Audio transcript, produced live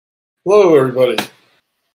Hello, everybody.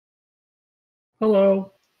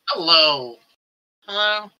 Hello. Hello.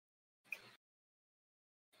 Hello.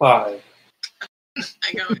 Hi.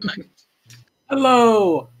 I go.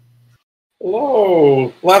 Hello.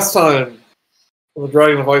 Hello. Last time on the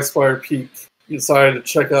Dragon of Icespire Peak, you decided to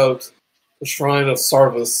check out the Shrine of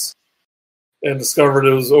Sarvis and discovered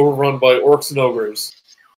it was overrun by orcs and ogres.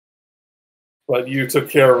 But you took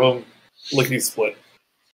care of them lickety-split.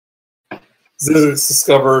 Zizix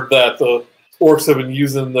discovered that the orcs have been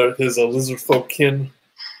using his lizard folk kin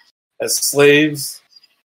as slaves.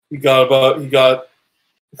 He got a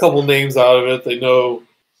couple names out of it. They know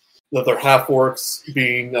that they're half orcs,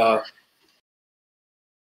 being half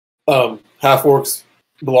orcs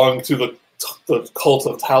belonging to the cult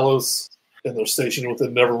of Talos, and they're stationed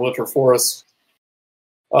within Neverwinter Forest.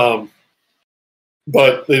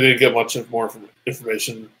 But they didn't get much more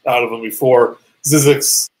information out of him before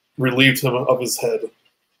Zizix relieved him of his head.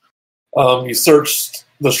 You searched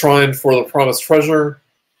the shrine for the promised treasure.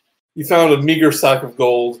 You found a meager sack of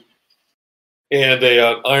gold and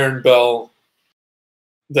an iron bell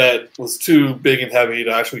that was too big and heavy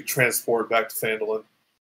to actually transport back to Phandalin.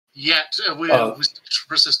 Yet we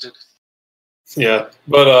persisted. Yeah,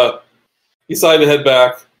 but he decided to head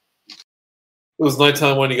back. It was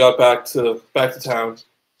nighttime when he got back to town,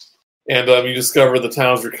 and you discovered the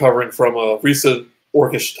town's recovering from a recent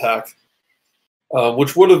orcish attack,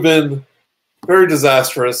 which would have been very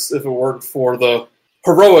disastrous if it weren't for the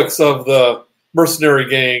heroics of the mercenary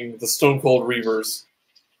gang, the Stone Cold Reavers,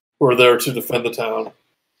 who were there to defend the town.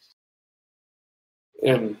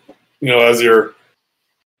 And as you're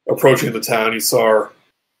approaching the town, you saw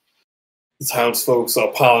the townsfolk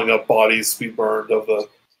piling up bodies to be burned of the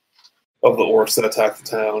orcs that attacked the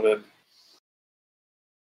town, and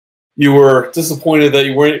you were disappointed that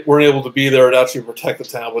you weren't able to be there to actually protect the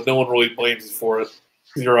town, but no one really blames you for it.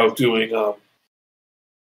 You're out doing other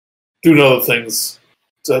things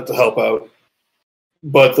to help out.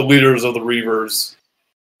 But the leaders of the Reavers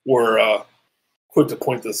were quick to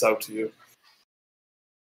point this out to you.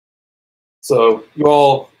 So you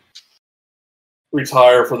all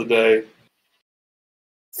retire for the day.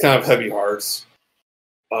 It's kind of heavy hearts.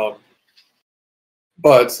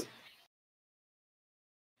 But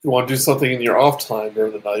if you want to do something in your off time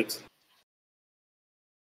during the night,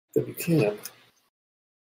 then you can.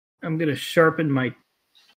 I'm going to sharpen my...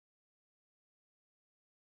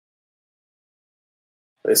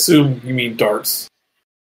 I assume you mean darts.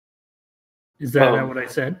 Is that not what I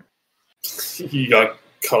said? You got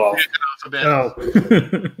cut off. A bit. Oh.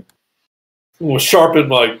 Well, sharpen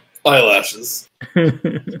my eyelashes.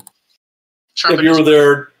 Sharpen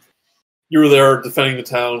You were there defending the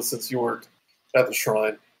town since you weren't at the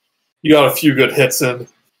shrine. You got a few good hits in,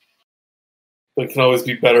 but it can always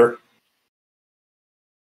be better.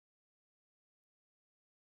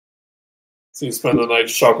 So you spend the night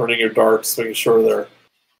sharpening your darts, making sure they're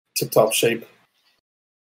tip-top shape.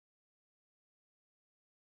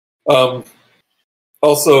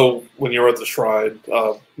 Also, when you were at the shrine,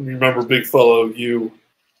 remember, big fellow, you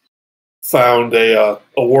found a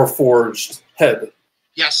Warforged head.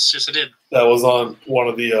 Yes, I did. That was on one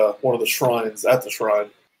of the shrines at the shrine.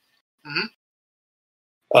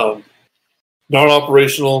 Mm-hmm.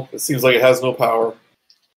 Non-operational. It seems like it has no power.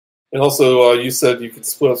 And also, you said you could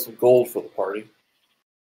split up some gold for the party.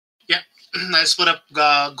 Yeah, I split up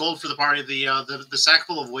gold for the party. The sack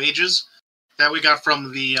full of wages that we got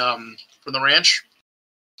from the ranch,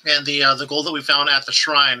 and the gold that we found at the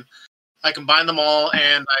shrine. I combined them all,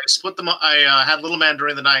 and I split them. I had Little Man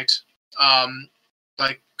during the night,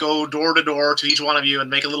 go door to door to each one of you and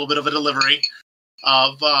make a little bit of a delivery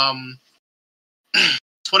of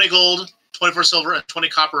 20 gold, 24 silver, and 20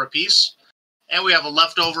 copper apiece. And we have a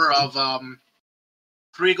leftover of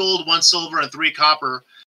 3 gold, 1 silver, and 3 copper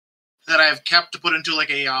that I've kept to put into like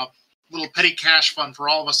a little petty cash fund for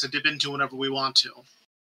all of us to dip into whenever we want to.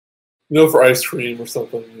 For ice cream or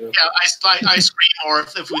something. Yeah, ice cream, or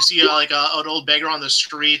if we see an old beggar on the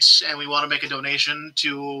streets and we want to make a donation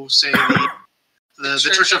to, say, the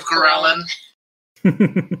Church of Corallin.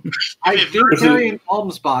 I do carry an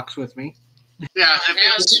alms box with me. Yeah, put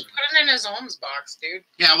it in his alms box, dude.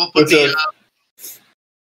 Yeah, we'll put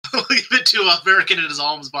we'll give it to American in his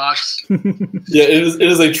alms box. Yeah, it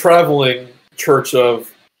is a traveling church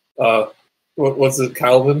of what's it,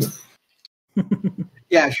 Calvin?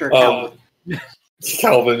 Yeah, sure, Calvin.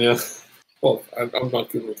 Calvin, yeah. Well, I'm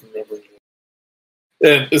not good with remembering.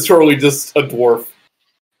 And it's totally just a dwarf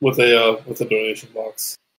with a donation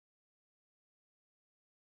box.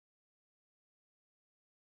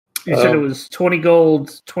 You said it was 20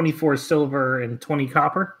 gold, 24 silver, and 20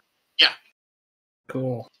 copper? Yeah.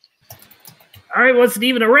 Cool. I wasn't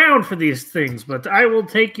even around for these things, but I will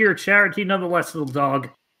take your charity nonetheless, little dog.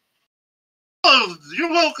 Oh, you're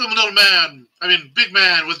welcome, little man. I mean, big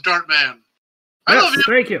man with dart man. I love you.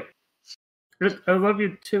 Thank you. I love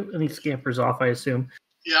you too. And he scampers off, I assume.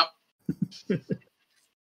 Yep.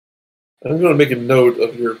 I'm going to make a note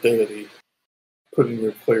of your deity. Put in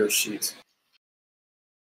your player sheet.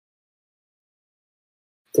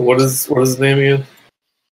 So what is his name again?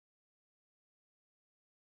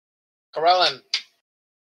 Corellin.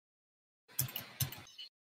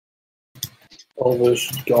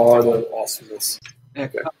 Elvish god of awesomeness.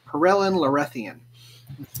 Okay. Corellin Larethian.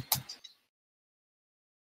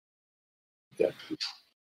 Yeah.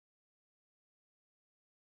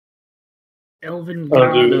 Elven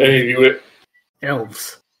god Dude, of any of you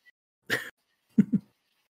elves.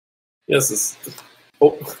 Yes, it's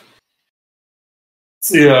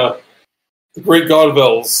the great god of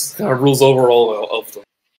elves kind of rules over all elfdom.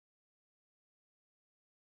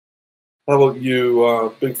 How about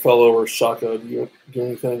you, big fellow or Shaka? Do you do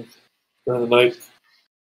anything during the night?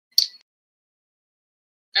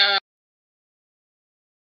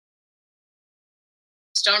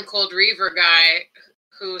 Stone Cold Reaver guy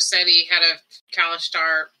who said he had a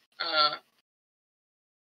Kalashtar.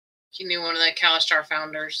 He knew one of the Kalashtar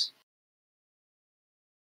founders.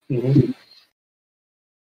 Mm-hmm.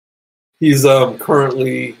 He's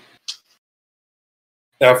currently,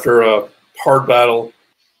 after a hard battle,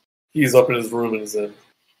 he's up in his room in his inn.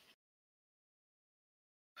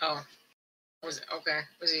 Oh. Was it okay?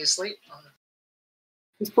 Was he asleep?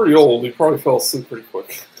 He's pretty old. He probably fell asleep pretty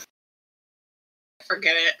quick.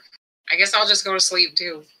 Forget it. I guess I'll just go to sleep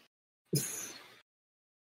too.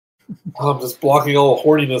 I'm just blocking all the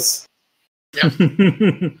horniness. Yep.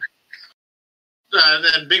 And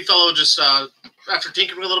then big fellow just after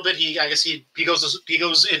tinkering a little bit, he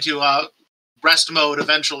goes into rest mode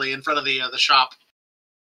eventually in front of the shop.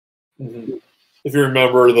 Mm-hmm. If you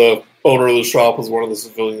remember, the owner of the shop was one of the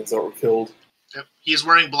civilians that were killed. Yep. He's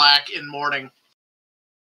wearing black in mourning.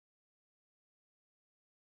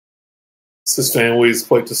 His family is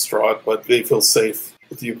quite distraught, but they feel safe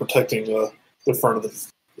with you protecting the front of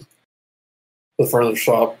the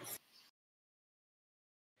shop.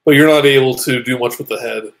 But you're not able to do much with the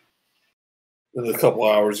head. In the couple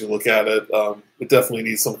hours you look at it, it definitely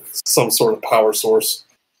needs some sort of power source,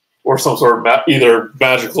 or some sort of either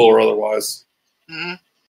magical or otherwise. Mm-hmm.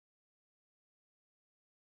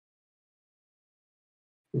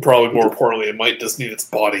 And probably more importantly, it might just need its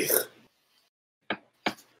body.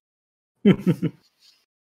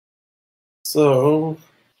 So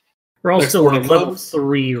we're all next still at morning level comes.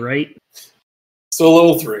 3, right? Still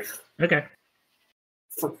level 3. Okay.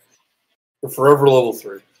 We're forever level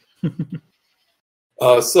 3.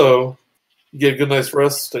 So you get a good night's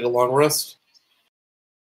rest, take a long rest.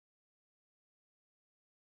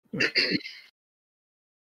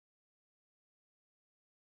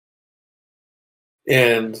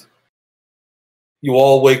 And you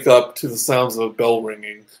all wake up to the sounds of a bell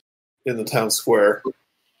ringing in the town square.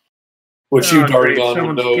 Which you, Dardagon,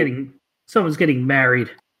 would know. Someone's getting married.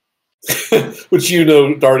 Which you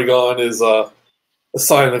know, Dardagon, is a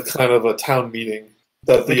sign of kind of a town meeting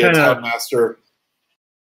that the town master.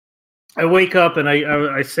 I wake up and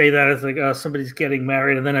I say that as like somebody's getting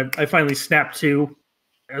married, and then I finally snap to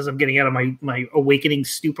as I'm getting out of my awakening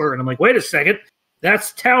stupor, and I'm like, wait a second,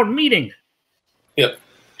 that's town meeting. Yep.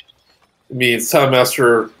 It means town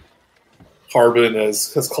master Harbin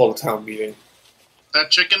has called a town meeting. That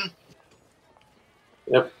chicken?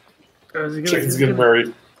 Yep. Chicken's getting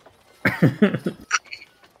married. I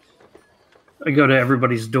go to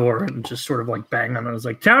everybody's door and just sort of like bang on it. I was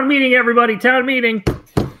like, town meeting, everybody, town meeting.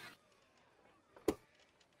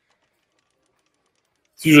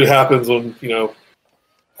 This usually happens when,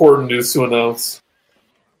 important news to announce.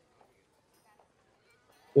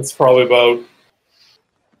 It's probably about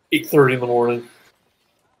 8:30 in the morning.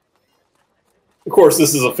 Of course,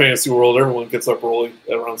 this is a fantasy world. Everyone gets up early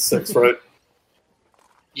at around 6, right?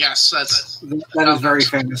 Yes, that is very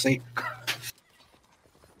fantasy.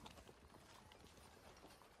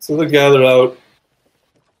 So they're gathered out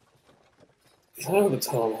kind of the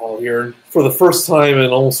town hall here. And for the first time in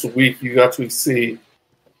almost a week, you actually see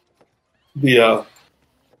the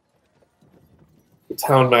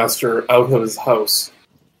town master out of his house.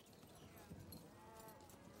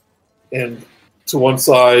 And to one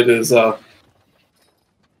side is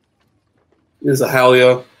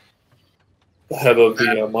Ahalia, the head of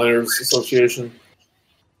the Miners Association.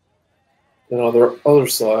 And on the other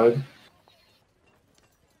side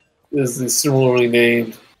is the similarly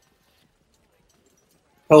named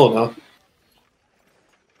Helena,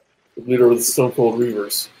 the leader of the Stone Cold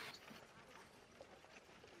Reavers.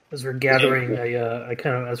 As we're gathering, I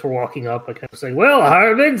kind of, as we're walking up, I kind of say, "Well,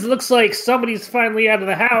 Harvins, looks like somebody's finally out of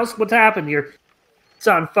the house. What's happened? It's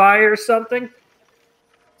on fire or something?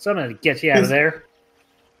 Something to get you out of there."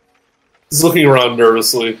 He's looking around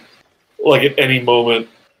nervously, like at any moment,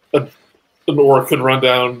 an orc could run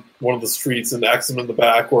down one of the streets and axe him in the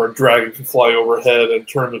back, or a dragon could fly overhead and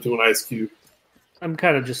turn him into an ice cube. I'm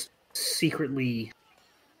kind of just secretly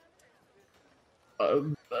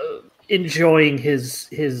enjoying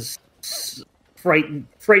his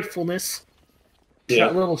frightfulness. Yeah.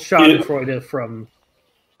 A little Schadenfreude from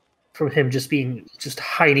him just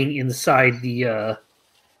hiding inside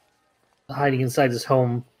his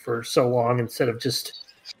home for so long instead of just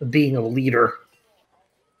being a leader.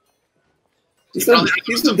 He's been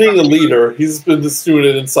being a leader. He's been just doing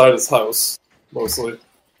it inside his house mostly.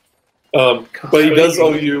 But he does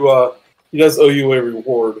owe you. He does owe you a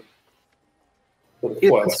reward for the He's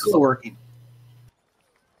been quest. teleworking.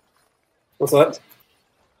 What's that?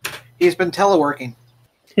 He's been teleworking.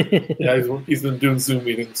 Yeah, he's been doing Zoom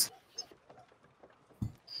meetings.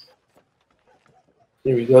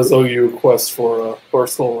 Yeah, he does owe you a quest for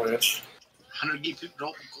Skull Ranch. 100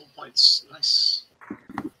 gold points. Nice.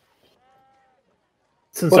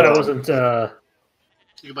 Since I wasn't.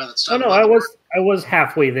 You can buy that stuff. Oh no, I was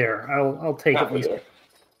halfway there. I'll take at least.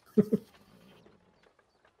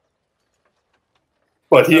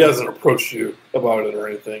 But he hasn't approached you about it or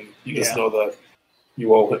anything. You just know that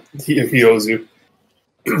you owe him. He owes you.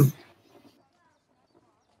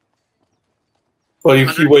 But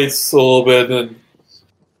he waits a little bit, and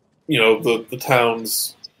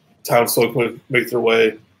the townsfolk make their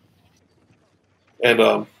way,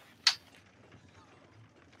 and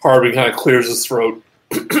Harvey kind of clears his throat.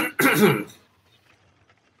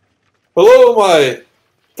 Hello, my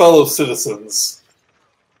fellow citizens.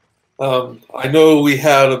 I know we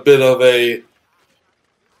had a bit of a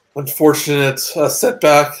unfortunate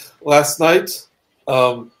setback last night,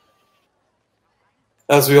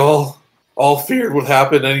 as we all feared would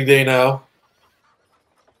happen any day now.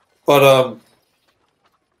 But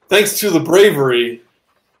thanks to the bravery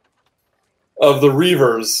of the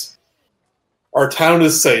Reavers, our town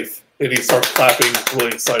is safe. And he starts clapping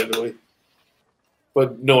really excitedly.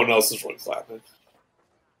 But no one else is really clapping.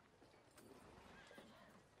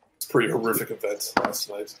 It's a pretty horrific event last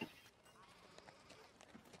night.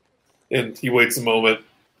 And he waits a moment,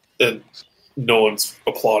 and no one's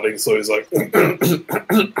applauding, so he's like...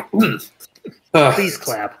 Please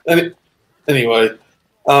clap. Anyway,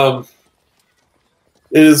 it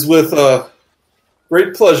is with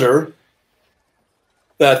great pleasure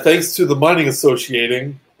that thanks to the Mining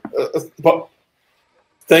Associating...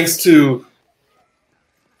 thanks to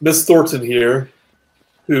Miss Thornton here,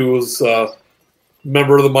 who was a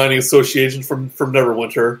member of the Mining Association from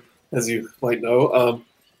Neverwinter, as you might know.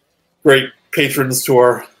 Great patrons to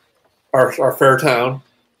our fair town.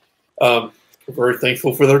 We're very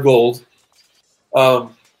thankful for their gold. They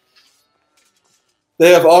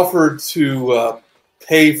have offered to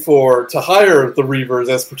pay to hire the Reavers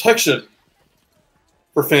as protection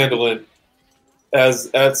for Phandalin. As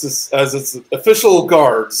its official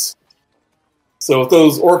guards. So if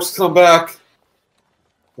those orcs come back,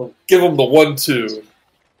 we'll give them the 1-2.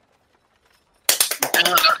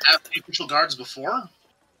 Have the official guards before?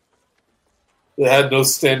 They had no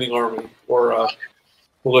standing army or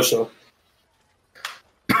militia.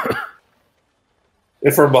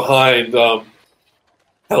 And from behind,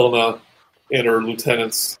 Helena and her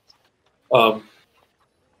lieutenants,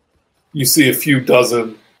 you see a few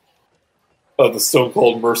dozen of the Stone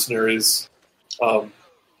Cold mercenaries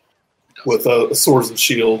with swords and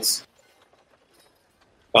shields,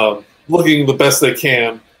 looking the best they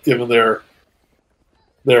can given their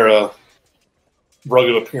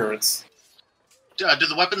rugged appearance. Do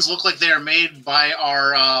the weapons look like they are made by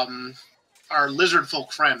our lizard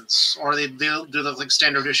folk friends, or do they look like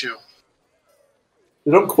standard issue?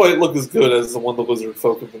 They don't quite look as good as the one the lizard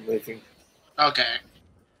folk have been making. Okay.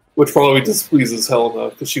 Which probably displeases Helena,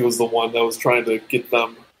 because she was the one that was trying to get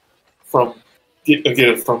it from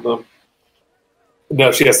them. And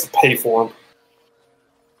now she has to pay for them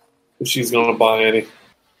if she's going to buy any.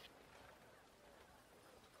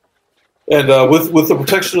 And with the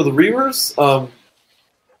protection of the Reavers,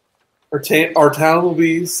 our town will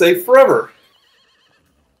be safe forever.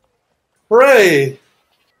 Hooray!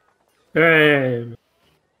 Hey.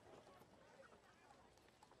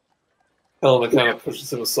 Helena kind of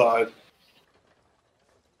pushes him aside.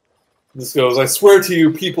 This goes, I swear to you,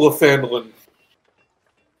 people of Phandalin,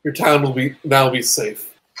 your town will now be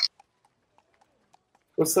safe.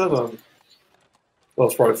 What's that on? Well,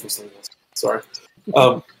 it's probably from something else. Sorry.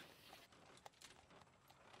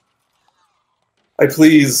 I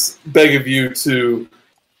please beg of you to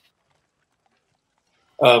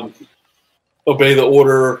obey the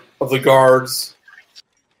order of the guards.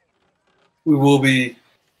 We will be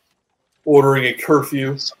ordering a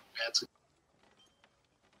curfew.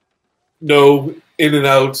 No in and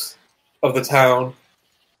out of the town,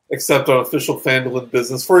 except on official Phandalin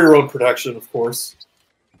business, for your own protection, of course.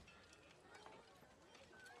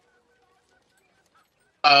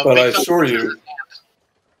 But I assure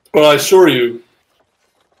you,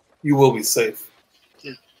 you will be safe.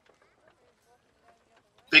 Yeah.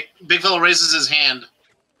 Big fellow raises his hand.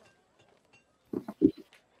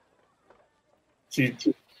 She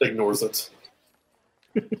ignores it.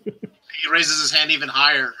 He raises his hand even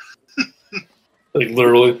higher. Like,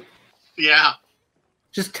 literally. Yeah.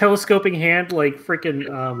 Just telescoping hand like freaking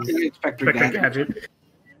Inspector Gadget.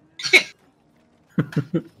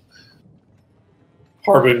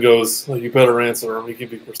 Harbin goes, oh, you better answer or we can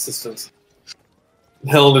be persistent. And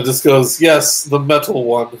Helena just goes, yes, the metal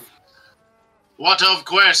one. What of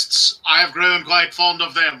quests? I have grown quite fond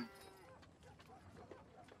of them.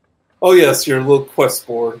 Oh yes, your little quest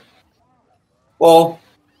board. Well,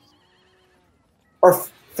 our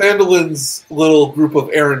Phandalin's little group of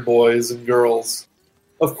errand boys and girls,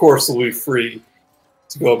 of course, will be free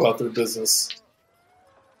to go about their business.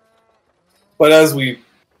 But as we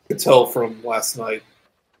could tell from last night,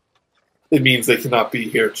 it means they cannot be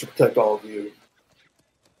here to protect all of you.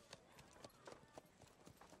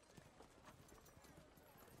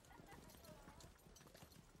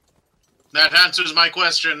 That answers my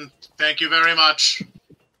question. Thank you very much.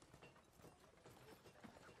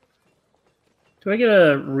 Do I get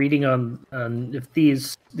a reading on if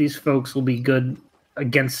these folks will be good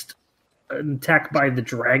against an attack by the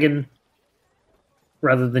dragon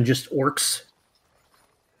rather than just orcs?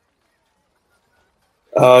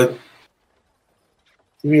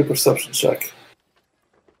 Give me a perception check.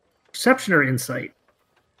 Perception or insight?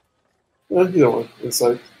 Either one.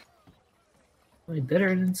 Insight. Am I better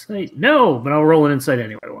at insight? No, but I'll roll an insight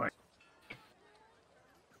anyway. Why?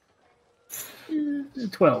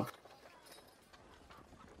 12.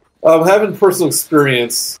 Having personal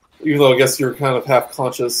experience, even though I guess you're kind of half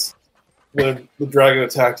conscious when the dragon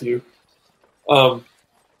attacked you,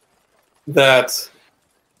 that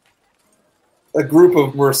a group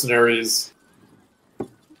of mercenaries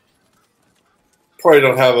probably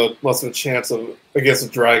don't have much of a chance against a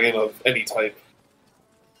dragon of any type.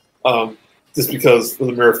 Just because of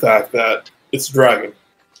the mere fact that it's a dragon.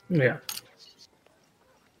 Yeah.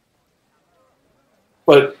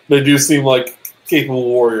 But they do seem like capable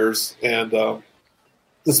warriors, and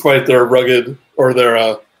despite their rugged or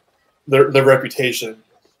their reputation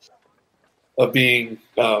of being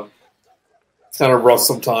kind of rough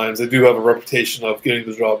sometimes, they do have a reputation of getting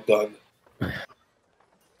the job done.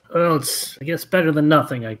 Well, it's, I guess, better than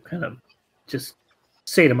nothing. I kind of just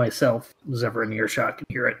say to myself, who's ever in earshot can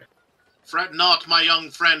hear it. Fret not, my young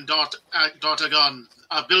friend, Dotagon.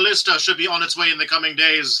 A ballista should be on its way in the coming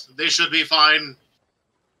days. They should be fine.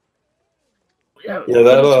 Yeah,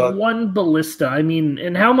 that one ballista. I mean,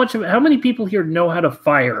 and how many people here know how to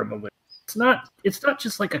fire a ballista? It's not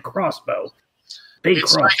just like a crossbow.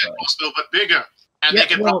 It's like a crossbow, but bigger. And they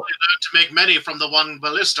can probably learn to make many from the one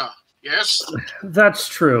ballista. Yes? That's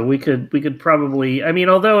true. We could probably, I mean,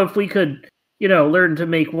 although if we could, learn to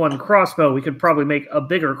make one crossbow, we could probably make a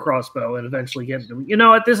bigger crossbow and eventually get into,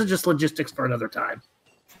 what, this is just logistics for another time.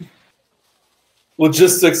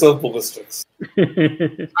 Logistics of ballistics.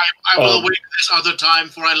 I will wait this other time,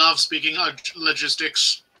 for I love speaking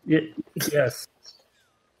logistics. Yes.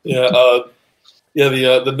 Yeah,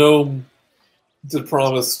 the gnome did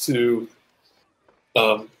promise to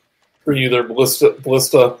bring you their ballista,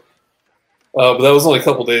 but that was only a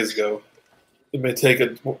couple days ago. It may take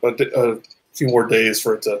a few more days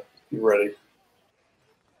for it to be ready.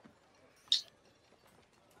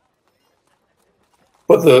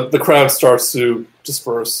 But the crowd starts to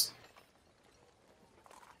disperse.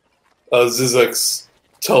 Zizix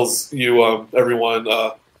tells you, everyone,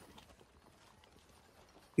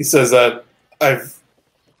 he says that I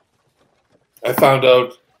found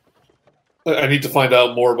out, I need to find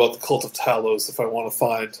out more about the cult of Talos if I want to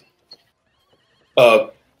find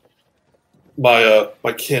my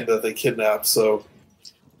kin that they kidnapped. So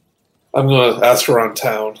I'm going to ask around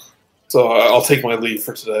town. So I'll take my leave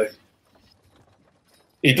for today.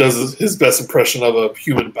 He does his best impression of a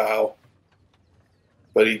human bow,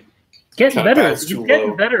 but he getting better. He's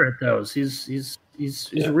getting better at those. He's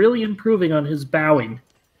really improving on his bowing.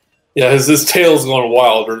 Yeah, his tail's going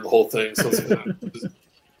wild during the whole thing, so it's kind of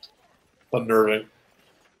unnerving.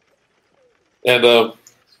 And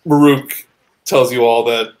Maruk tells you all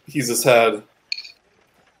that he's just had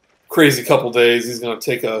crazy couple days. He's going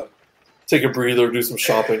to take a breather, do some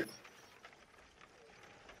shopping.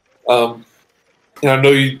 And I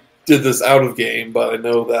know you did this out of game, but I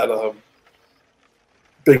know that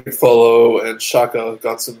Big Fellow and Shaka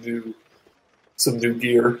got some new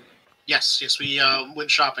gear. Yes, we went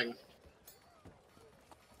shopping.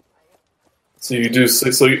 So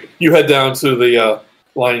you head down to the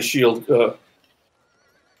Lion Shield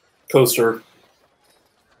coaster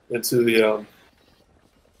into the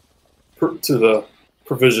to the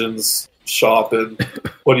provisions shop, and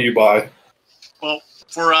what do you buy? Well,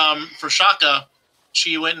 for Shaka,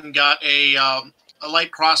 she went and got a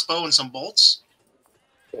light crossbow and some bolts,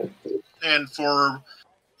 and for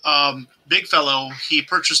Big Fellow, he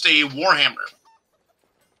purchased a warhammer.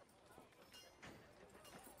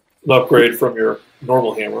 An upgrade from your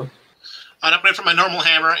normal hammer. An upgrade from my normal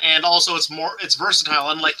hammer, and also it's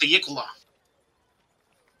versatile, unlike the Yikula.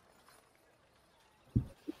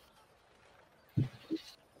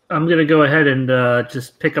 I'm gonna go ahead and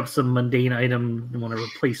just pick up some mundane item. I want to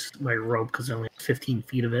replace my rope because I only have 15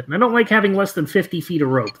 feet of it, and I don't like having less than 50 feet of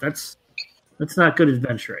rope. That's not good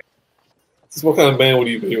adventuring. What kind of man would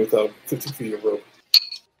you be without 50 feet of rope?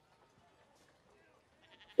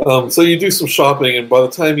 So you do some shopping, and by the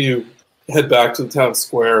time you head back to the town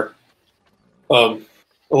square, a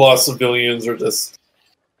lot of civilians are just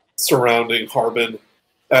surrounding Harbin,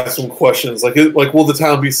 asking questions like, will the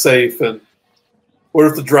town be safe? And what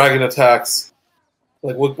if the dragon attacks?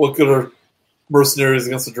 Like, what good are mercenaries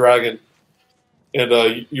against the dragon? And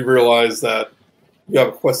you realize that you have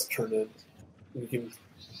a quest to turn in. You can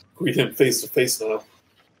greet him face to face now.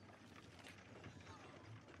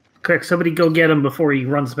 Quick, somebody go get him before he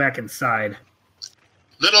runs back inside.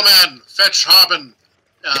 Little man, fetch Harbin.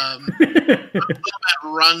 Little man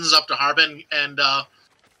runs up to Harbin and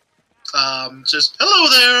says, "Hello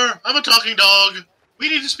there, I'm a talking dog. We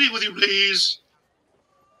need to speak with you, please."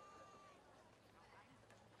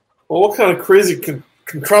 Well, what kind of crazy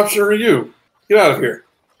contraption are you? Get out of here.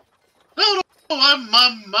 No, I'm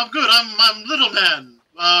good. I'm little man.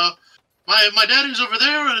 My daddy's over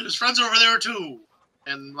there, and his friends are over there too.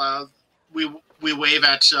 And we wave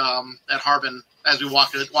at Harbin as we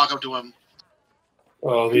walk up to him.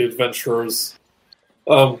 The adventurers.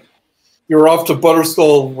 You were off to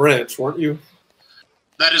Butterskull Ranch, weren't you?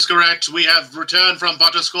 That is correct. We have returned from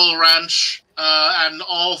Butterskull Ranch, and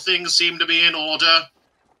all things seem to be in order.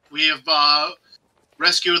 We have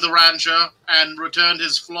rescued the rancher and returned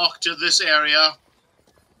his flock to this area.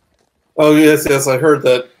 Oh, yes, I heard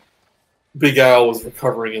that Big Al was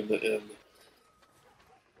recovering in the inn.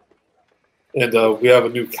 And we have a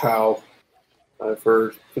new cow, I've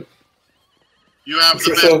heard. You have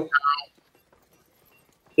Patricia? the best cow.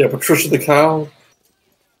 Yeah, Patricia the cow?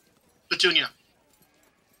 Petunia.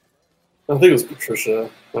 I think it was Patricia.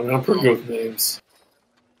 I mean, I'm pretty good with names.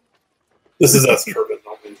 This is S. Turbin,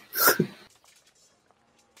 not me.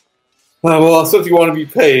 Well, so if you want to be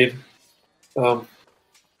paid,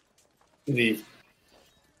 he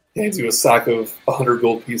hands you a sack of 100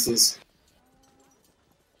 gold pieces.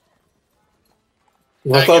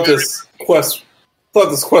 And I thought this quest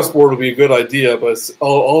board would be a good idea, but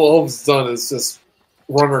all it's done is just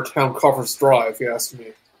run our town coffers dry, if you ask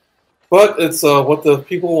me. But it's what the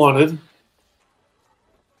people wanted.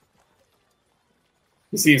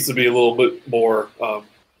 He seems to be a little bit more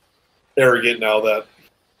arrogant now that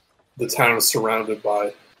the town is surrounded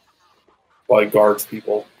by guards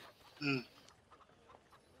people.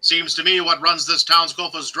 Seems to me what runs this town's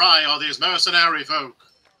coffers dry are these mercenary folk.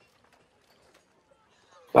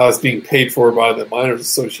 It's being paid for by the Miners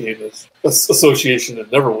Association in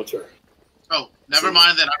Neverwinter. Oh, never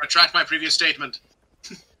mind then. I retract my previous statement.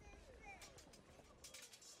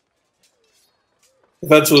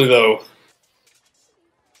 Eventually, though,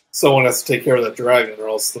 someone has to take care of that dragon, or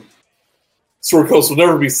else the Sword Coast will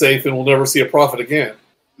never be safe and we'll never see a profit again.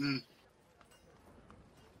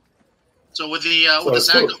 So with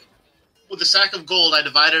the sack of gold, I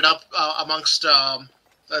divided up amongst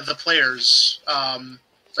the players.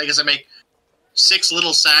 I guess I make 6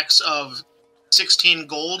 little sacks of 16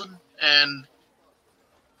 gold, and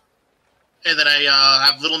then I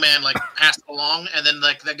have little man pass it along, and then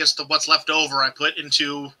I guess what's left over I put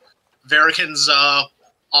into Varican's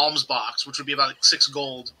alms box, which would be about 6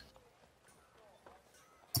 gold.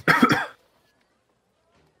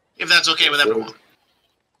 If that's okay with everyone.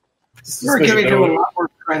 You're giving him a lot more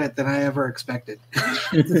credit than I ever expected.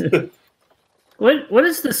 What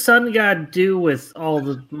does the sun god do with all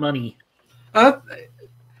the money?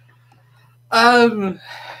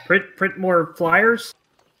 Print more flyers?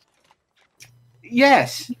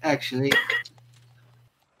 Yes, actually.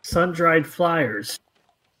 Sun-dried flyers.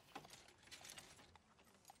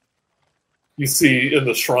 you see in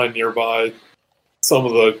the shrine nearby some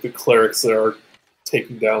of the clerics that are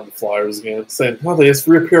taking down the flyers again, saying, "Oh, they just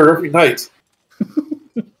reappear every night,"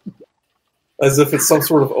 as if it's some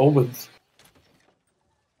sort of omen.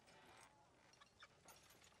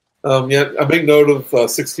 Yeah, I make note of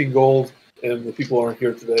 16 gold, and the people aren't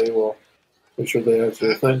here today. Well, make sure they have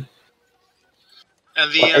their thing.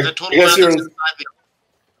 And the total amount that's inside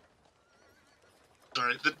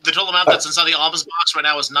the total amount that's inside the alms box right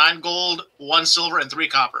now is 9 gold, 1 silver, and 3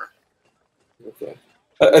 copper. Okay,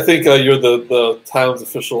 I think you're the town's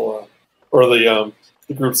official, or the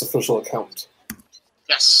group's official accountant.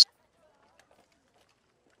 Yes.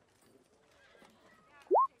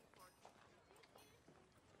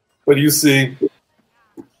 But you see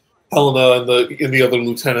Helena and the other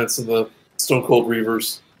lieutenants and the Stone Cold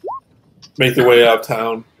Reavers make their way out of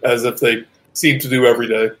town, as if they seem to do every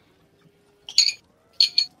day.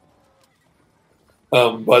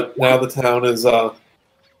 But now the town is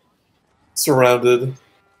surrounded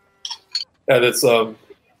at its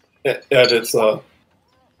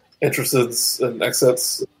entrances and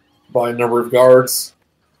exits by a number of guards.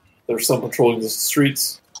 There's some patrolling the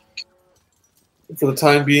streets. For the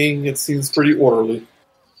time being, it seems pretty orderly.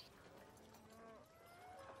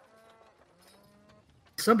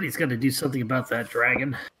 Somebody's got to do something about that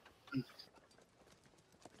dragon.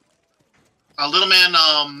 A little man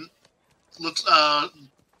looks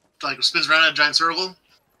like spins around in a giant circle. And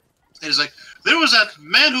he's like, "There was that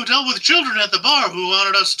man who dealt with children at the bar who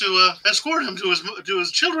wanted us to escort him to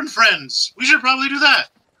his children friends. We should probably do that."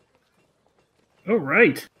 Oh,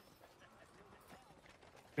 right.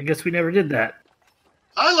 I guess we never did that.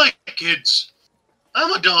 I like kids.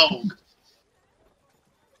 I'm a dog.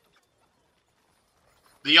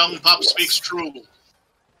 The young pup speaks true.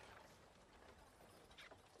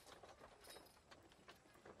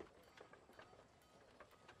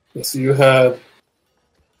 Yes, you had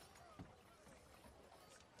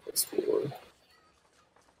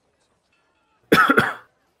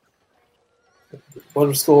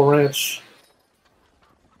Butterskull Ranch.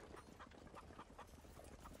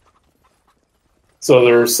 So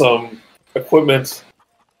there was some equipment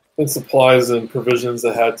and supplies and provisions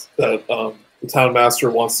that the town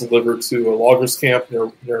master wants delivered to a loggers camp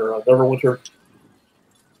near Neverwinter,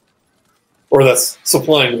 or that's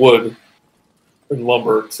supplying wood and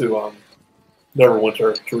lumber to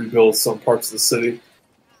Neverwinter to rebuild some parts of the city.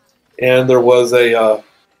 And there was an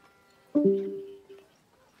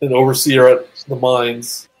overseer at the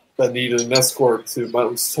mines that needed an escort to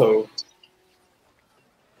Mountain's Toe.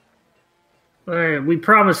 All right, we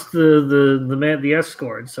promised the man the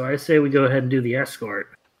escort, so I say we go ahead and do the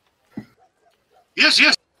escort. Yes,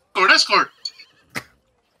 escort.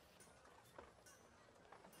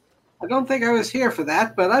 I don't think I was here for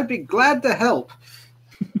that, but I'd be glad to help.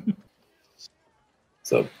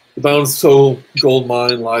 So, the Mountain's Toe gold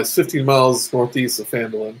mine lies 15 miles northeast of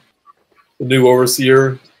Phandalin. The new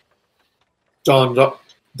overseer, Don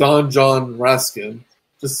John Raskin,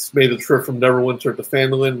 just made a trip from Neverwinter to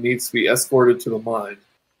Phandalin, needs to be escorted to the mine.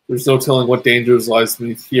 There's no telling what dangers lies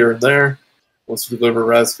beneath here and there. Once you deliver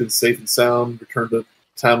Raskin safe and sound, return to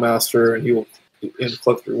Town Master, and he will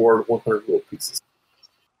collect the reward of 100 gold pieces.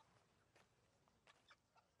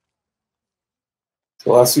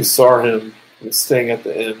 So last you saw him, he was staying at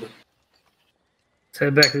the inn. Let's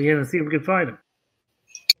head back to the inn and see if we can find him.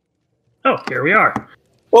 Oh, here we are.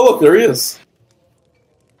 Oh, look, there he is.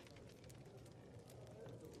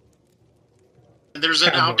 And there's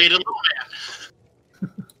an outdated little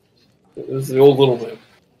man. There's the old little man.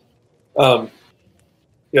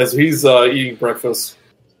 Yeah, so he's eating breakfast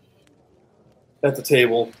at the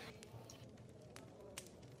table.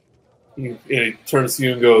 He turns to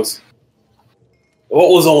you and goes, "What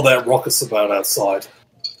was all that ruckus about outside?"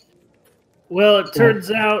 Well, it turns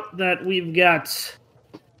out that we've got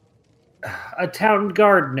a town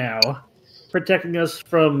guard now protecting us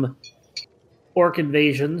from orc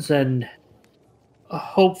invasions and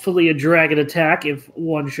hopefully a dragon attack if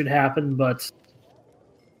one should happen, but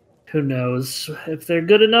who knows if they're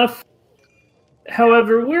good enough.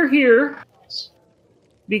 However, we're here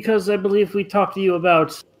because I believe we talked to you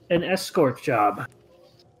about an escort job.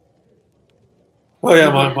 Oh yeah,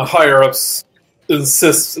 my higher-ups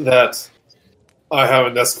insist that I have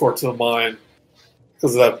an escort to the mine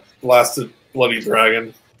because of that blasted bloody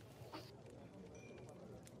dragon.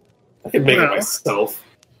 I can make it myself.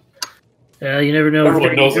 You never know.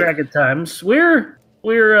 Everyone knows dragon times. We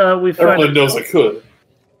Everyone knows I could.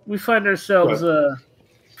 We find ourselves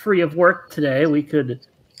free of work today. We could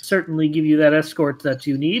certainly give you that escort that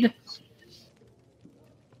you need.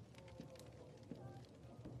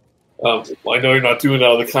 I know you're not doing it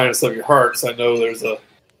out of the kindness of your hearts. I know there's a.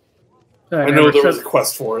 I know there was a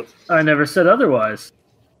quest for it. I never said otherwise.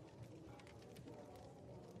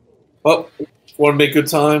 Well, if you want to make good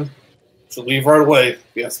time, you should leave right away, if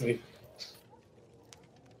you ask me.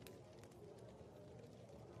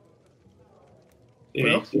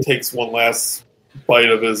 Well. He takes one last bite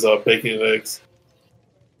of his bacon and eggs.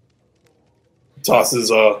 Tosses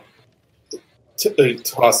a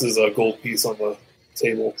gold piece on the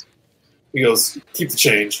table. He goes, "Keep the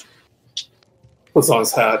change." Puts on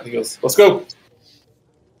his hat. He goes, "Let's go."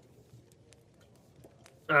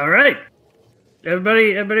 All right,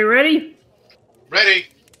 everybody ready? Ready?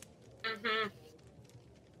 Mm-hmm.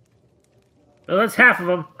 Well, that's half of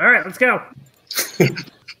them. All right, let's go.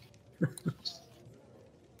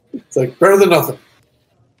 It's like better than nothing.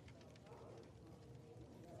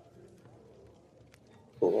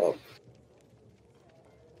 Pull up.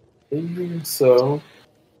 So.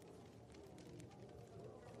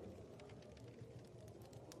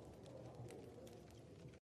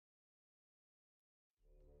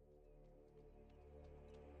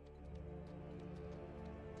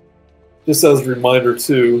 Just as a reminder,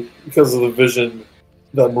 too, because of the vision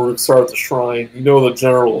that Maruk saw at the shrine, you know the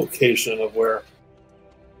general location of where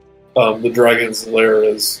the dragon's lair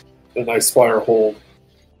is in Icespire Hold.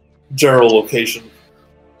 General location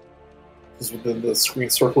is within the screen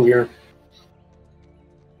circle here.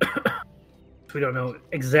 We don't know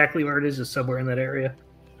exactly where it is, just somewhere in that area.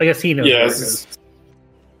 I guess he knows Yeah, where it is.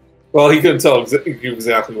 Well, he couldn't tell you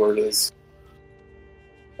exactly where it is.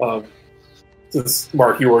 Since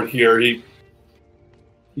Mark, you weren't here, he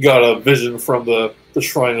got a vision from the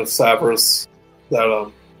Shrine of Savras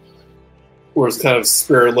that where his kind of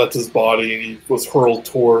spirit left his body and he was hurled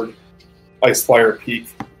toward Icespire Peak.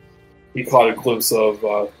 He caught a glimpse of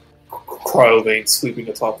Cryovane sleeping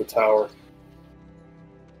atop the tower.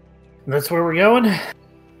 That's where we're going?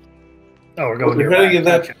 Oh, we're going We're heading in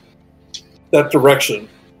that direction.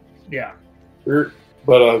 Yeah. But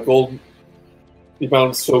the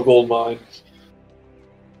Mountain Stowe Gold Mine.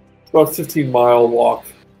 About a 15-mile walk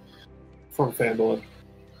from Phandalin.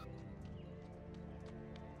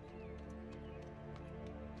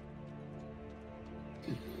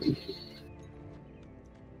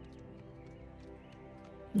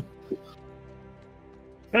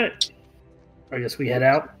 Right. I guess we head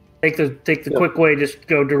out. Take the quick way. Just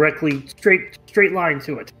go directly straight line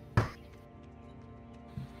to it.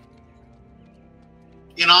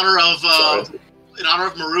 In honor of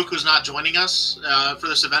Maruk, who's not joining us for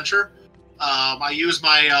this adventure, I use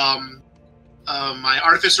my my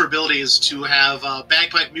artificer abilities to have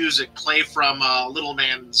bagpipe music play from Little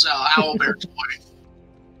Man's Owlbear toy.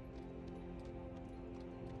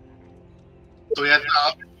 So we have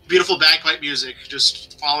beautiful bagpipe music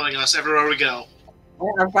just following us everywhere we go.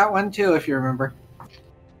 I've got one too, if you remember.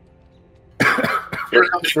 Very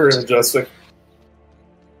majestic.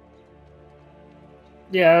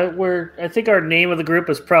 Yeah, I think our name of the group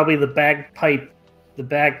is probably the Bagpipe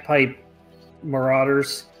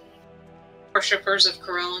Marauders. Worshippers of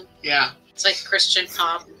Corone. Yeah. It's like Christian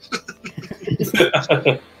pop.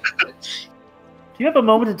 Do you have a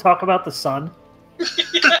moment to talk about the sun?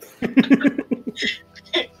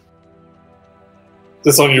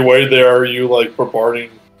 Just on your way there, are you like bombarding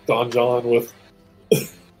Don John with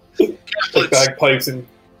like bagpipes and?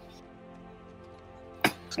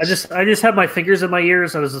 I just have my fingers in my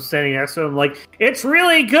ears. I was standing next to him, like, it's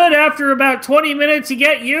really good. After about 20 minutes, you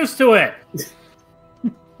get used to it.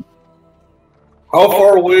 How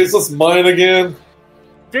far away is this mine again?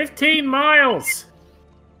 15 miles.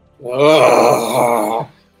 Ugh.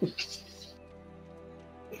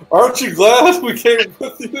 Aren't you glad we came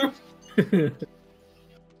with you?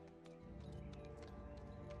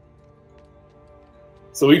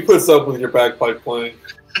 So he puts up with your bagpipe playing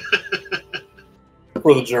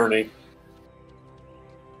for the journey.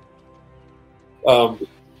 But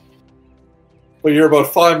you're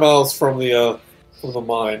about 5 miles from the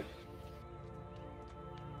mine.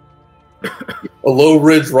 A low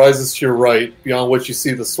ridge rises to your right, beyond which you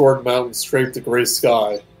see the Sword Mountain scrape the gray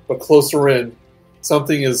sky. But closer in,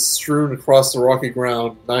 something is strewn across the rocky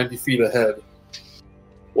ground 90 feet ahead.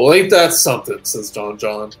 Well, ain't that something, says John,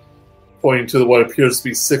 pointing to what appears to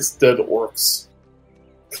be 6 dead orcs,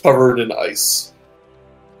 covered in ice.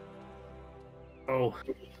 Oh.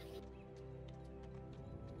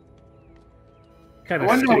 I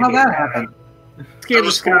wonder how that happened. Scan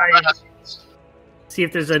the sky. See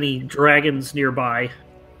if there's any dragons nearby.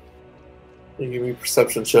 You give me a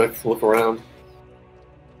perception check, look around.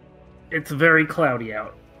 It's very cloudy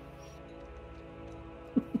out.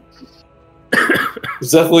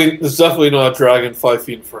 There's definitely not a dragon 5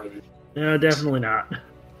 feet in front of you. No, definitely not.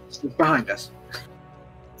 It's behind us.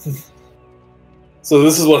 So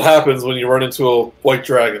this is what happens when you run into a white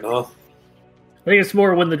dragon, huh? I think it's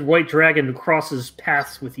more when the white dragon crosses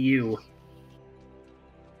paths with you.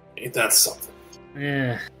 Ain't that something?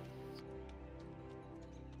 Yeah.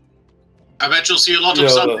 I bet you'll see a lot of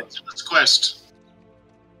subjects in this quest.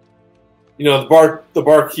 You know, the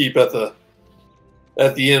barkeep at the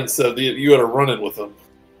inn said that you had a run-in with him.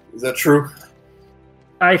 Is that true?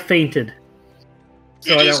 I fainted,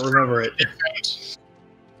 so I don't remember it.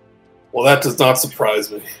 Well, that does not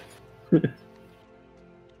surprise me. We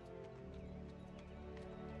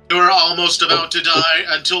were almost about to die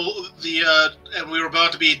until and we were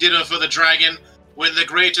about to be dinner for the dragon when the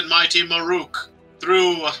great and mighty Maruk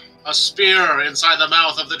threw a spear inside the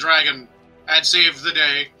mouth of the dragon and saved the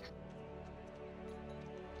day.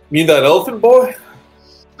 You mean that elephant boy?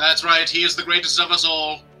 That's right, he is the greatest of us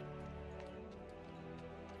all.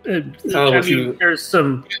 There's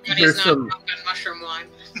some. But There's he's not some. drunk on mushroom wine.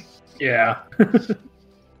 Yeah. Kind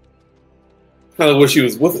of wish he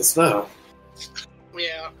was with us now.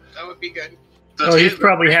 Yeah, that would be good. Oh, he's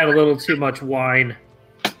probably had a little too much wine.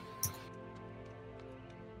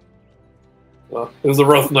 Well, it was a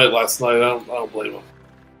rough night last night. I don't blame him.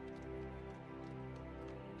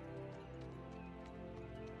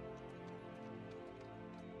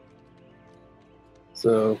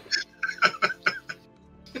 So.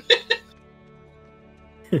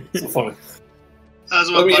 So funny.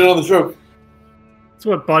 Let me know the joke. That's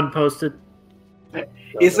what Bud posted.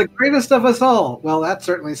 He's the greatest of us all. Well, that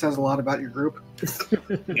certainly says a lot about your group.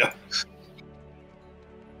 Yeah.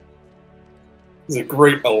 He's a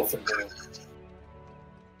great elephant man.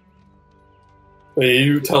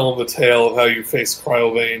 You tell him the tale of how you faced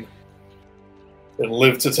Cryovane and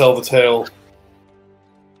live to tell the tale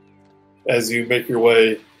as you make your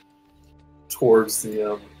way towards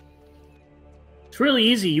the It's really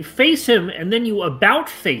easy. You face him, and then you about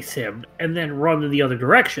face him, and then run in the other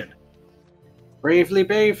direction. Bravely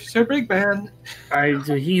brave, Sir Big Man.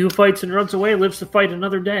 He who fights and runs away lives to fight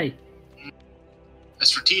another day. A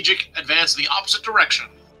strategic advance in the opposite direction.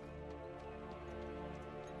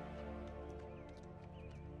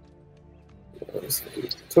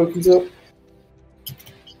 tokens up.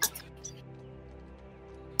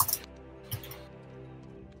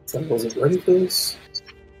 I wasn't ready for this.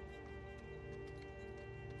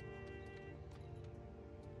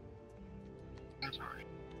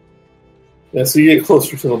 Yeah, so you get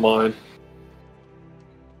closer to the mine.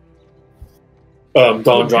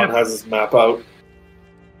 Don John has his map out.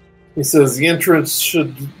 He says the entrance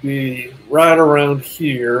should be right around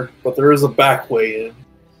here, but there is a back way in.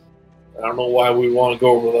 I don't know why we want to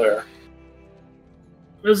go over there.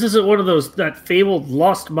 This isn't one of that fabled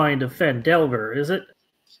lost mine of Fandelver, is it?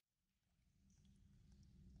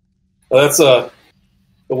 That's the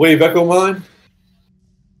Wave Echo mine.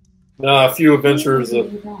 A few adventurers.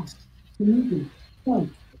 Prison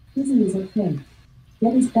is okay.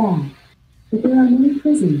 That is bad. But there are many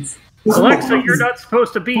prisons. Alexa, you're not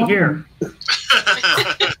supposed to be here.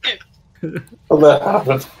 How'd that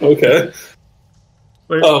happen? Okay.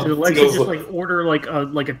 But did Alexa just order like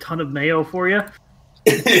a ton of mayo for you?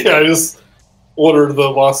 Yeah, I just ordered the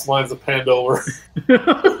lost mines of Pandover.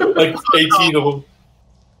 Like 18 of them.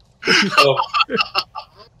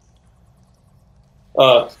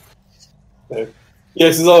 Okay.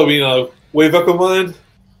 Yeah, since I'll be Wave Echo Mine.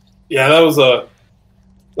 Yeah, that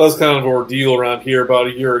was kind of an ordeal around here about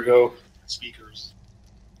a year ago. Speakers.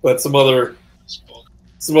 But some other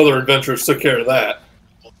adventurers took care of that.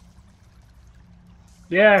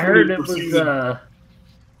 Yeah, I heard it was.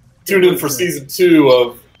 Tuned in for season 2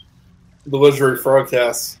 of the Legendary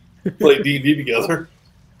Frogcast. Played D&D together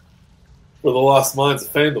for the Lost Mines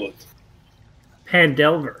of Phandalin.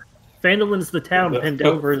 Pandelver. Phandalin's the town.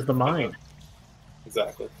 Pandelver is the mine.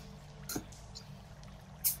 Exactly.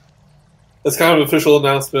 That's kind of an official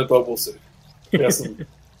announcement, but we'll see.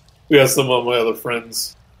 We have some of my other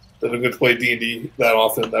friends that don't get to play D&D that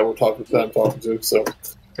often that I'm talking to. So,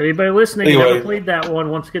 anybody listening, never played that one,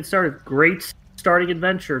 wants to get started. Great starting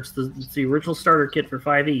adventure. It's the original starter kit for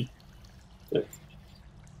 5e. Yeah.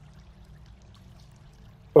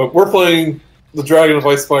 But we're playing the Dragon of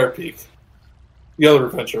Icespire Peak, the other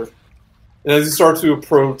adventure. And as you start to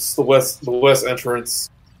approach the west entrance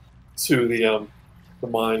to the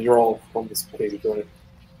mine, you're all on this page, right?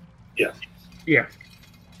 Yeah. Yeah.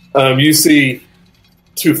 You see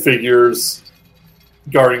 2 figures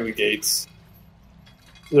guarding the gates.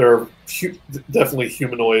 They're definitely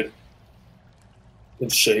humanoid in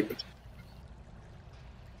shape.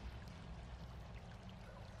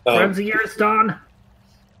 Friends of yours, Don?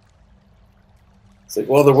 It's like,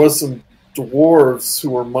 well, there was some dwarves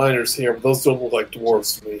who were miners here, but those don't look like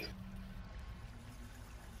dwarves to me.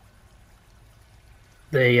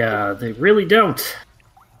 They really don't.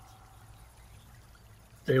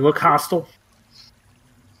 They look hostile.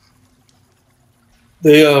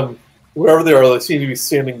 They wherever they are, they seem to be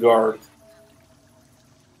standing guard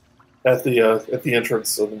at the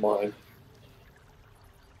entrance of the mine.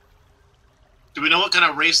 Do we know what kind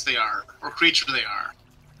of race they are or creature they are?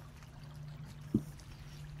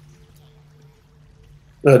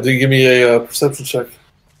 Do you give me a perception check?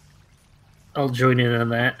 I'll join in on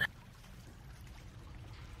that.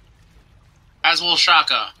 As will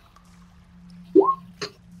Shaka.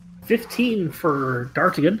 15 for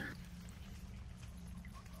Dartigan.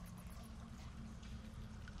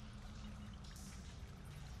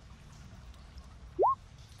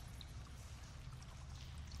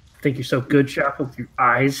 I think you're so good, Shaka, with your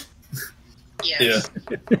eyes. Yes.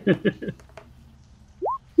 Yeah.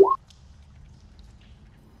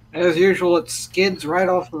 As usual, it skids right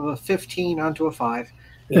off of a 15 onto a 5.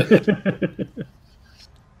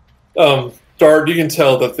 Dart, you can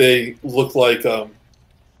tell that they look like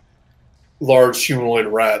large humanoid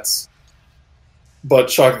rats, but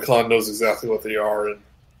Shaka Khan knows exactly what they are, and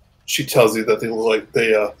she tells you that they look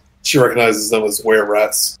like she recognizes them as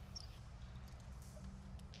were-rats.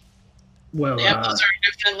 Well, Yep, those are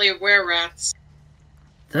definitely were-rats.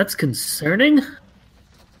 that's concerning.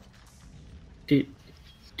 Do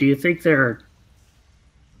you think they're?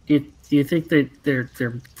 Do you think that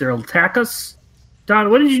they'll attack us? Don,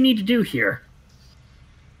 what did you need to do here?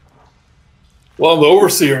 Well, I'm the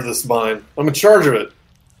overseer of this mine. I'm in charge of it.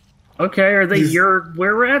 Okay, are they your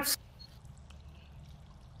were-rats?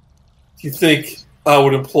 Do you think I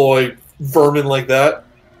would employ vermin like that?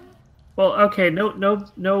 Well, okay, no.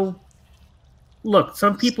 Look,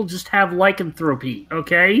 some people just have lycanthropy,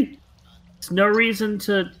 okay? It's no reason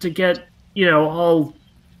to get, all...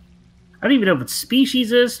 I don't even know if it's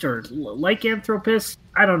speciesist or lycanthropist.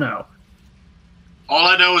 I don't know. All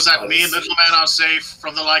I know is that me and Little Man are safe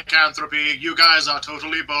from the lycanthropy. You guys are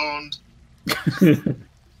totally boned.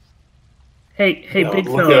 Hey, big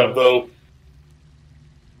look fella. out, though.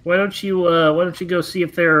 Why don't you go see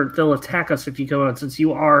if they'll attack us if you come on, since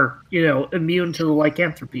you are, immune to the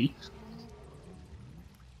lycanthropy.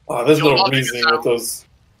 There's no reasoning with those.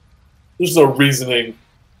 There's no reasoning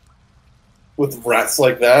with rats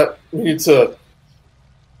like that. We need to.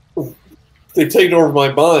 They've taken over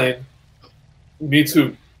my mind. We need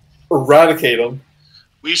to eradicate them.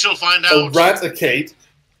 We shall find out. Eradicate.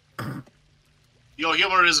 Your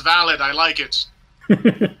humor is valid. I like it. Do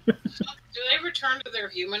they return to their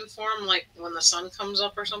human form, like when the sun comes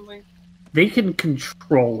up or something? They can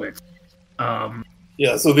control it.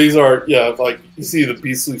 Yeah, so these are like you see the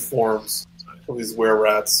beastly forms of these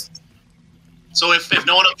were-rats. So if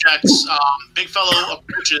no one objects, Big Fellow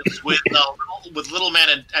approaches with Little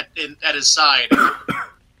Man at his side.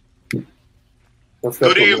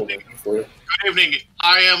 Good evening. Good evening.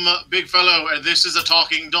 I am Big Fellow, and this is a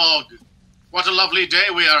talking dog. What a lovely day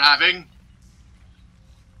we are having.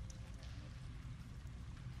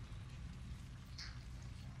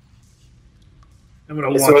 I'm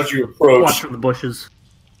gonna So as you approach, watch from the bushes.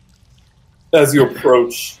 As you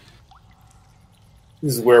approach,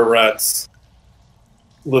 these were-rats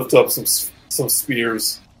lift up some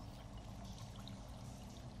spears.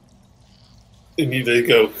 And they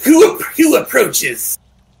go, Who approaches?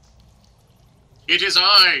 It is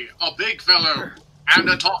I, a big fellow, and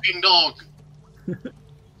a talking dog.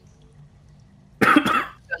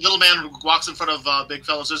 Little Man walks in front of Big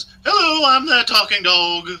Fellow and says, Hello, I'm the talking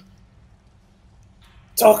dog.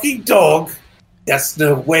 Talking dog? That's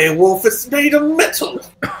no werewolf, it's made of metal.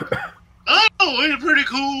 Oh, it's pretty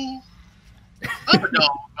cool. I'm a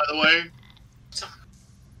dog, by the way.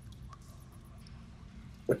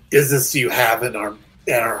 What business do you have in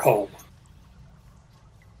our home?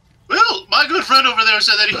 Well, my good friend over there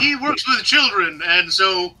said that he works with children, and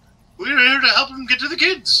so we're here to help him get to the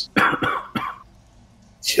kids.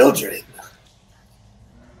 Children?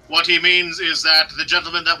 What he means is that the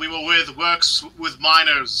gentleman that we were with works with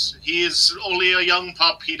minors. He is only a young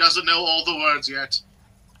pup. He doesn't know all the words yet.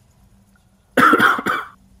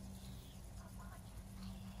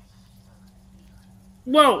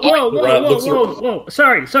 Whoa.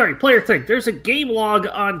 Sorry, player thing. There's a game log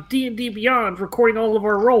on D&D Beyond recording all of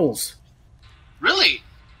our rolls. Really?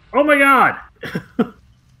 Oh my god. Oh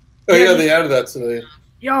yeah, they added that today.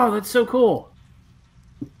 Yo, that's so cool.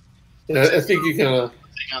 Yeah, I think you can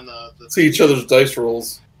On the see each other's dice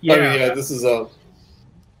rolls. Yeah. I mean, this is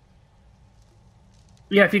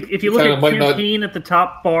Yeah, if you look kinda at might not- campaign at the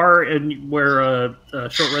top bar and where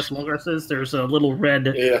short rest long rest is, there's a little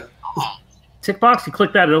red Yeah, tick box. You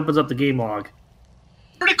click that, it opens up the game log.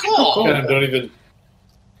 Pretty cool. you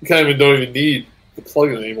kind of don't even need the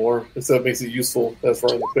plugin anymore. So that makes it useful. That's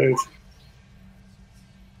right on the page.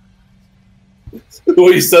 The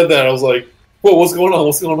way you said that, I was like, "Whoa, what's going on?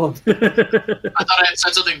 What's going on?" I thought I had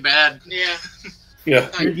said something bad. Yeah. Yeah,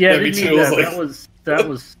 Yeah, me didn't too. need I was that.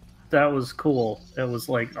 like- That was cool. That was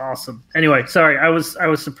like awesome. Anyway, sorry, I was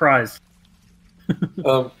surprised.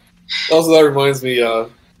 Also, that reminds me,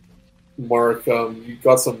 Mark, you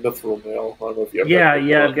got some mithril mail. I don't know if you have Yeah,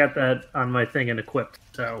 that. I've got that on my thing and equipped.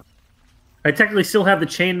 So I technically still have the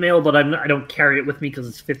chainmail, but I don't carry it with me because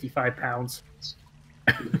it's 55 pounds.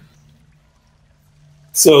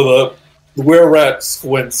 So the were-rat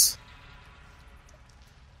squints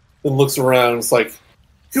and looks around. It's like,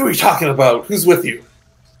 who are you talking about? Who's with you?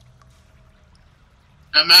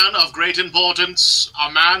 A man of great importance,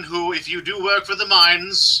 a man who, if you do work for the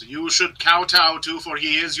mines, you should kowtow to, for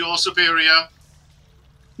he is your superior.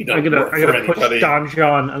 You don't I'm gonna work for push anybody. John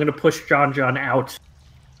John. I'm gonna push John John out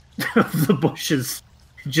of the bushes,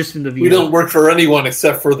 just in the view. We don't work for anyone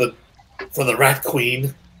except for the Rat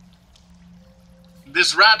Queen.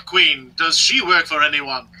 This rat queen, does she work for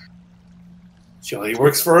anyone? She only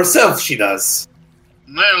works for herself, she does.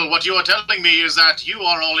 Well, what you are telling me is that you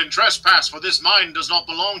are all in trespass, for this mine does not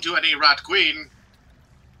belong to any rat queen.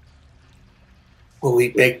 Well, we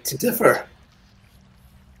beg to differ.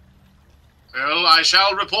 Well, I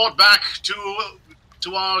shall report back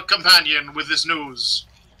to our companion with this news.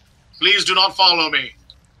 Please do not follow me.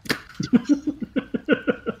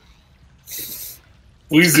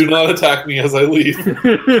 Please do not attack me as I leave.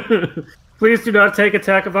 Please do not take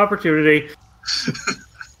attack of opportunity.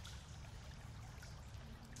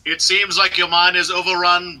 It seems like your mine is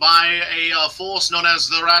overrun by a force known as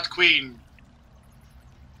the Rat Queen.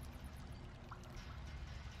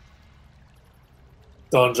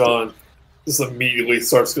 Don John just immediately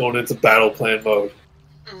starts going into battle plan mode.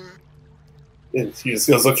 And he just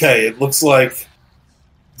goes, okay, it looks like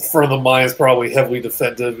the front of the mine is probably heavily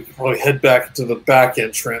defended. We can probably head back into the back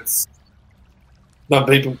entrance. Not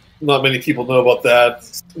many people know about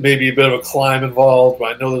that. Maybe a bit of a climb involved,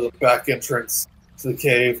 but I know there's a back entrance to the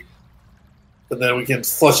cave. And then we can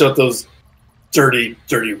flush out those dirty,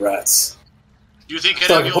 dirty rats. Do you think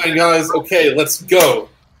Stop complaining, guys. Okay, let's go.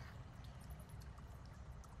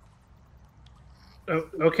 Oh,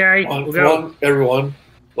 okay, Come we'll go. on, everyone.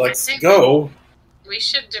 Let's I think- go. We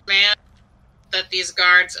should demand that these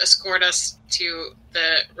guards escort us to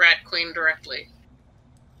the Rat Queen directly.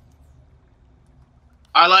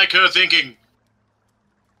 I like her thinking.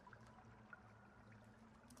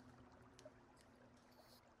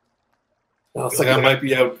 Now, it's like I might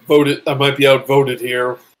be outvoted. I might be outvoted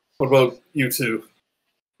here. What about you two?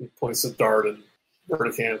 He points at Dart and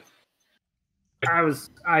Vertican.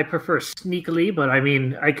 I prefer sneakily, but I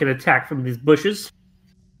mean, I could attack from these bushes.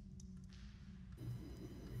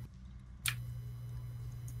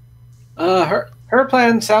 Her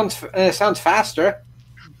plan sounds faster.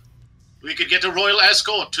 We could get a royal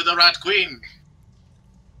escort to the Rat Queen.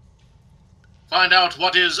 Find out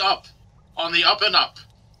what is up, on the up and up.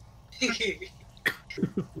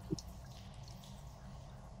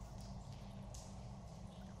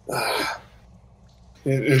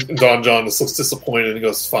 And Don John just looks disappointed and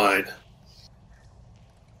goes, "Fine."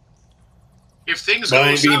 If things But I go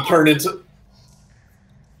ain't being sour, turned into.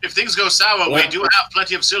 if things go sour, we What? do have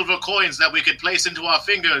plenty of silver coins that we could place into our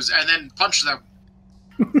fingers and then punch them.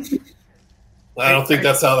 I don't think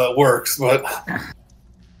that's how that works, but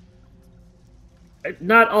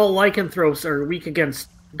Not all lycanthropes are weak against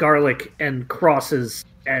garlic and crosses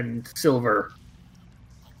and silver.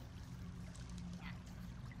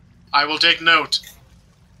 I will take note.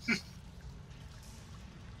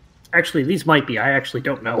 Actually, these might be. I actually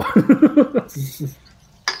don't know.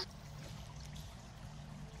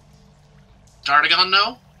 Tardigon,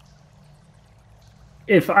 no?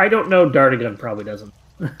 If I don't know, Dartigan probably doesn't.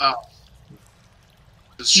 Oh.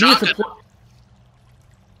 It's Me, it's a shocking. pl-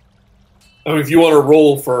 I mean, if you want to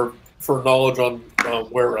roll for knowledge on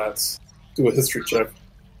were-rats, do a history check.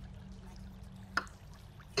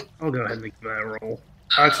 I'll go ahead and make that roll.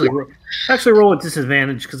 Actually roll at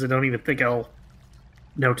disadvantage because I don't even think I'll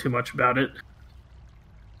know too much about it.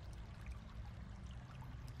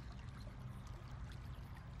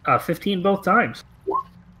 Uh, 15 both times.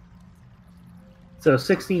 So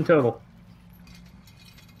 16 total.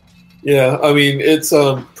 Yeah, I mean, it's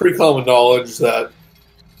pretty common knowledge that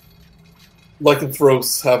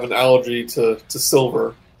lycanthropes have an allergy to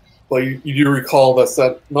silver, but you do recall that's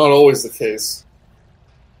not always the case.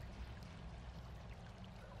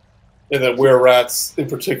 and that were rats in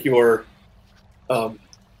particular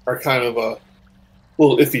are kind of a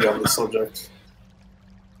little iffy on the subject.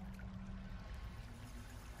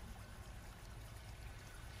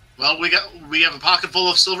 Well, we have a pocket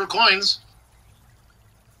full of silver coins.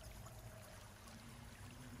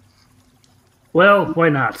 Well, why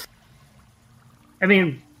not? I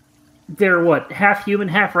mean, they're what, half human,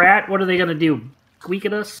 half rat? What are they going to do? Squeak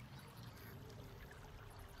at us?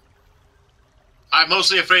 I'm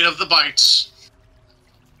mostly afraid of the bites.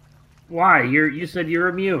 Why? You said you're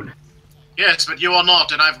immune. Yes, but you are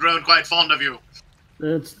not, and I've grown quite fond of you.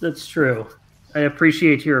 That's true. I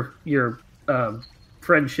appreciate your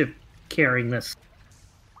friendship caringness.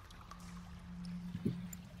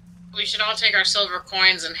 We should all take our silver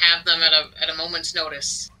coins and have them at a moment's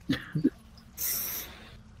notice.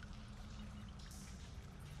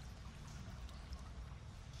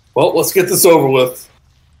 Well, let's get this over with.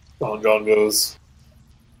 Don John goes.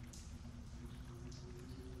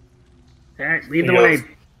 All right, lead the way.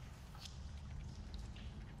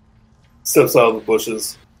 Steps out of the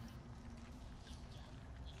bushes.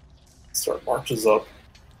 Start marches up.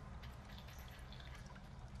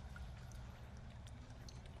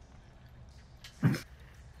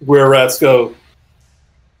 Where rats go.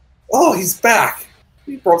 Oh, he's back.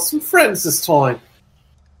 He brought some friends this time.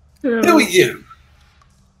 Who are you?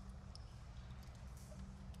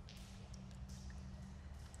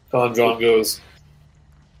 Don John goes,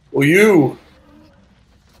 well, you,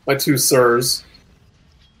 my two sirs.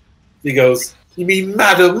 He goes, you mean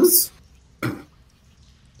madams?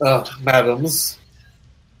 Madams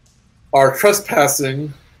are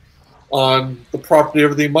trespassing on the property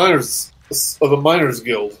of the miners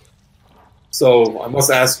guild. So I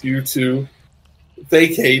must ask you to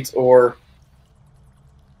vacate or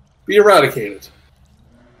be eradicated.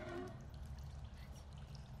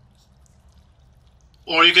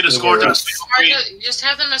 Or you could escort us. Just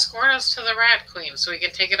have them escort us to the Rat Queen so we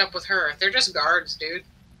can take it up with her. They're just guards, dude.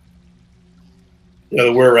 Yeah,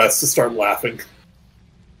 the were-rats to start laughing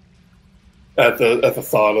at the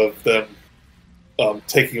thought of them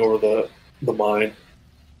taking over the mine.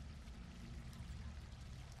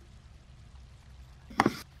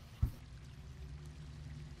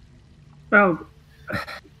 Well,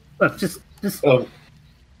 look, just.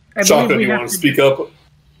 Shotgun, you want to speak up?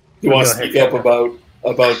 You want to speak up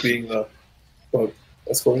about being about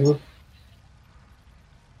escorting them?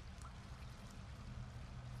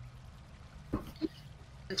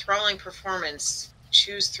 Enthralling performance.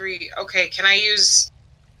 Choose 3. Okay, can I use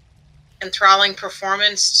enthralling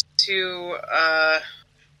performance to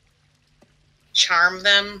charm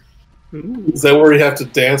them? Is that where you have to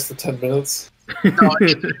dance for 10 minutes? No,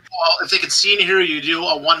 if they can see and hear you do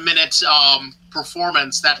a 1 minute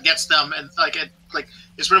performance that gets them, and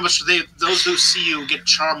it's pretty much those who see you get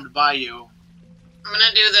charmed by you. I'm gonna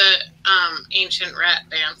do the ancient rat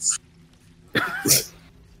dance.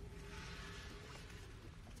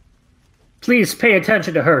 Please pay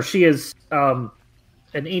attention to her. She is an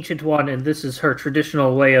ancient one, and this is her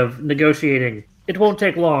traditional way of negotiating. It won't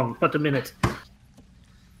take long, but a minute.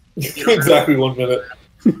 Exactly 1 minute.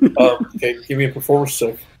 Okay, give me a performance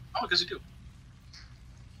check. Oh, because you do.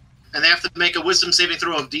 And they have to make a wisdom saving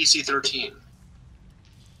throw of DC 13.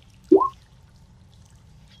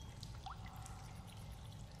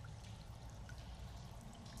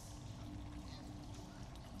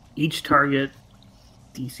 Each target,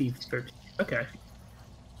 DC 13. Okay.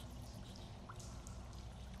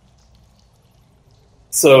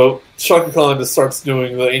 So Shaka Khan just starts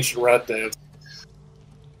doing the ancient rat dance.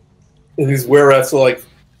 And these were-rats are like,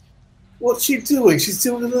 what's she doing? She's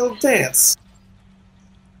doing a little dance.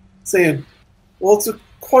 Saying, well, it's a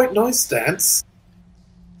quite nice dance.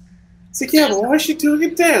 It's like, yeah, but why is she doing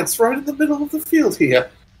a dance right in the middle of the field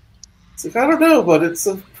here? It's like, I don't know, but it's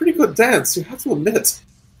a pretty good dance, you have to admit.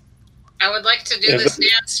 I would like to do this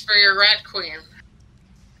dance for your Rat Queen.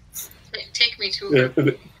 Take me to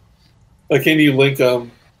her. Can you link the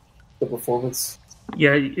performance?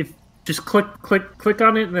 Yeah, if just click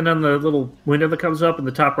on it, and then on the little window that comes up in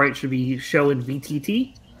the top right should be show in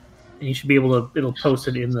VTT, and you should be able to. It'll post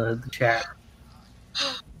it in the chat.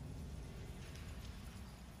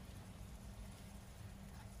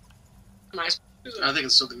 I think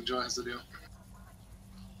it's something Joe has to do.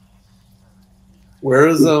 Where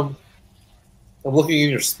is I'm looking in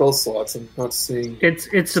your spell slots. I'm not seeing.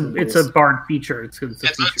 It's a bard feature. It's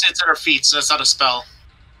at her feet, so that's not a spell.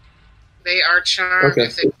 They are charmed. Okay.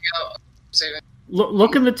 If they fail.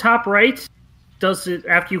 Look in the top right. Does it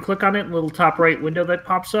after you click on it? Little top right window that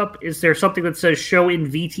pops up. Is there something that says "Show in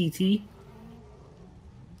VTT"?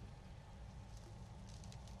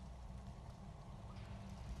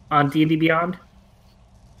 on D&D Beyond?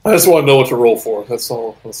 I just want to know what to roll for. That's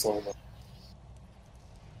all.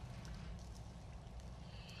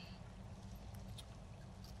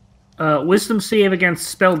 Wisdom save against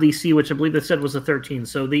spell DC, which I believe they said was a 13.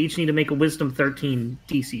 So they each need to make a Wisdom 13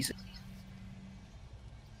 DC save.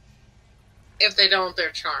 If they don't,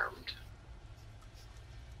 they're charmed.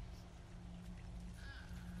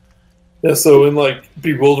 Yeah, so in like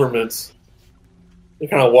bewilderment, they're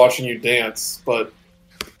kind of watching you dance, but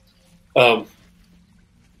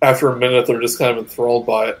after a minute, they're just kind of enthralled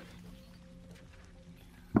by it.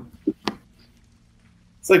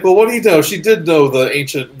 It's like, well, what do you know? She did know the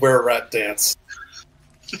ancient were-rat dance.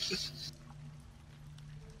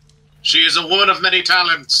 She is a woman of many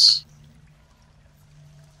talents.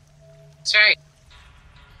 That's right.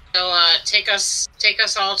 So take us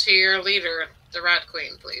all to your leader, the Rat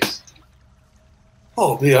Queen, please.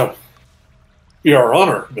 Oh, be our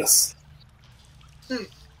honor, miss.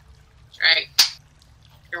 Right.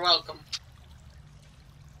 You're welcome.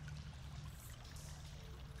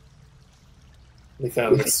 They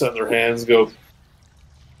kind of extend their hands, go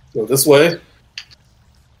this way.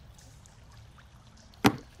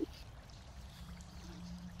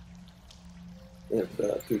 And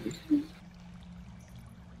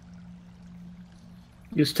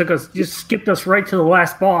You just skipped us right to the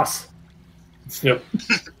last boss. yep.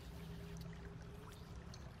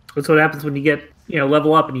 That's what happens when you get,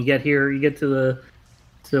 level up and you get here. You get to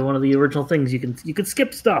one of the original things. You can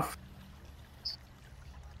skip stuff.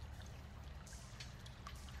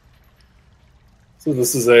 So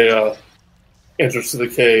this is a entrance to the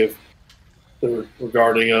cave. They're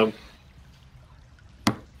regarding them.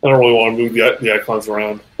 I don't really want to move the icons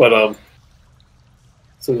around, but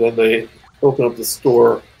so then they open up this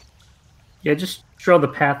door. Yeah, just show the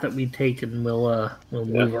path that we take, and we'll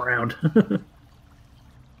move around.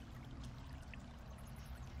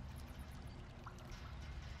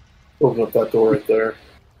 Open up that door right there.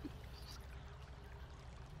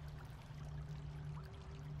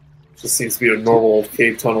 Just seems to be a normal old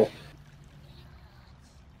cave tunnel.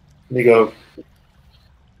 And you go.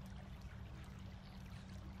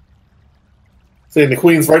 Saying the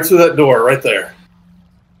queen's right through that door, right there.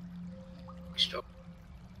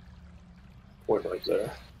 Point right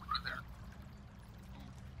there.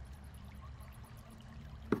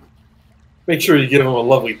 Make sure you give him a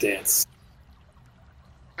lovely dance.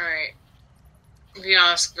 Alright. We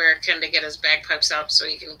ask Verikin to get his bagpipes out so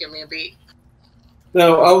he can give me a beat.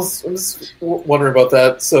 No, I'm just wondering about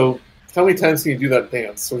that. So, how many times can you do that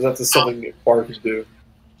dance? Or is that just something a bard can do?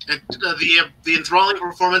 The enthralling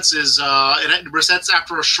performance is it resets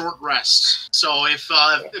after a short rest. So if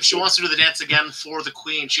she wants to do the dance again for the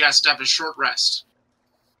queen, she has to have a short rest.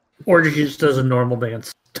 Or she just does a normal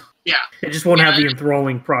dance. Yeah, It just won't have the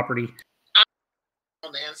enthralling property.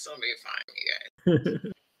 Dance will be fine, you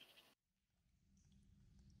guys.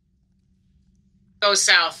 Go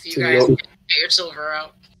south, you guys. Get your silver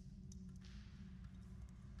out.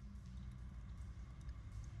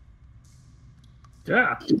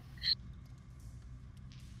 Yeah.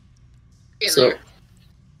 So,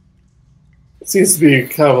 it seems to be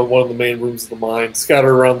kind of one of the main rooms of the mine.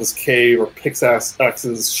 Scattered around this cave are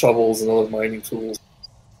pickaxes, shovels, and other mining tools.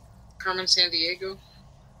 Carmen Sandiego.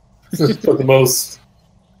 But the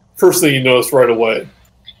first thing you notice right away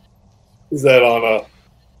is that on a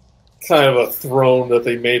kind of a throne that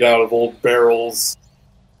they made out of old barrels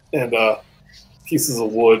and pieces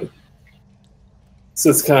of wood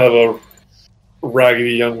sits kind of a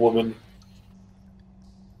raggedy young woman,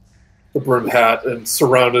 the brimmed hat, and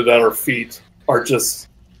surrounded at her feet are just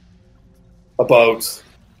about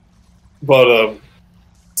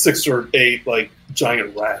 6 or 8 like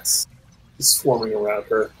giant rats swarming around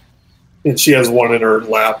her, and she has one in her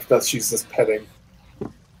lap that she's just petting.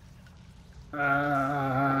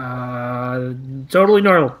 Totally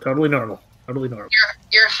normal.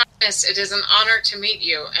 Your Highness, it is an honor to meet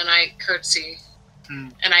you, and I curtsy,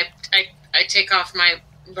 and I take off my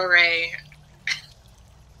beret.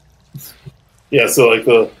 Yeah, so like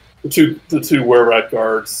the two were-rat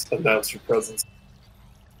guards announce your presence.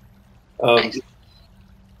 Nice.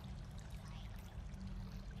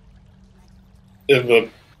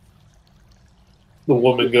 And the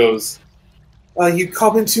woman goes, "You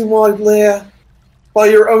come into my lair by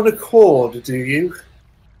your own accord, do you?"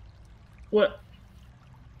 What?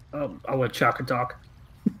 I'll let Chaka talk.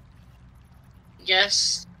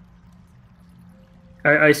 Yes.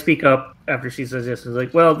 I speak up after she says this. It's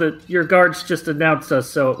like, well, your guards just announced us,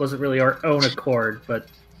 so it wasn't really our own accord, but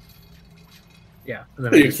yeah. And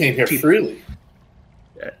then You came here freely.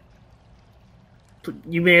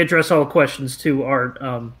 You may address all questions to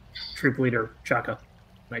our troop leader, Chaka.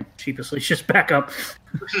 I sheepishly just back up.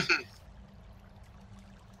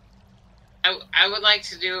 I would like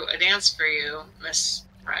to do a dance for you, Miss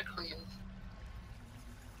Rat Queen.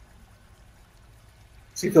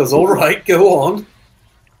 She goes, all right, go on.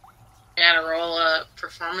 Gotta roll a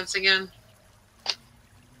performance again.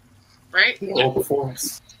 Right? Roll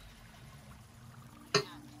performance.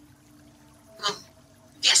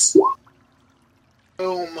 Yes!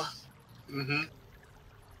 Boom. Mm-hmm.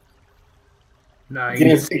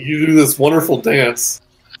 Nice. You do this wonderful dance,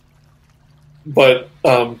 but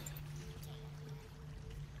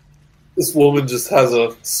this woman just has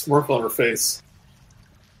a smirk on her face.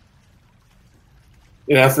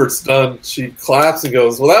 And after it's done, she claps and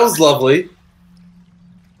goes, well, that was lovely.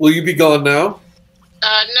 Will you be gone now? No,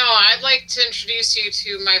 I'd like to introduce you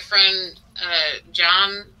to my friend,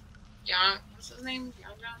 John. John, what's his name?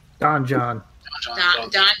 Don John.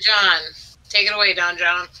 Don John. Take it away, Don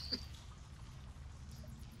John.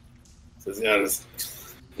 Says, yeah, just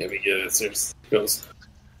let me get it. So he goes,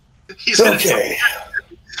 He's gonna okay.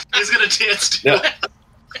 He's gonna dance to Now,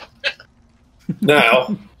 it.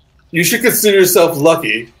 now, you should consider yourself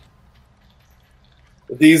lucky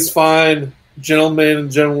that these fine gentlemen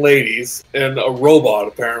and gentle ladies, and a robot,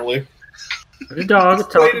 apparently, A dog, a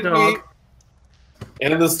talking dog.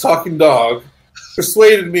 and this talking dog,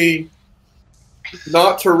 persuaded me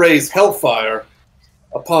not to raise hellfire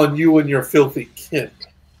upon you and your filthy kin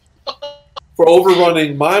for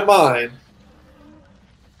overrunning my mind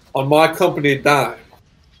on my company dime.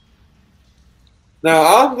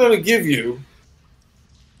 Now, I'm going to give you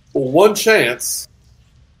one chance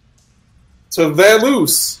to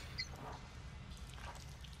vamoose.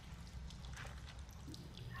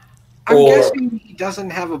 I'm Or- guessing he doesn't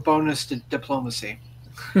have a bonus to diplomacy.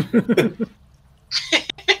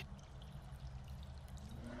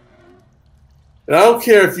 And I don't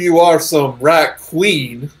care if you are some rat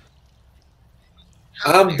queen.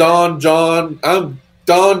 I'm Don John Raskin.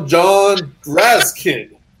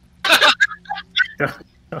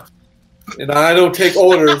 And I don't take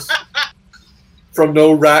orders from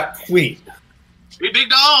no rat queen. Hey, Big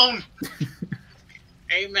Don!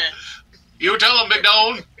 Amen. You tell him, Big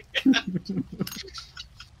Don!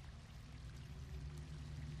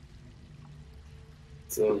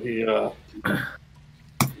 So he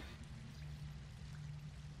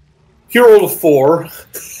rolled a 4.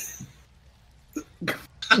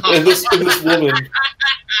 and this woman,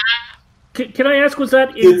 Can I ask, was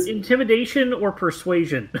that It's- intimidation or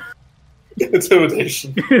persuasion?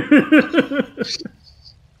 intimidation.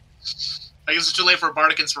 I guess it's too late for a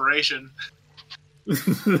bardic inspiration.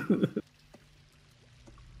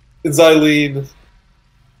 And Xylene,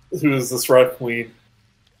 who is this rat queen,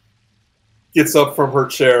 gets up from her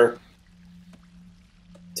chair,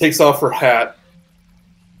 takes off her hat,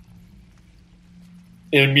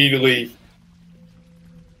 and immediately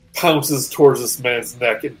pounces towards this man's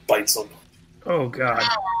neck and bites him. Oh, God.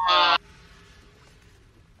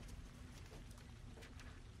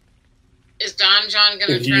 Is Don John going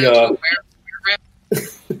to And turn he, into a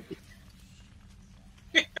werewolf?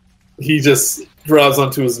 He just grabs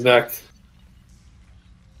onto his neck.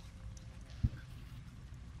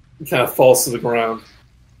 He kind of falls to the ground.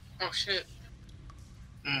 Oh, shit.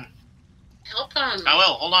 Mm. Help him. I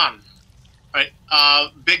will, hold on. Alright,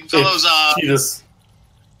 big fellow's, She just...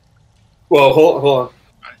 Well, hold on.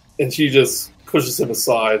 And she just pushes him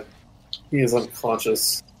aside. He is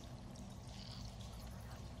unconscious.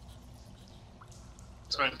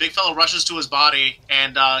 sorry, big fellow rushes to his body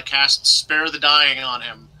and casts Spare the Dying on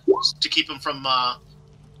him to keep him from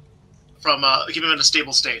keep him in a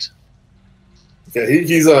stable state. Okay,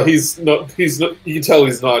 he's not. You can tell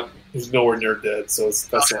he's nowhere near dead, so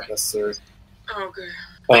that's Okay. not necessary. Oh, good.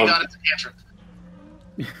 Thank God it's a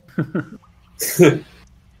cantrip.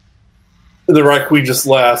 And the Rat Queen just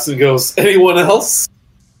laughs and goes, "Anyone else?"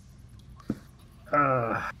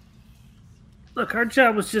 Look, our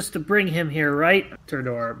job was just to bring him here, right? Turn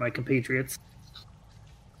to my compatriots.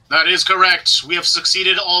 That is correct. We have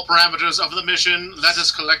succeeded all parameters of the mission. Let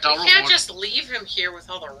us collect our You can't reward. just leave him here with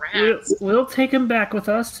all the rats. We'll take him back with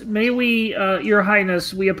us. May we, Your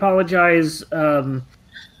Highness, we apologize.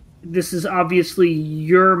 This is obviously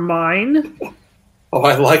your mine. Oh,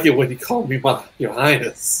 I like it when you call me Your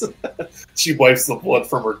Highness. She wipes the blood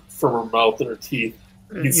from her mouth and her teeth.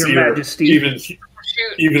 You Your see Majesty. her, Shoot.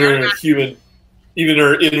 even her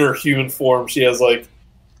in her human form, she has like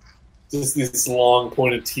just these long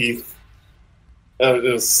pointed teeth and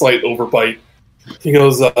a slight overbite. He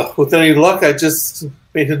goes, "With any luck, I just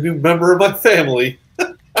made a new member of my family."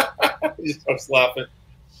 He starts laughing.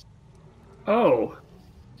 Oh.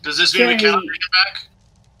 Does this mean we Okay. cannot bring him back?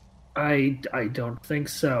 I don't think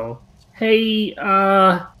so. Hey,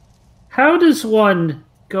 how does one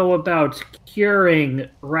go about curing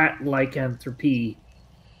rat lycanthropy?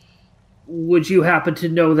 Would you happen to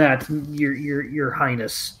know that, your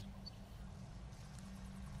highness?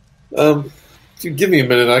 If you give me a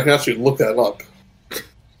minute, I can actually look that up.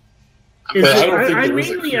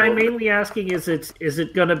 I'm mainly asking, is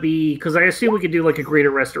it going to be, because I assume we could do like a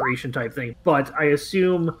greater restoration type thing, but I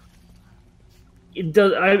assume it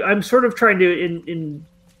does. I'm sort of trying to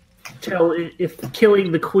tell if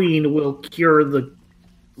killing the queen will cure the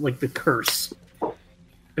curse.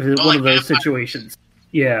 If it's one of those situations.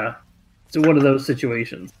 Yeah. It's one of those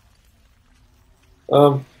situations.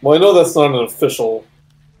 Well, I know that's not an official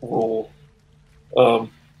rule.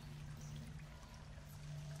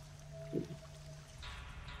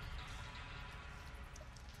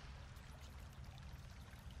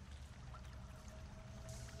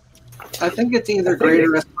 I think it's either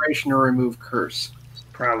greater restoration or remove curse.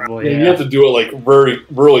 Probably. Yeah, you have to do it like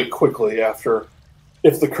really quickly after,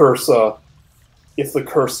 if the curse took.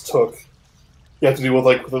 You have to do it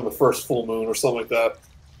like within the first full moon or something like that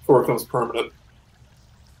before it becomes permanent.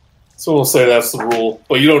 So we'll say that's the rule,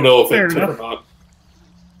 but you don't know if it took or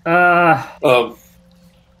not.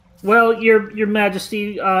 Well, Your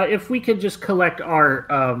Majesty, if we could just collect our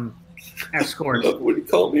escort. Would you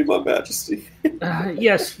call me, My Majesty?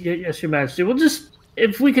 Yes, Your Majesty.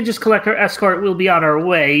 If we could just collect our escort, we'll be on our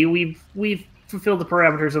way. We've fulfilled the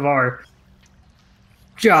parameters of our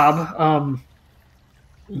job.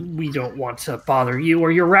 We don't want to bother you or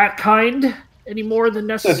your rat kind any more than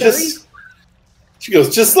necessary. She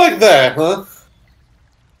goes, just like that, huh?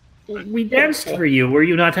 We danced for you. Were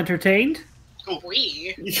you not entertained?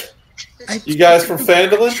 We? You guys from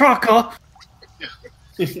Phandalin? Chaka.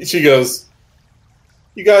 She goes,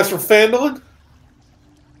 you guys from Phandalin?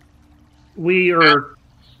 We are...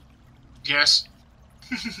 Yes.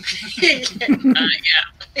 Yeah.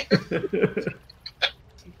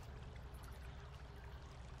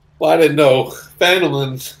 Well, I didn't know.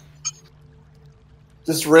 Phandalin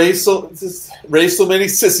just raised so many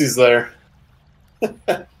sissies there.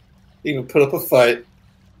 Even put up a fight.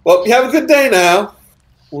 Well, you have a good day now.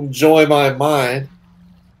 We'll enjoy my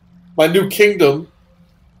new kingdom.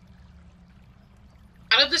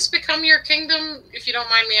 How did this become your kingdom, if you don't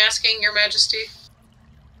mind me asking, Your Majesty?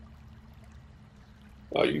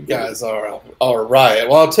 Oh, you guys are all right.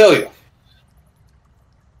 Well, I'll tell you.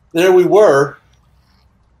 There we were.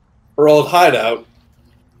 Her old hideout.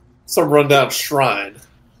 Some rundown shrine.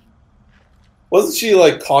 Wasn't she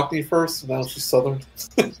like Cockney first? Now she's Southern.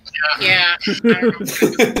 Yeah.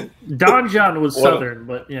 Don John was Southern,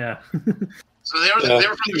 but yeah. So they were from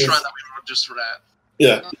the shrine that we were just for that.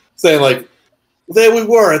 Yeah, saying like, there we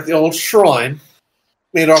were at the old shrine,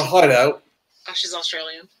 made our hideout. Oh, she's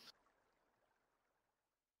Australian.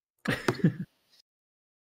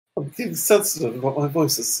 I'm getting sensitive about my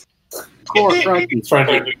voices. Crikey.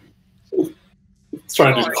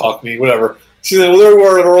 Trying to do Cockney, whatever. She said, well, there we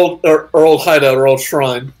were at our old hideout, our old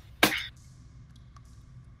shrine.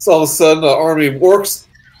 So all of a sudden, an army of orcs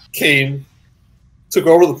came, took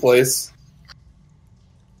over the place.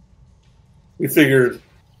 We figured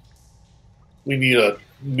we need a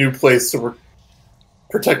new place to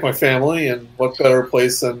protect my family, and what better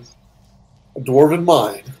place than a dwarven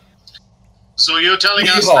mine? So you're telling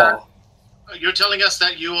us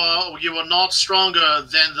that you are not stronger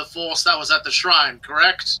than the force that was at the shrine,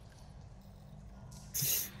 correct?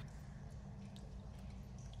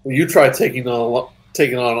 Well, you try taking on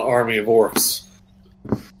an army of orcs.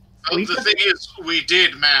 The thing is, we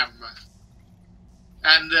did, ma'am.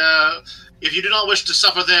 And if you do not wish to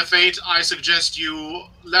suffer their fate, I suggest you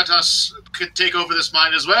let us take over this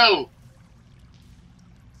mine as well.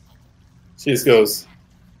 She just goes,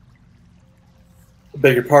 I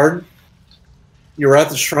beg your pardon? You were at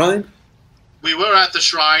the shrine? We were at the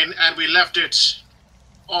shrine, and we left it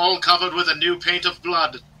all covered with a new paint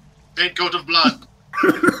coat of blood.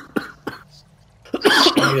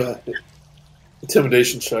 Yeah.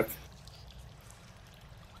 Intimidation check.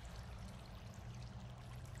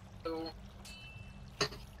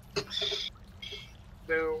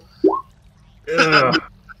 No.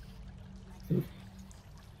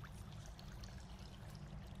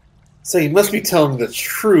 So you must be telling the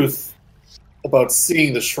truth about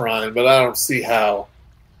seeing the shrine, but I don't see how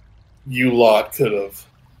you lot could have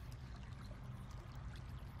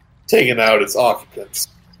taken out its occupants.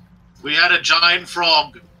 We had a giant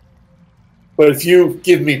frog. But if you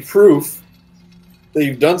give me proof that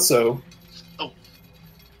you've done so,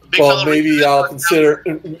 well, maybe I'll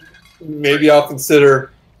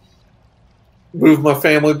consider move my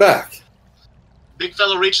family back. Big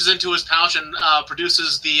fellow reaches into his pouch and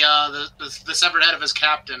produces the severed head of his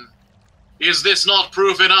captain. Is this not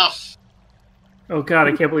proof enough? Oh god,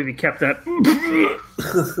 I can't believe he kept that.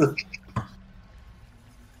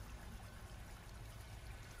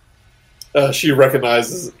 She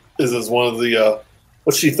recognizes it as one of the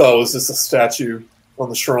what she thought was just a statue on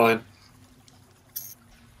the shrine,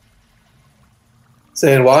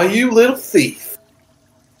 saying, "Why, you little thief!"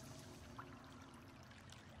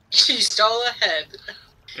 She stole a head.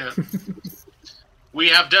 Yeah. We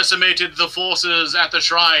have decimated the forces at the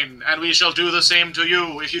shrine, and we shall do the same to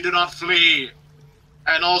you if you do not flee.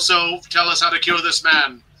 And also tell us how to cure this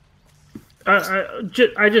man.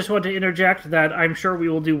 I just want to interject that I'm sure we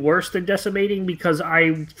will do worse than decimating, because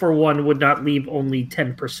I, for one, would not leave only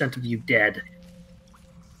 10% of you dead.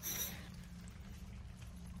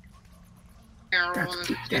 That's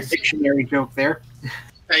a dictionary joke there.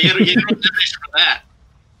 You don't get for that.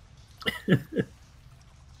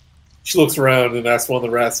 She looks around and asks one of the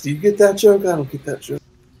rats, "Do you get that joke? I don't get that joke."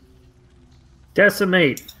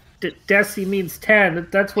 Decimate. Deci means 10.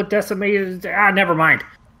 That's what decimate is. Never mind.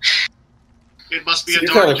 It must be So a you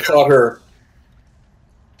dark kind of caught her.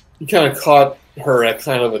 You kind of caught her at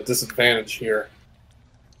kind of a disadvantage here.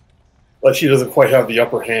 Like she doesn't quite have the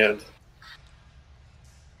upper hand.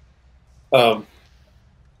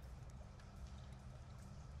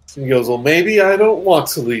 He goes, "Well, maybe I don't want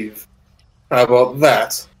to leave. How about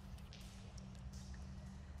that?"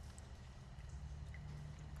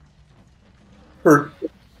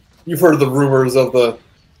 You've heard the rumors of the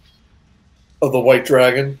White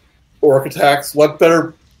Dragon orc attacks. What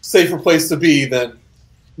better, safer place to be than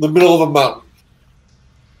the middle of a mountain?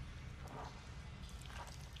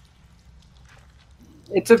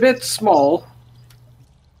 It's a bit small.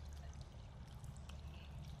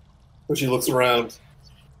 When she looks around,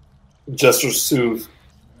 and gestures to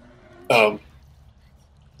the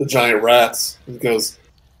giant rats, and goes,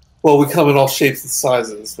 "Well, we come in all shapes and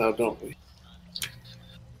sizes now, don't we?"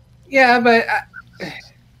 Yeah, but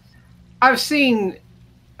I've seen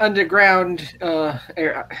underground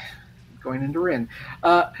going into Rin.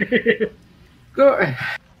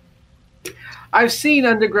 I've seen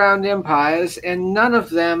underground empires, and none of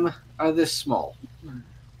them are this small.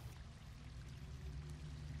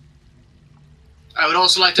 I would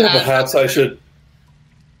also like to add...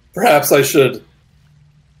 Perhaps I should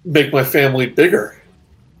make my family bigger.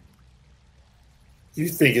 You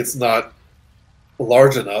think it's not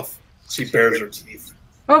large enough? She bares her teeth.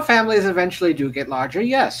 Well, families eventually do get larger,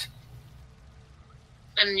 yes.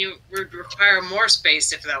 And you would require more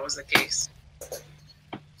space if that was the case.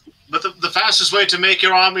 But the fastest way to make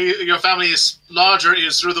your family larger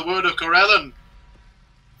is through the word of Corellin.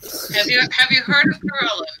 Have you heard of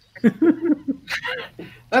Corellin?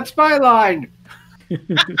 That's my line.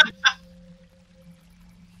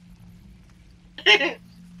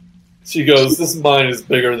 She goes, "This mine is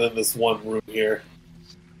bigger than this one room here.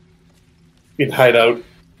 You can hide out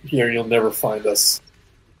here and you'll never find us.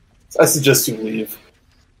 I suggest you leave."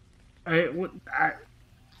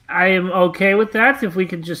 I am okay with that. If we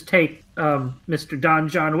could just take Mr. Don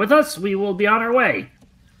John with us, we will be on our way.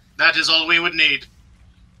 That is all we would need.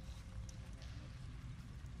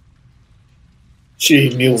 She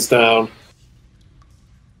kneels down,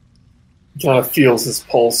 kind of feels his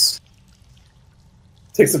pulse,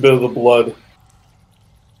 takes a bit of the blood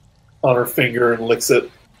on her finger and licks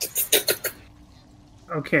it.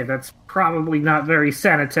 Okay, that's probably not very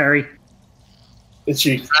sanitary. And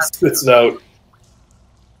she spits it out.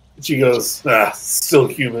 And she goes, still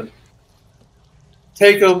human.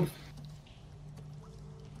 Take him.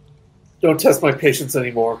 Don't test my patience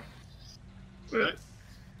anymore.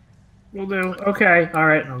 We'll do. Okay, all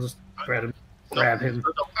right. I'll just grab him.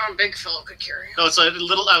 Oh, big fellow could carry him. No, it's a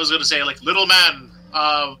little. I was going to say little man,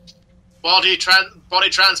 body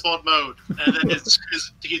transport mode, and then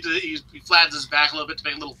he flattens his back a little bit to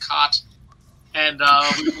make a little cot, and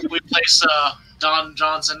we place Don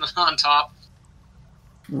Johnson on top.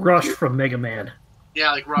 Rush from Mega Man.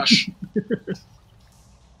 Yeah, like Rush.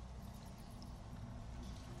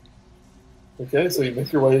 Okay, so you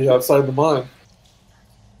make your way outside the mine.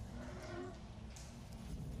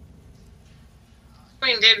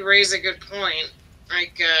 Queen did raise a good point.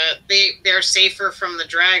 Like, they're safer from the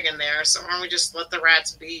dragon there, so why don't we just let the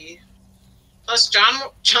rats be? Plus,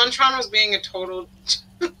 JonTron was being a total...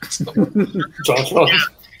 JonTron?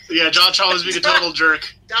 Yeah, JonTron was being a total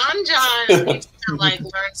jerk. Don John needs to, learn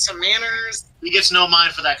some manners. He gets no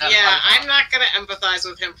mind for that kind of Yeah, I'm not going to empathize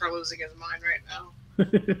with him for losing his mind right now.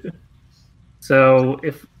 So,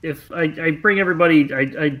 if I bring everybody,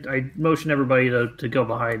 I motion everybody to go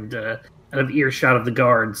behind... out of earshot of the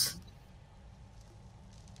guards.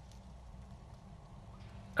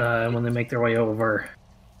 when they make their way over.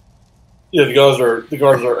 Yeah, the guards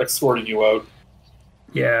are escorting you out.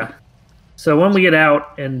 Yeah. So when we get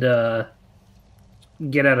out and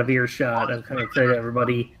get out of earshot, I'm kind of say to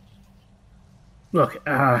everybody, look,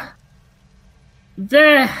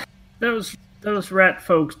 those rat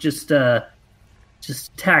folks just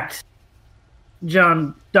attacked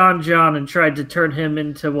Don John and tried to turn him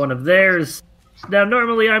into one of theirs. Now,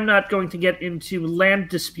 normally I'm not going to get into land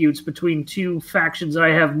disputes between two factions I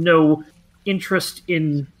have no interest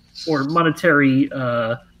in or monetary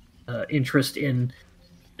interest in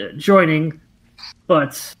joining,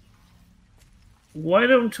 but why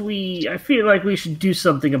don't we... I feel like we should do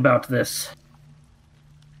something about this.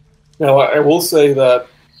 Now, I will say that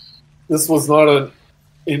this was not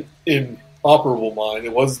an inoperable mine.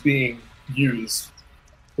 It was being used.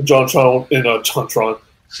 Don John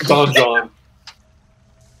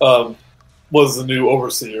was the new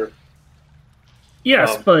overseer.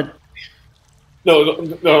 Yes, but... No,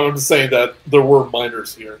 I'm just saying that there were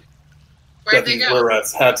miners here. Where'd that they these go?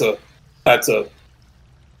 rats had to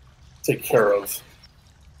take care of.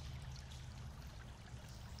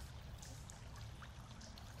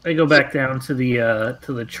 I go back down to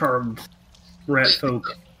the charmed rat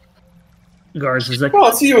folk guards. It's like, oh,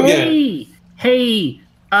 it's you again. Hey,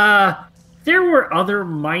 there were other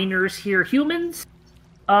miners here, humans,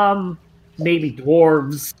 maybe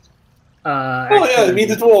dwarves. Oh yeah, you mean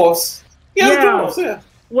the dwarves? Yeah, the dwarves. Yeah.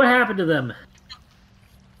 What happened to them?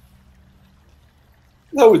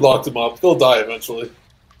 No, we locked them up. They'll die eventually.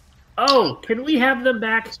 Oh, can we have them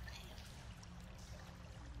back?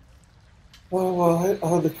 Well,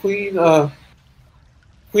 the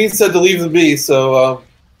queen said to leave them be. So.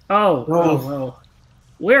 Oh.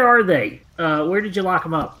 Where are they? Where did you lock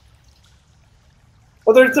them up?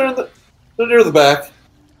 Well, they're near the back.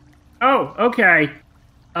 Oh, okay.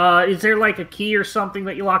 Is there like a key or something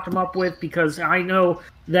that you locked them up with? Because I know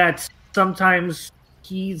that sometimes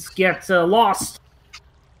keys get lost.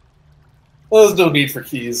 Well, there's no need for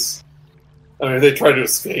keys. I mean, if they try to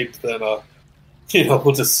escape, then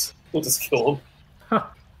we'll just kill them.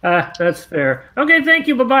 That's fair. Okay, thank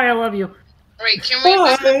you. Bye-bye. I love you. Wait, can we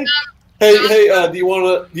visit them? Hey, do you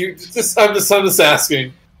want to? I'm just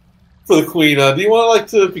asking for the queen. Do you want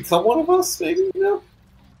to become one of us? Maybe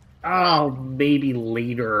Oh, maybe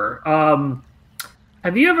later.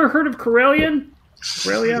 Have you ever heard of Corellian?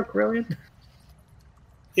 Corellian?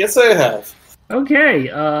 Yes, I have. Okay.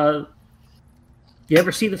 You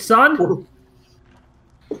ever see the sun?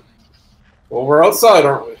 Well, we're outside,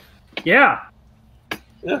 aren't we? Yeah.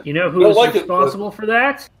 Yeah. You know who's responsible for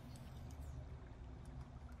that?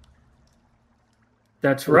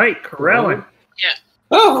 That's right, Corellian. Yeah.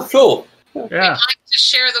 Oh, cool. Yeah. I'd like to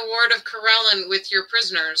share the word of Corellian with your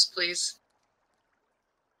prisoners, please.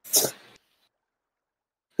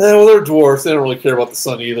 Well, they're dwarves. They don't really care about the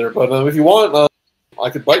sun either. But if you want, I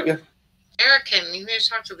could bite you. Erican, you need to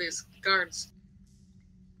talk to these guards.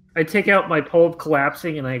 I take out my pole of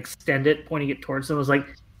collapsing and I extend it, pointing it towards them. I was like,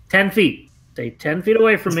 10 feet. Stay 10 feet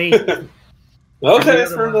away from me. Okay,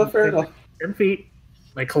 fair enough. 10 feet.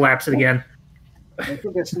 I collapse it again.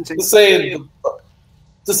 Just saying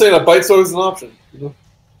a bite's always an option.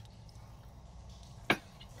 If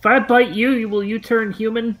I bite you, will you turn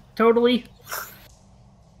human totally?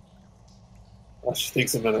 She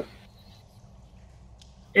takes a minute.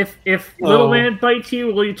 If little man bites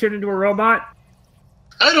you, will you turn into a robot?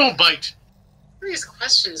 I don't bite. What are these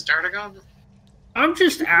questions, Dardagon?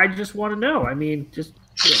 I just want to know. I mean, just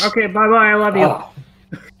okay. Bye bye. I love you. Oh.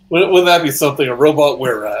 Wouldn't that be something? A robot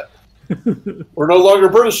were-rat. We're no longer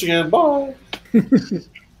British again. Bye.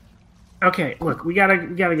 Okay, look, we gotta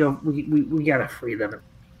go. We gotta free them.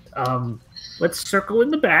 Let's circle in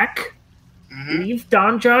the back. Mm-hmm. Leave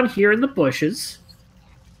Don John here in the bushes.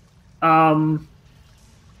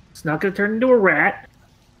 It's not gonna turn into a rat.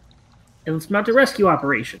 And let's mount a rescue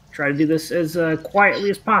operation. Try to do this as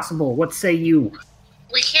quietly as possible. What say you?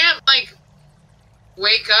 We can't,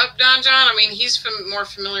 wake up Don John. I mean, he's more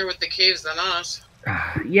familiar with the caves than us.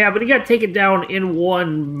 Yeah, but he got taken down in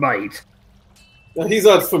one bite. No, he's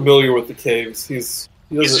not familiar with the caves. He doesn't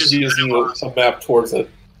need a map towards it.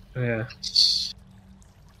 Yeah.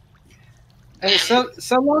 Hey, so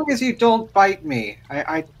long as you don't bite me,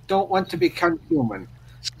 I don't want to become human.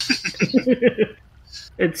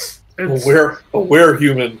 It's aware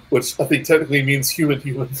human, which I think technically means human.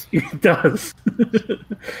 It does.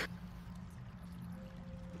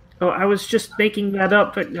 Oh, I was just making that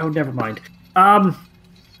up, but no, never mind.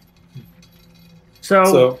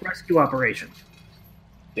 So rescue operation.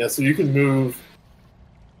 Yeah, so you can move,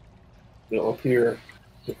 up here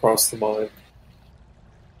across the mine.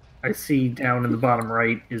 I see down in the bottom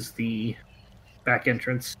right is the back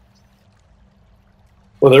entrance.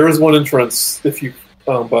 Well, there is one entrance if you,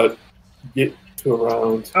 but get to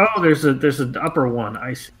around. Oh, there's an upper one.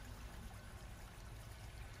 I see.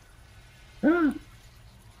 Ah.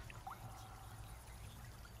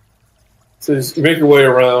 So you make your way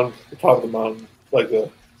around the top of the mountain, like the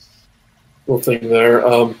little thing there.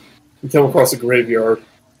 You come across a graveyard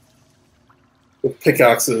with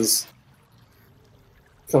pickaxes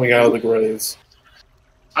coming out of the graves.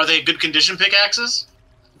 Are they good condition pickaxes?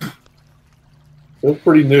 They look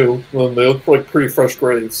pretty new. Well, they look like pretty fresh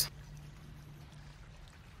graves.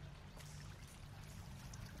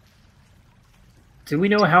 Do we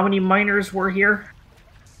know how many miners were here?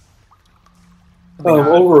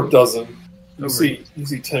 Over a dozen. You Over. see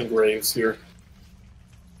 10 graves here.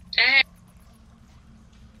 Dang.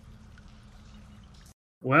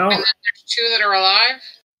 Well, And then there's 2 that are alive?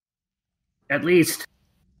 at least.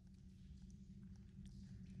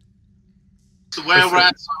 The whale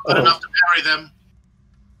rats aren't good enough to bury them.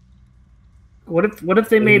 What if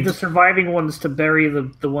they made the surviving ones to bury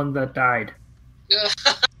the one that died?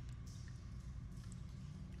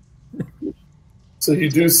 So you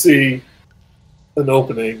do see an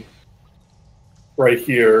opening right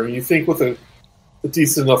here. You think with a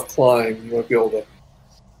decent enough climb, you might be able to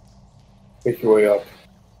make your way up.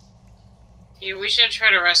 Yeah, we should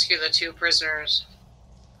try to rescue the 2 prisoners.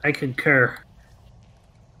 I concur.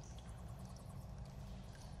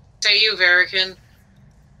 Say you, Verican.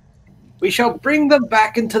 We shall bring them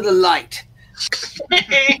back into the light.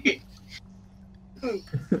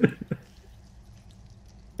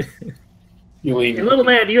 You lean. Hey, little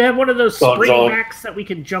man, do you have one of those Don spring John. racks that we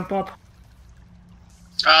can jump up?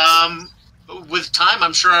 With time,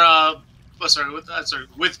 I'm sure.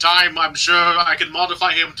 With time, I'm sure I can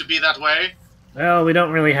modify him to be that way. Well, we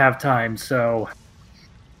don't really have time, so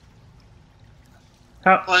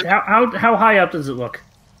how Well, how high up does it look?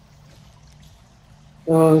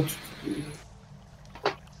 This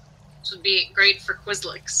would be great for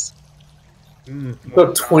Quizlix.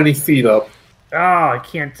 About 20 feet up. Oh, I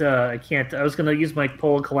can't. I was gonna use my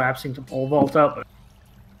pole collapsing to pole vault up. But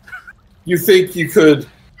You think you could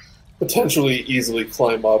potentially easily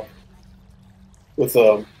climb up with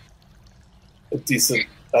a decent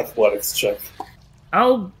athletics check.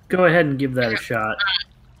 I'll go ahead and give that a shot.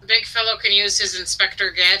 Big fellow can use his Inspector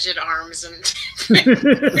Gadget arms and bring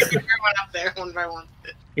everyone up there one by one.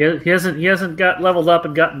 He hasn't got leveled up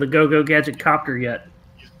and gotten the go-go gadget copter yet.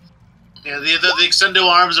 Yeah, the extendo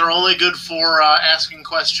arms are only good for asking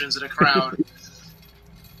questions in a crowd.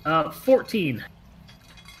 14.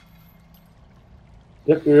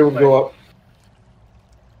 Yep, you're able to go up.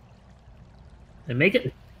 And make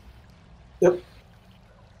it. Yep.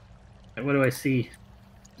 And what do I see?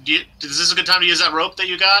 Is this a good time to use that rope that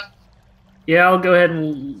you got? Yeah, I'll go ahead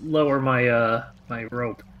and lower my my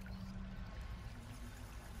rope.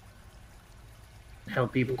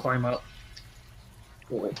 Help people climb up.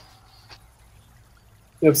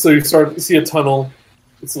 Yep, so you see a tunnel.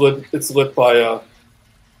 It's lit by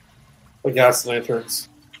gas lanterns.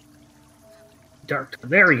 Dark.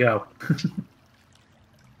 There we go.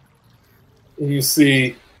 And you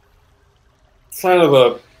see kind of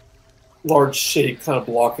a large shape kind of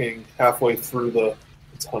blocking halfway through the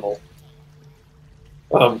tunnel.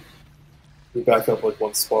 You back up like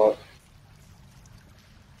one spot.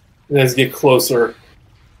 And as you get closer,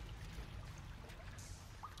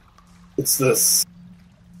 it's this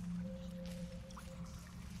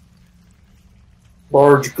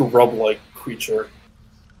large grub-like creature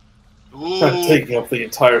Ooh, kind of taking up the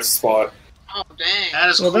entire spot. Oh, dang. that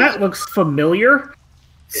is Well, cool. that looks familiar.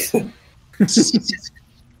 It's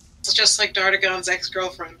just like Dardagon's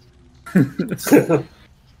ex-girlfriend. What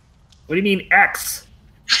do you mean X?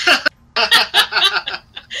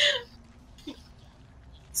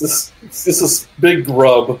 It's this big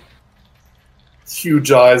grub,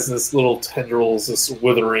 huge eyes, and this little tendrils just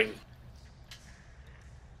withering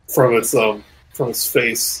from its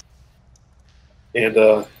face, and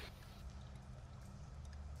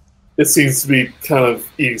it seems to be kind of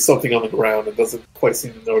eating something on the ground. It doesn't quite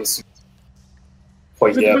seem to notice you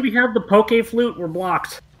quite Does yet. anybody have the poke flute? We're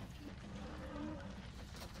blocked.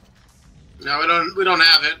 No, we don't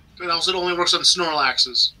have it. It also only works on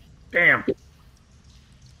Snorlaxes. Damn.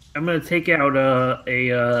 I'm gonna take out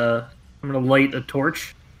I'm gonna light a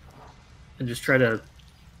torch and just try to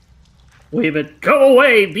wave it. Go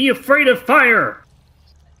away! Be afraid of fire!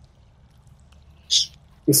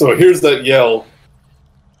 So here's that yell,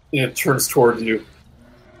 and it turns toward you.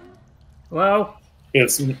 Well, And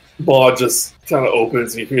its maw just kind of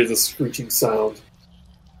opens, and you hear this screeching sound.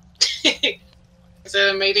 It's Is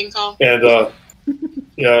it a mating call? And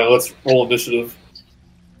yeah, let's roll initiative.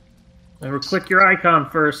 Never click your icon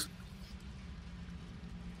first.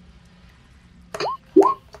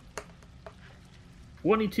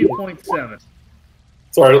 $22.7.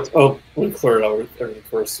 Sorry, let me clear it out everything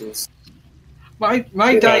first. My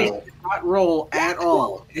dice did not roll at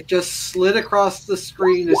all. It just slid across the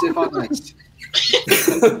screen as if on ice.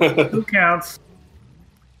 Who counts?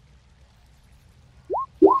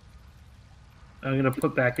 I'm going to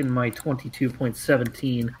put back in my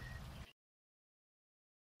 22.17.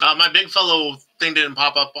 My big fellow thing didn't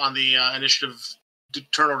pop up on the initiative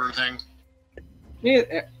turn order thing. Me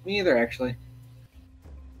either, actually.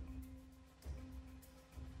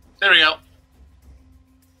 There we go.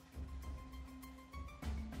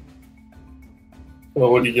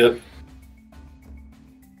 Well, what do you get?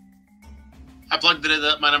 I plugged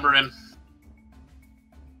my number in.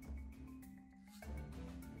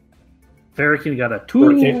 Farrakhan got a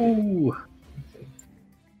 2.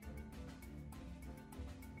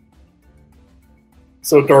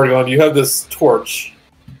 So, Dargon, you have this torch.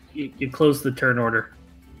 You close the turn order.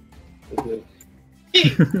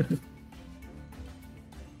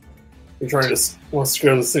 You're trying to want to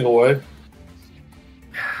scare this thing away?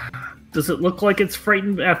 Does it look like it's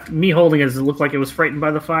frightened? After me holding it, does it look like it was frightened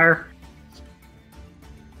by the fire?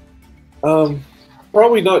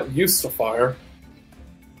 Probably not used to fire.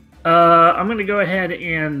 I'm going to go ahead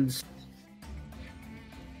and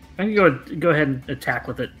go ahead and attack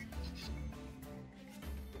with it.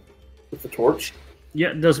 With the torch? Yeah,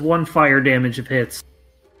 it does 1 fire damage if hits.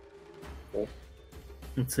 Okay.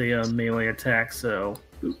 It's a melee attack, so...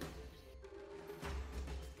 Boop.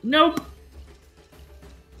 Nope!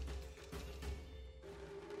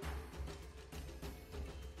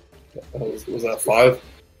 Was that 5?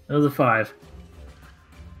 That was a 5.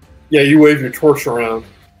 Yeah, you wave your torch around,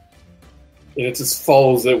 and it just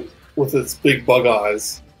follows it with its big bug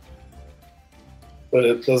eyes. But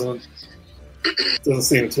it doesn't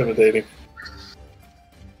seem intimidating.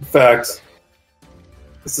 In fact,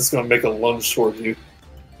 it's just going to make a lunge toward you.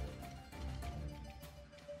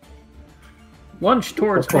 Lunge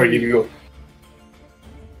towards I'll try to give you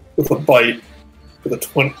with a bite, with a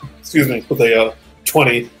 20. Excuse me, with a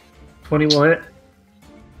 20. 20 will hit.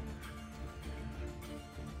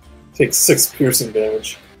 Takes 6 piercing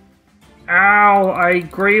damage. Ow! I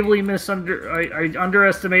gravely I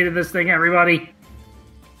underestimated this thing, everybody.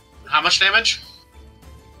 How much damage?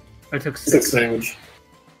 I took 6 damage.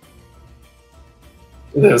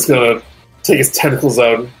 And then it's gonna take its tentacles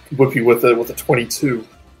out and whip you with it with a 22.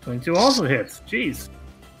 22 also hits. Jeez.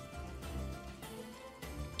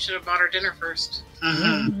 Should have bought her dinner first.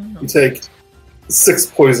 You take 6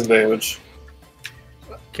 poison damage.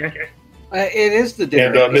 Okay. It is the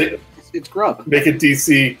dinner. And it's grub. make a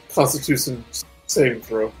DC Constitution saving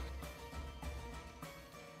throw.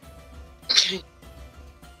 Okay.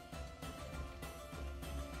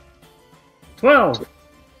 12.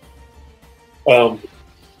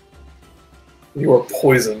 You are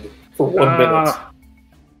poisoned for 1 minute.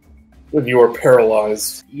 When you are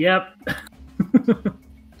paralyzed. Yep.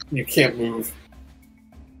 You can't move.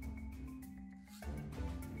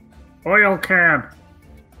 Oil can.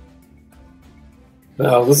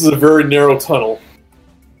 Now, this is a very narrow tunnel.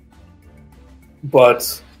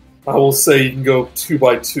 But I will say you can go 2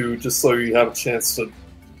 by 2 just so you have a chance to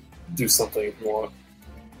do something if you want.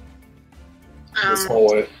 In this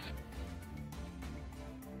hallway.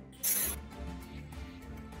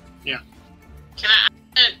 Yeah. Can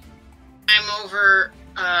I'm over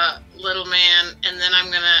little man, and then I'm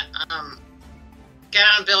gonna get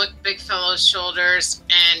on big fellow's shoulders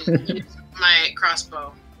and use my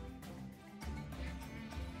crossbow.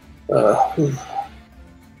 You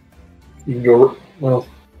can go. Well,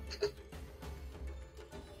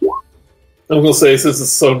 I'm gonna say since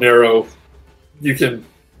it's so narrow, you can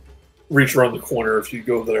reach around the corner if you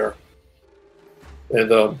go there.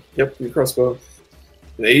 And yep, your crossbow.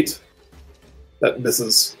 An 8. That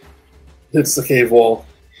misses. Hits the cave wall.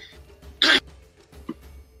 That's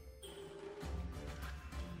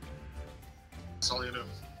all you do.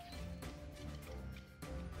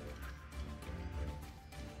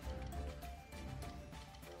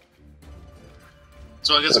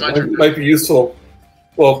 So I guess my turn. Might be useful.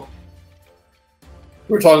 Well,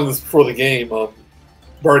 we were talking this before the game.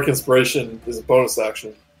 Bardic Inspiration is a bonus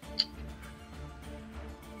action.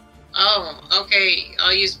 Oh, okay.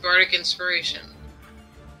 I'll use Bardic Inspiration.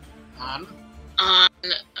 On? Well,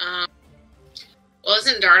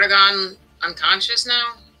 isn't Dardagon unconscious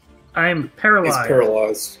now? I'm paralyzed. He's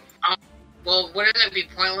paralyzed. Well, wouldn't it be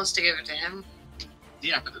pointless to give it to him?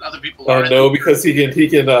 Yeah, but other people are. No, because he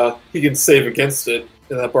can save against it,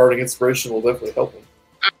 and that bardic inspiration will definitely help him.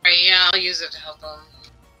 Alright, yeah, I'll use it to help him.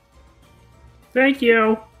 Thank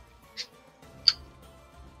you.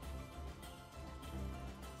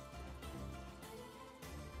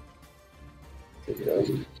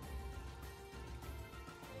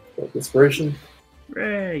 Inspiration.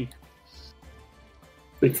 Hooray.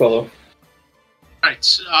 Big fellow.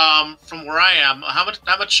 Alright, from where I am, how much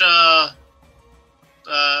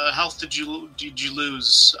health did you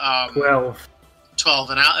lose? 12. 12,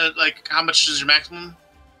 and how much is your maximum?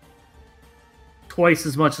 Twice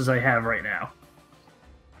as much as I have right now.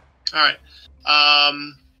 All right.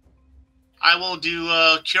 I will do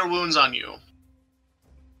cure wounds on you.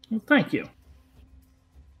 Well, thank you.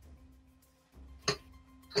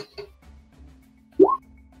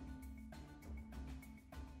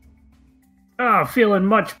 Oh, feeling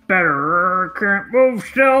much better. Can't move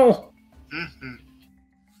still. Mm-hmm.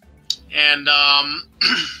 And and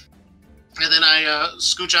then I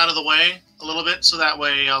scooch out of the way a little bit, so that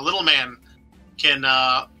way little man can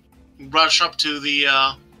rush up to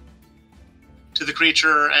the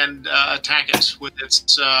creature and attack it with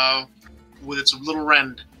its little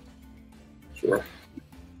rend. Sure.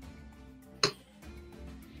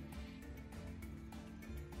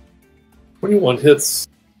 "21 hits.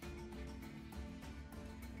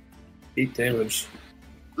 8 damage.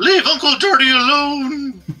 Leave Uncle Dirty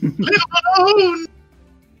alone! Leave him alone!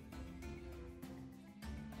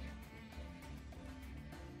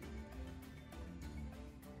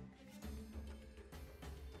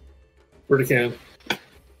 Pretty can.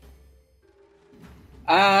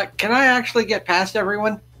 Can I actually get past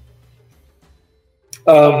everyone?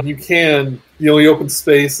 You can. The only open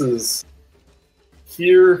space is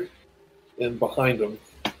here and behind him.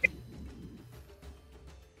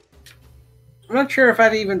 I'm not sure if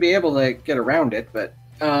I'd even be able to get around it, but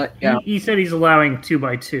yeah. He said he's allowing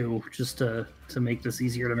 2x2 just to make this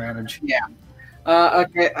easier to manage. Yeah.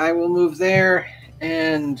 Okay, I will move there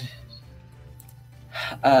and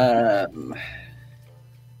I'm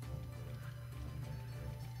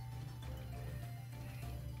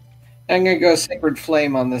gonna go Sacred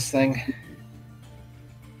Flame on this thing.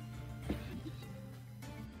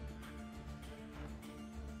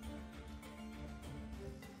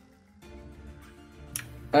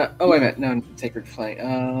 Oh wait a minute, no, Sacred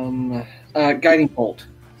Flame. Guiding Bolt.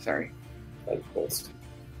 Sorry. Guiding Bolt.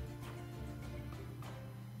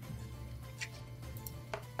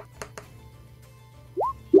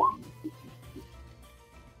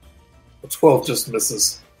 A 12 just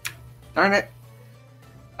misses. Darn it.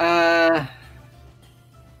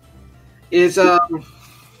 Is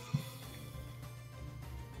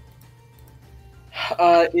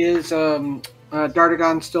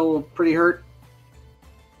Dardagon still pretty hurt?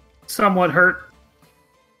 Somewhat hurt.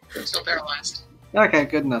 Still paralyzed. Okay,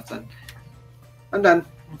 good enough then. I'm done.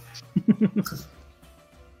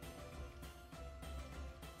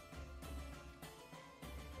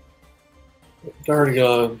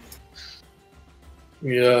 Dardagon.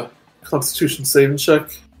 Yeah. Constitution saving check.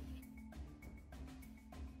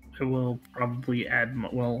 I will probably add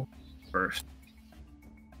first.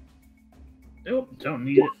 Nope, don't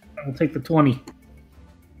need it. I will take the 20.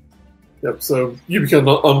 Yep. So you become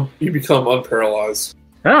unparalyzed.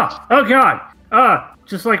 Oh god.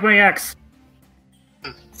 Just like my ex.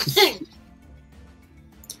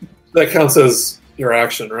 That counts as your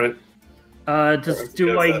action, right?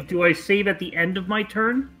 Do I save at the end of my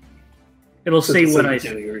turn? It'll say what I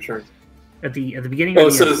beginning of your turn. at the beginning. Oh,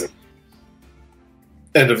 of it the says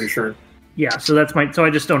end of your turn. Yeah, so that's so I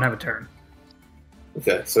just don't have a turn.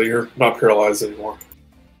 Okay, so you're not paralyzed anymore.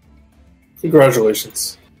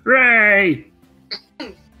 Congratulations. Hooray!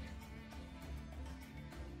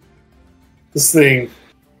 This thing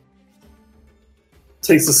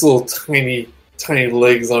takes this little tiny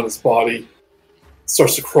legs on its body,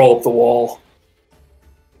 starts to crawl up the wall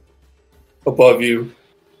above you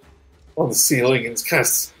on the ceiling, and kind of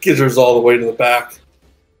skitters all the way to the back.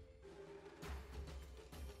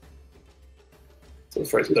 So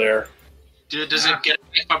it's right there. Does it get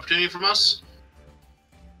an opportunity from us?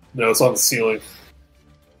 No, it's on the ceiling.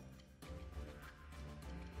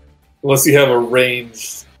 Unless you have a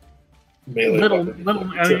ranged melee weapon.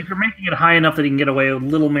 I mean, if you're making it high enough that he can get away,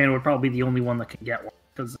 Little Man would probably be the only one that can get one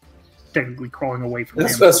because technically crawling away from him.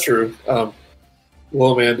 That's true.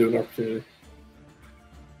 Little Man do an opportunity.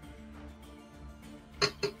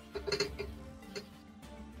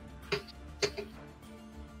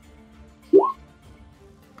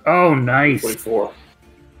 Oh, nice. 24.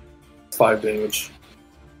 5 damage.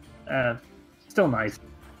 Still nice.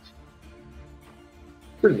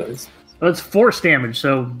 Pretty nice. Well, it's force damage,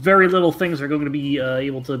 so very little things are going to be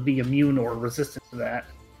able to be immune or resistant to that.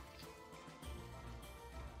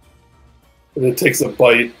 And it takes a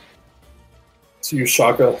bite to you,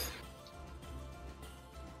 Shaka.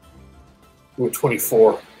 With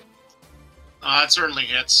 24. It certainly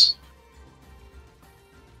hits.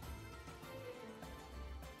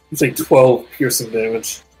 You take 12 piercing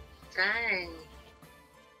damage. Dang.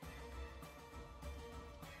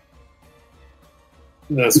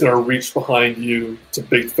 And then it's going to reach behind you to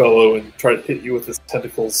Big Fellow and try to hit you with its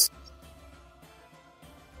tentacles.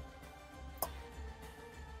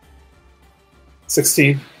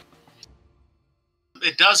 $16.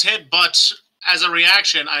 It does hit, but as a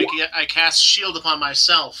reaction, I cast Shield upon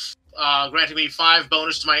myself, granting me 5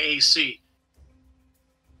 bonus to my AC.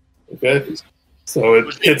 Okay. So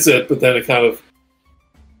it hits it, but then it kind of...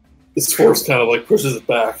 This force kind of like pushes it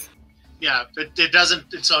back. Yeah, it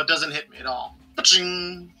doesn't. So it doesn't hit me at all.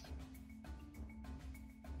 Ba-ching!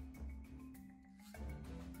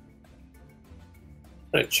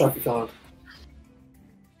 Right, Shaka Khan.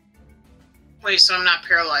 Wait, so I'm not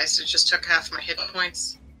paralyzed. It just took half my hit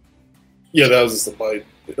points. Yeah, that was just a bite.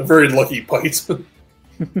 A very lucky bite.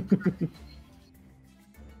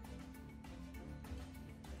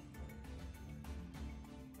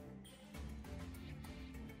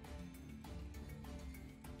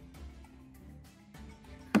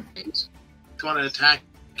 If you want to attack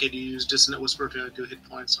it, you use Dissonant Whisper to do hit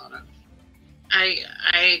points on it.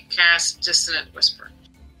 I cast Dissonant Whisper.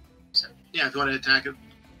 So, Yeah, if you want to attack it.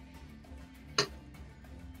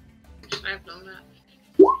 should I have known that?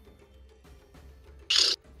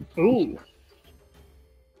 Ooh.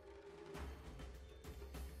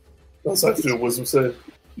 Also have to do a wisdom save.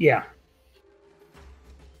 Yeah.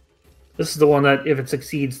 This is the one that, if it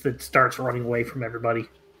succeeds, that starts running away from everybody.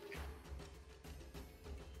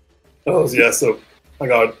 Oh, yeah, so I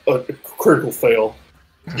got a critical fail.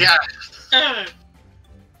 Yeah.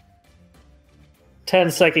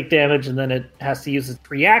 10 psychic damage, and then it has to use its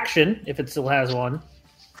reaction, if it still has one,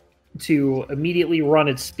 to immediately run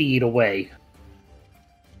its speed away.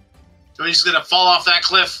 So he's going to fall off that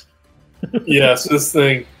cliff. Yeah, so this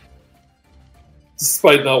thing,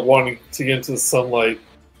 despite not wanting to get into the sunlight,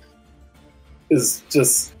 is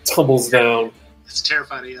just tumbles down It's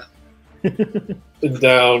terrified of you. and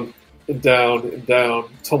down and down and down,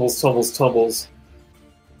 tumbles,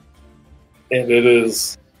 and it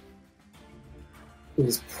is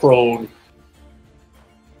prone.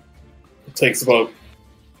 It takes about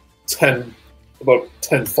 10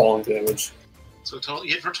 falling damage. So total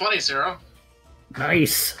you hit for 20, Sarah.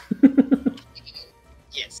 Nice.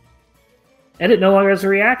 Yes. And it no longer has a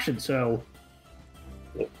reaction, so...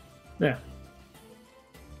 Yeah.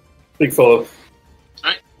 Big fellow.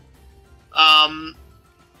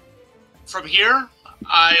 From here,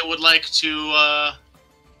 I would like to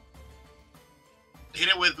hit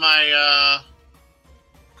it with my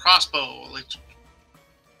crossbow. Like,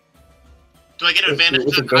 do I get advantage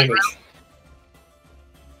With to the high advantage. ground?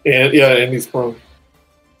 And yeah, and he's prone.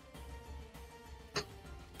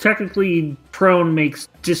 Technically, prone makes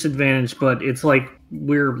disadvantage, but it's like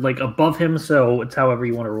we're like above him, so it's however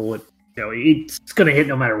you want to roll it. You know, it's going to hit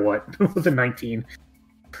no matter what with a 19.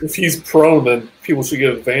 If he's prone, then people should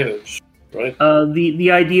get advantage, right?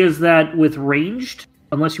 The idea is that with ranged,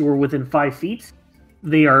 unless you were within 5 feet,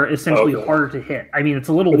 they are essentially Okay. harder to hit. I mean, it's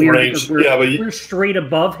a little With weird ranged, because yeah, but we're straight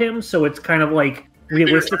above him, so it's kind of like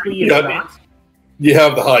realistically it's Yeah, not. You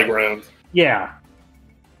have the high ground. Yeah.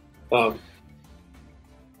 It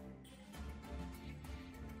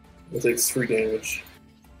takes 3 damage.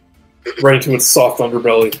 Right into its soft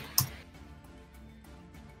underbelly.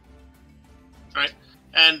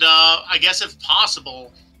 And I guess if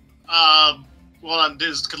possible,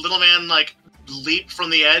 does could little man like leap from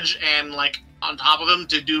the edge and like on top of him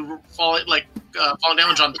to do fall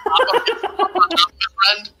damage on top of his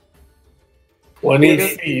friend?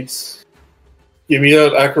 20 feet. Give me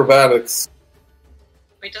that acrobatics.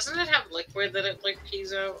 Wait, doesn't it have liquid that it like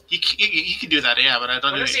pees out? He can do that, yeah, but I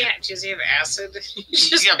don't What know. does he have? Does he have acid?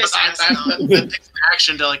 Just Yeah, but piss acid on that takes an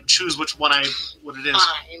action to like choose what it is.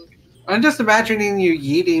 Fine. I'm just imagining you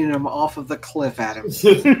yeeting him off of the cliff at him.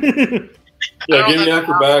 Yeah, give me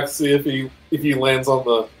acrobatics. See if he lands on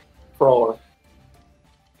the crawler.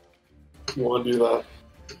 You want to do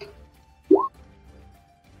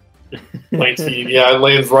that? 19. Yeah, it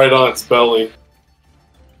lands right on its belly.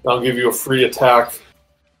 I'll give you a free attack.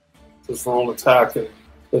 Just roll an attack and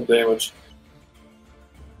then damage.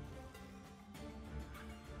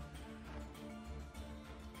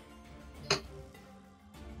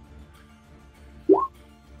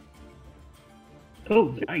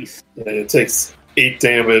 Oh, nice. And it takes 8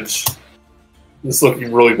 damage It's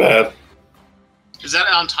looking really bad. Is that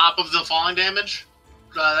on top of the falling damage?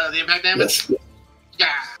 The impact damage? Yes.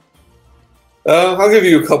 Yeah. I'll give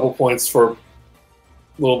you a couple points for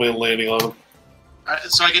little man landing on him. Alright,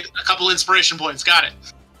 so I get a couple inspiration points. Got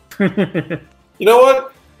it. You know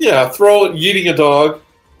what? Yeah, throw yeeting a dog,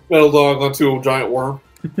 metal dog, onto a giant worm.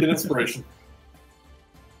 Get inspiration.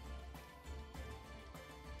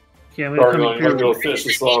 Okay, I'm gonna Gargoyle, come you might be able through to finish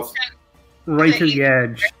this off. right to the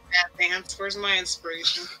edge. That dance. Where's my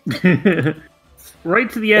inspiration? Right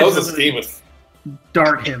to the That edge. was I'm a gonna game of...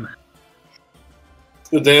 dart him,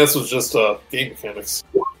 The dance was just game mechanics.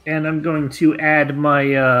 and I'm going to add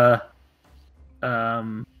my.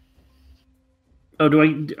 Oh,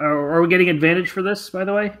 are we getting advantage for this? By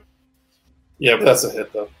the way. Yeah, but that's a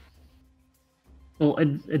hit, though. Well,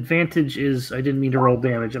 advantage is. I didn't mean to roll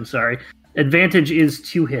damage. I'm sorry. Advantage is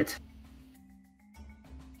to hit.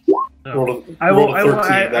 Oh. I will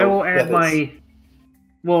add that my. hits.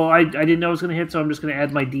 Well, I didn't know it was going to hit, so I'm just going to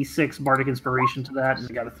add my D6 Bardic Inspiration to that, and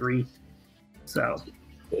I got a 3. So,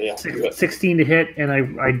 Yeah, do it. 16 to hit, and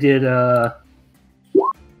I did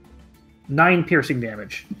 9 piercing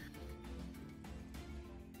damage.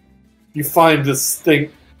 You find this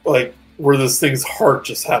thing, like, where this thing's heart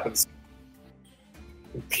just happens.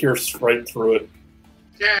 And pierce right through it.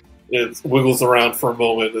 Yeah. It wiggles around for a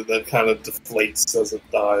moment and then kind of deflates as it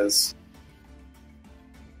dies.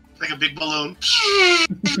 Like a big balloon.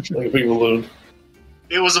 Like a big balloon.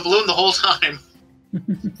 It was a balloon the whole time.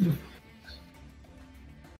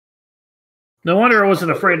 No wonder I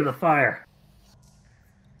wasn't afraid of the fire.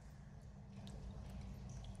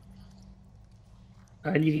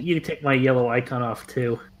 You can take my yellow icon off,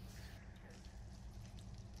 too.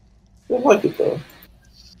 I like it, though.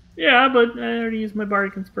 Yeah, but I already used my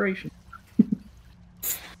Bardic Inspiration.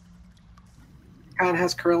 Kind of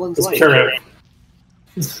has Krillin's It's light. carrying...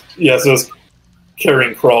 Yeah, so it's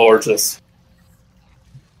carrying Crawler just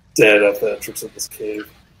dead at the entrance of this cave.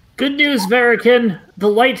 Good news, Varican. The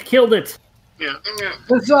light killed it. Yeah.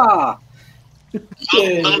 Huzzah!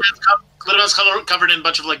 Little man's covered in a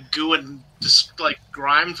bunch of like goo and just like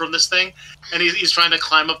grime from this thing, and he's trying to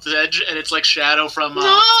climb up the edge, and it's like Shadow from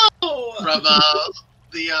No!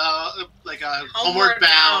 Homeward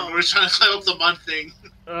Bound. We're trying to climb up the mud thing.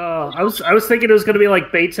 I was thinking it was going to be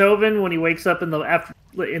like Beethoven when he wakes up in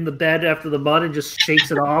the bed after the mud and just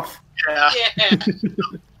shakes it off. Yeah. Yeah.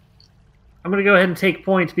 I'm going to go ahead and take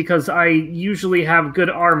points because I usually have good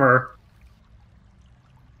armor.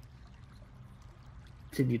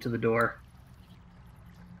 Continue to the door.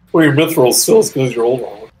 Well, your mithril still as good as your old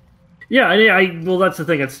one. Yeah, well, that's the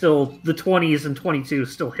thing. It's still the 20s and 22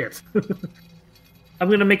 still hit. I'm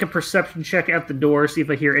going to make a perception check at the door, see if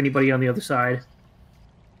I hear anybody on the other side.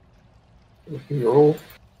 Your old.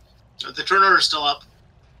 The turn order is still up.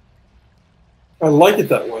 I like it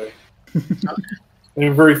that way.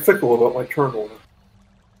 I'm very fickle about my turn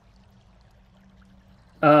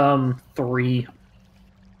order. 3.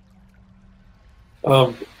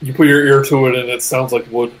 You put your ear to it and it sounds like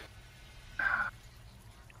wood.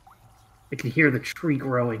 I can hear the tree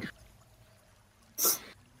growing.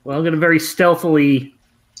 Well, I'm going to very stealthily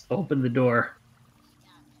open the door.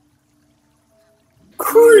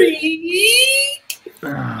 Creak!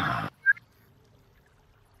 Ah,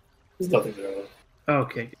 There's nothing there.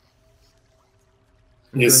 okay.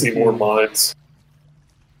 You see more mines.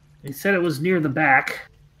 They said it was near the back.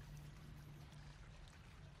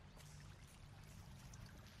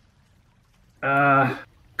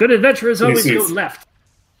 Good adventurers always go left.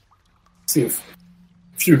 See a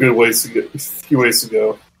few good ways to go. A few ways to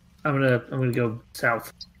go. I'm gonna go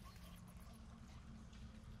south.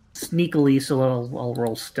 Sneakily, so I'll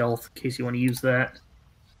roll stealth in case you want to use that.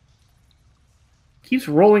 Keeps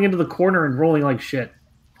rolling into the corner and rolling like shit.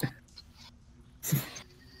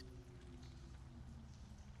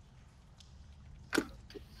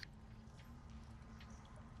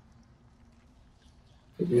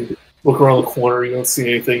 You look around the corner, you don't see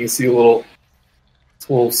anything. You see little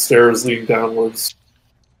stairs leading downwards.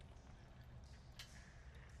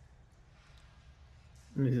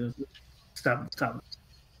 Stop.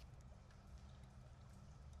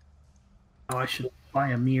 Oh, I should buy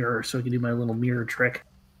a mirror so I can do my little mirror trick.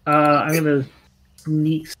 I'm gonna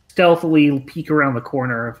stealthily peek around the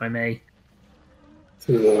corner, if I may.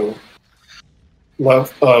 To the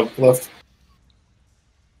left. Well,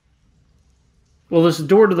 there's a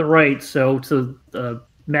door to the right, so to the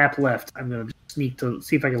map left. I'm gonna sneak to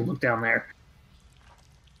see if I can look down there.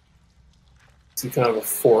 See kind of a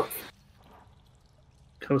fork.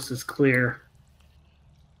 Coast is clear.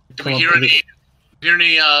 Do we hear any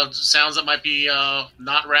sounds that might be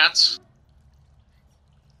not rats?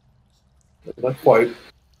 Not quite.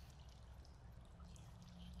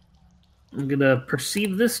 I'm gonna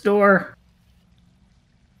perceive this door.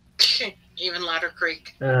 Even louder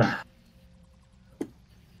creak.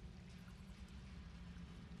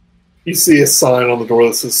 You see a sign on the door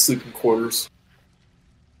that says sleeping quarters.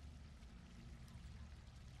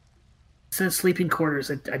 It says sleeping quarters.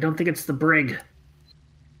 I don't think it's the brig.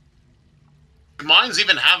 Do mines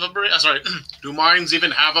even have a brig? Sorry. Do mines even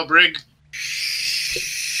have a brig?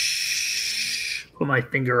 Put my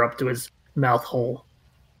finger up to his mouth hole.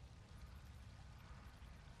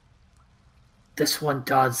 This one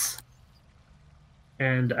does.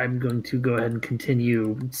 And I'm going to go ahead and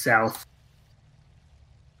continue south.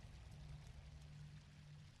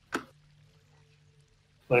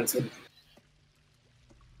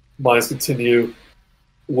 Mines continue.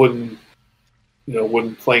 Wooden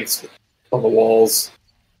planks on the walls.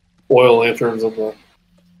 Oil lanterns on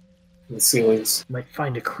the ceilings. Might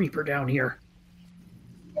find a creeper down here.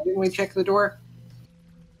 Didn't we check the door?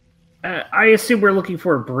 I assume we're looking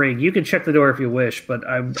for a brig. You can check the door if you wish, but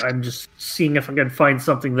I'm just seeing if I can find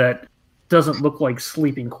something that doesn't look like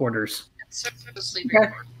sleeping quarters. Search for the sleeping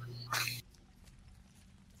quarters.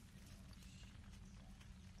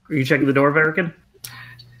 Are you checking the door, Verican?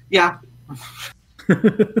 Yeah.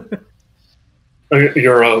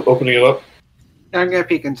 You're opening it up? I'm going to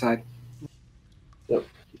peek inside. Yep.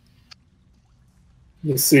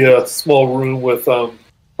 You see a small room with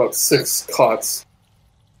about 6 cots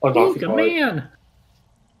unoccupied. Look, a man!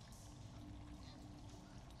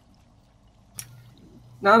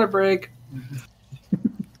 Not a brig.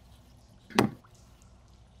 I'm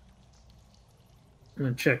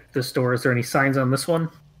going to check this door. Is there any signs on this one?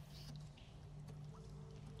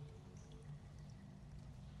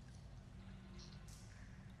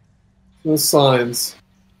 No signs.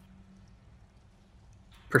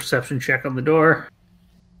 Perception check on the door.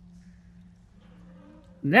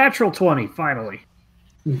 Natural 20, finally.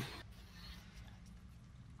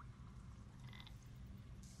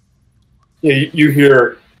 Yeah, you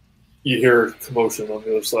hear commotion on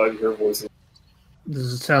the other side. You hear voices.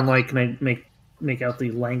 Does it sound like? Can I make out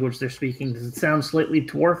the language they're speaking? Does it sound slightly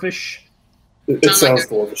dwarfish? It sounds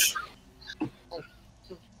dwarfish.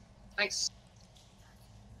 Nice.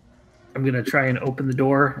 I'm gonna try and open the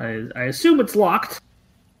door. I assume it's locked.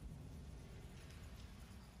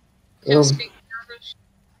 Can't speak English.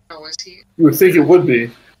 Oh, is he? You would think it would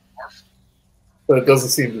be, but it doesn't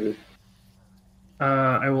seem to be.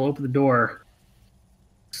 I will open the door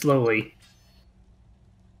slowly.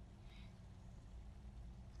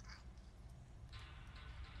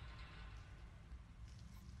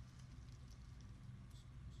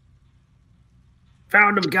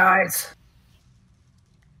 Found him, guys.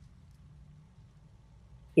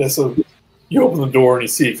 Yeah, so you open the door and you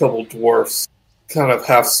see a couple dwarfs, kind of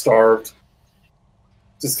half-starved,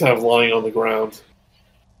 just kind of lying on the ground,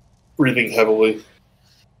 breathing heavily.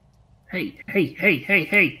 Hey,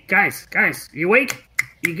 guys, you awake?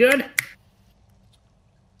 You good?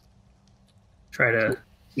 Try to...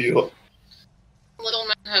 You, Little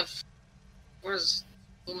men have.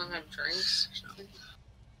 Little men have drinks?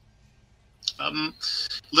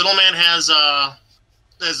 Little man has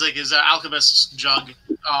like his alchemist's jug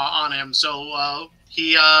on him, so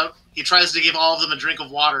he tries to give all of them a drink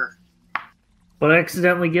of water. But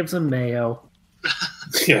accidentally gives him mayo.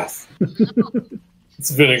 yeah.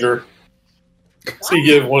 It's vinegar. So you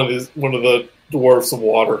give one of the dwarves some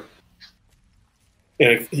water,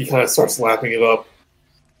 and he kind of starts lapping it up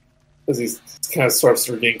as he kind of starts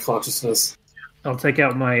to regain consciousness. I'll take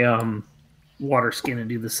out my water skin and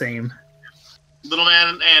do the same. Little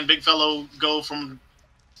man and big fellow go from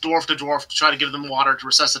dwarf to dwarf to try to give them water to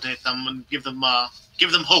resuscitate them and give them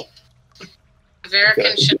hope.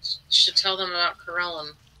 Verican should tell them about Corellin.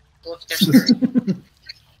 Lift their spirit.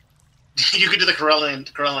 You could do the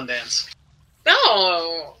Corellin dance.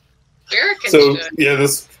 No, Verican So should. yeah,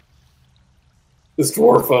 this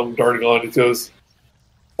dwarf darting on, he goes,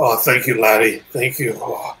 "Oh, thank you, laddie, thank you.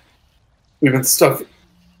 Oh, we've been stuck.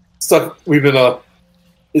 We've been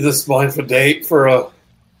in this mine for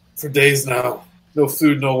days now. No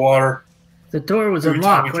food, no water. The door was Every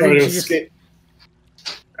time unlocked. we Why try didn't to you just... escape,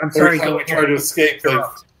 I'm sorry. every time Go we try ahead. to escape,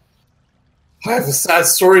 I have a sad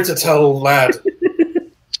story to tell, lad.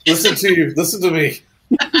 Listen to me.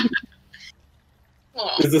 Oh,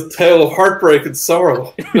 It's a tale of heartbreak and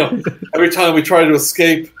sorrow. Every time we try to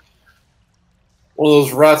escape, one of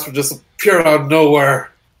those rats would just appear out of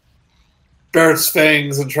nowhere, bare its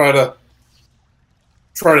fangs, and try to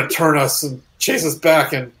turn us and chase us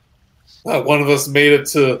back. And one of us made it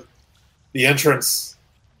to the entrance,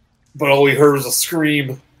 but all we heard was a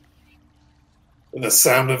scream and the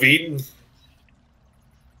sound of eating.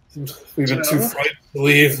 We've been too frightened to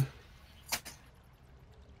leave.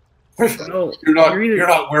 Well, You're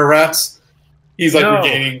not were rats. He's like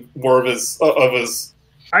regaining more of his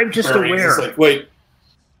I'm just bearings. aware. It's like, wait.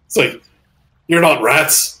 It's like, you're not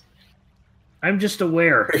rats. I'm just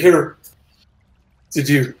aware. Here. Did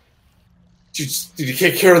you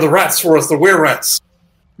take care of the rats for us, the were-rats?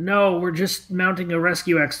 No, we're just mounting a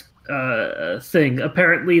rescue thing.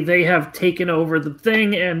 Apparently, they have taken over the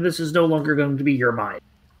thing, and this is no longer going to be your mine.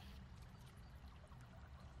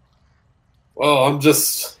 Well, I'm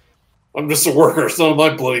just a worker. It's none of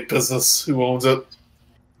my bloody business who owns it.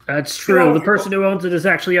 That's true. The person who owns it is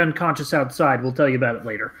actually unconscious outside. We'll tell you about it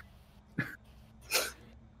later.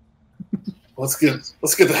 Let's get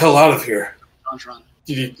the hell out of here.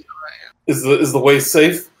 Is the way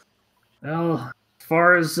safe? Well, as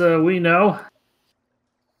far as we know.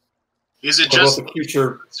 Is it What just about the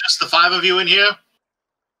creature? Just the 5 of you in here?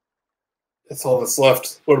 That's all that's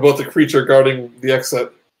left. What about the creature guarding the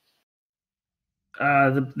exit?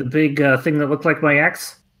 The big thing that looked like my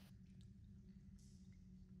ex?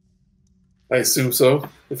 I assume so,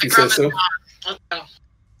 if you say so. Let's go.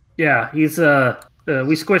 Yeah, he's we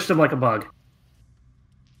squished him like a bug.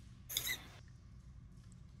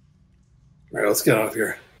 Alright, let's get out of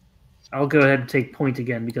here. I'll go ahead and take point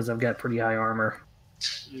again because I've got pretty high armor.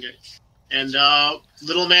 Okay. And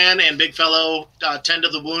little man and big fellow tend to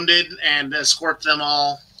the wounded and escort them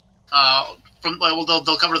all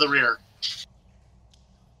they'll cover the rear.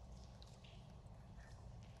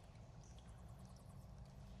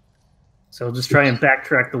 So we'll just try and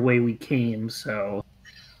backtrack the way we came, so...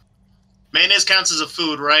 Mayonnaise counts as a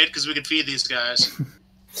food, right? Because we could feed these guys.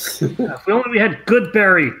 If we had good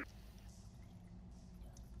berry.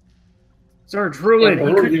 Sir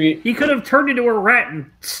Druid, he could have turned into a rat and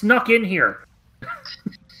snuck in here.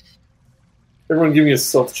 Everyone give me a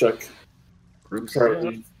stealth check. Group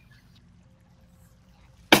Sorry.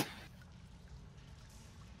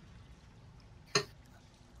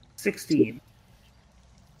 16.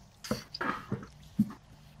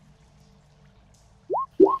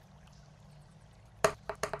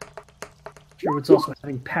 Druid's also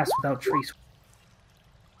having passed without trace.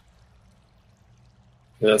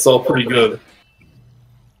 Yeah, it's all pretty good.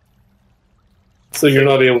 So you're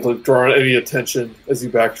not able to draw any attention as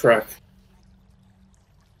you backtrack.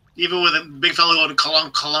 Even with a big fellow going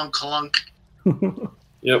clunk, clunk, clunk.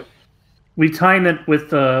 Yep. We time it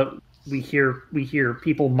with we hear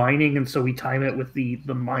people mining, and so we time it with the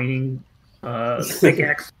mining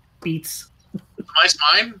pickaxe beats. Nice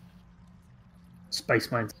mine.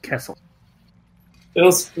 Spice Mines Kessel.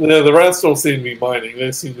 The rats don't seem to be mining.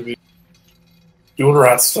 They seem to be doing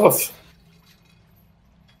rat stuff.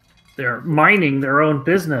 They're mining their own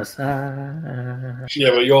business. Yeah,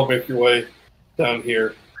 but you all make your way down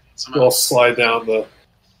here. You all slide down the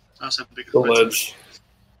ledge.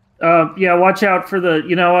 Yeah, watch out for the...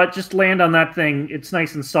 You know what? Just land on that thing. It's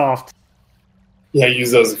nice and soft. Yeah,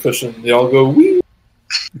 use that as a cushion. They all go, wee!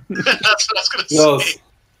 That's what I was going to say.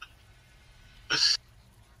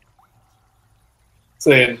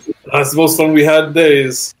 Saying, that's the most fun we had in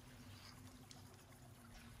days.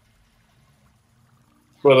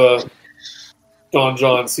 But Don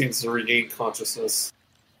John seems to regain consciousness.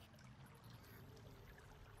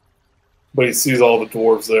 But he sees all the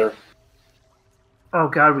dwarves there. Oh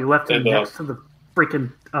god, we left him next to the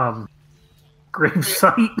freaking grave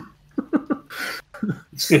site.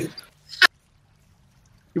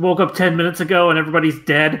 He woke up 10 minutes ago and everybody's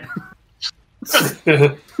dead.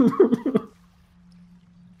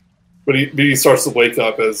 But he starts to wake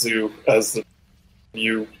up as you exit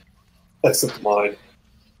the mine.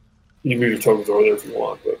 You can move your tokens over there if you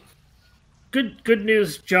want, but Good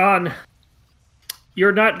news, John.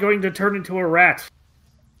 You're not going to turn into a rat.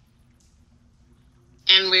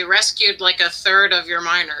 And we rescued like a third of your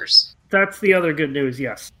miners. That's the other good news,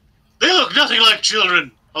 yes. They look nothing like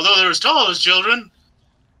children, although they're as tall as children.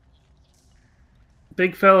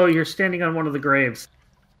 Big fellow, you're standing on one of the graves.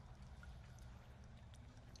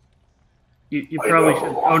 You probably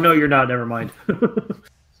should... Oh, no, you're not. Never mind.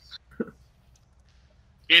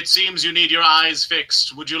 It seems you need your eyes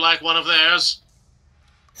fixed. Would you like one of theirs?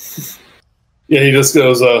 yeah, he just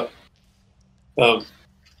goes,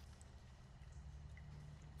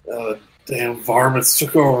 damn varmints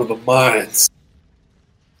took over the mines.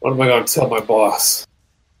 What am I going to tell my boss?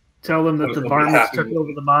 Tell them that the varmints took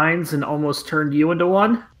over the mines and almost turned you into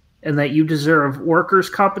one, and that you deserve workers'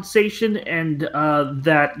 compensation, and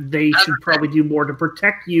that they should probably do more to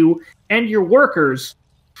protect you and your workers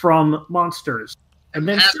from monsters. And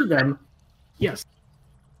then sue them. Yes.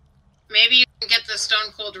 Maybe you can get the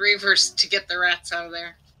Stone Cold Reavers to get the rats out of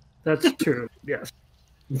there. That's true, yes.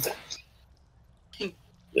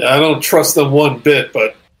 Yeah, I don't trust them one bit,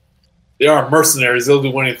 but they are mercenaries. They'll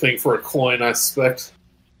do anything for a coin, I suspect.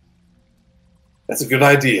 That's a good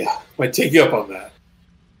idea. Might take you up on that.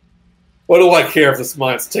 What do I care if this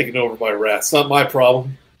mine's taken over by rats? It's not my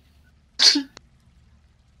problem.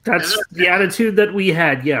 That's the attitude that we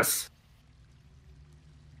had, yes.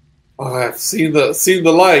 Oh, I've seen the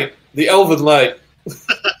light, the elven light.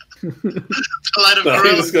 The light of No, he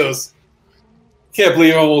growth. just goes, can't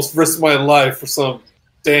believe I almost risked my life for some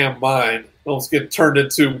damn mine. I almost get turned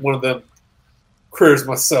into one of them critters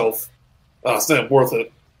myself. It's not worth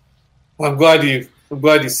it. I'm glad you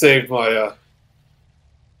saved my. I'm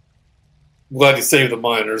glad you saved the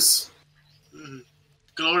miners.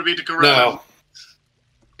 Glory be to Corella. Now,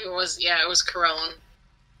 It was Corellan.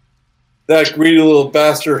 that greedy little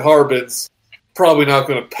bastard Harbin's probably not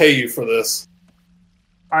going to pay you for this.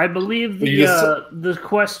 I believe But you the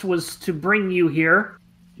quest was to bring you here,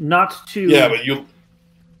 not to... Yeah, but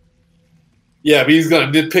he's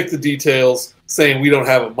going to nitpick the details, saying we don't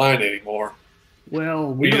have a mine anymore.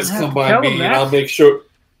 Well, we You don't just have come to by tell me, him and that. I'll make sure.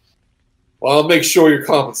 Well, I'll make sure you're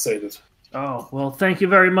compensated. Oh, well, thank you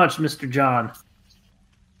very much, Mr. John.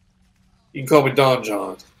 You can call me Don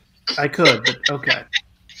John. I could, but okay.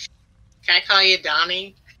 Can I call you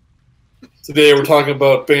Donnie? Today we're talking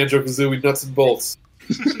about Banjo-Kazooie nuts and bolts.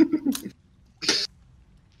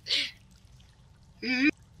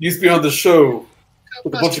 Used to be on the show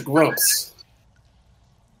with a bunch of grumps.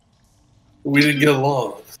 But we didn't get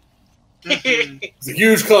along. It's a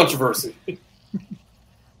huge controversy.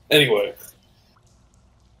 Anyway.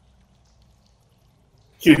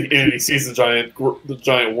 And he sees the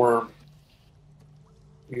giant worm.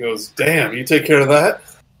 He goes, "Damn, you take care of that?"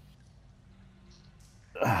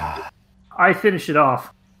 I finish it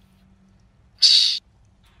off.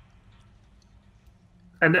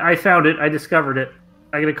 And I found it. I discovered it.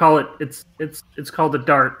 I'm gonna call it. It's called a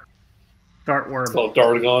dart. Dart worm. It's called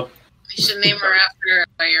Dartagon. You should name her after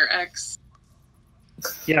your ex.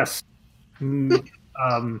 Yes.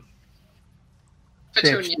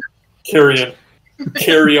 Petunia.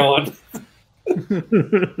 Carry on.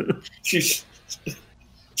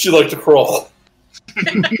 She liked to crawl.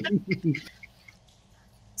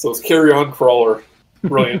 So it's Carry On Crawler.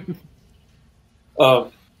 Brilliant. Yeah,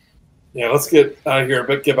 let's get out of here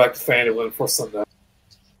and get back to Phantom before sundown.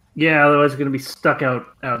 Yeah, otherwise, we're gonna be stuck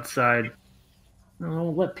outside.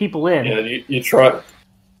 We'll let people in. Yeah, you try.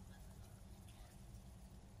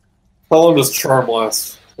 How long does charm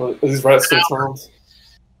last? Are these rats still charmed?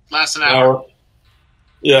 Last an hour.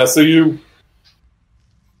 Yeah, so you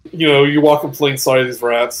walk in plain sight of these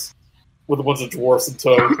rats with a bunch of dwarfs in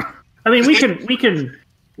tow. I mean, we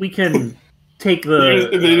can take the.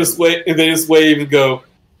 And they just wave and go,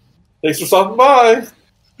 "Thanks for stopping by."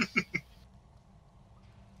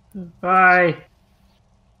 Bye.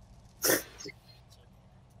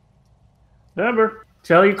 Remember,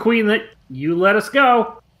 tell your queen that you let us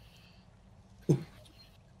go.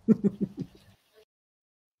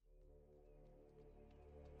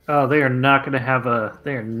 Oh, they are not going to have a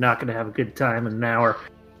good time in an hour.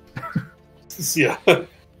 Yeah.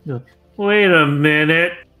 Wait a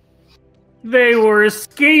minute. They were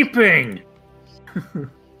escaping.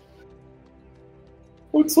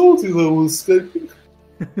 I told you that was escaping.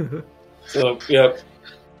 So, yeah.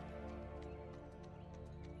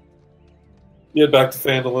 Yeah, back to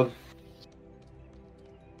Phandalin.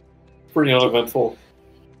 Pretty uneventful.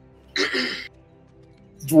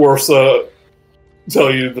 Dwarfs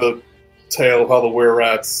tell you the tale of how the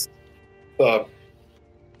were-rats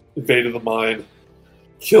invaded the mine,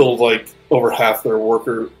 killed over half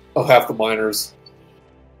the miners,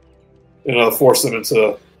 and forced them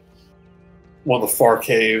into one of the far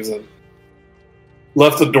caves and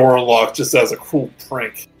left the door unlocked just as a cruel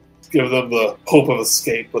prank to give them the hope of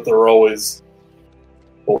escape, but they're always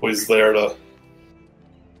there to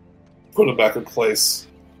put them back in place.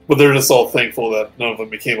 But they're just all thankful that none of them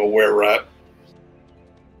became a were-rat.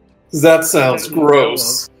 That sounds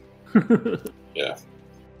gross. Yeah.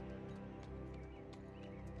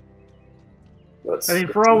 I mean,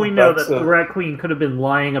 for all we know, that the Rat Queen could have been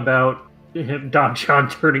lying about Don John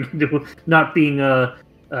turning into not being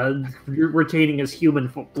retaining his human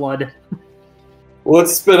blood. Well,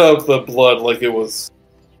 let's spit out the blood like it was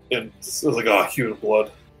human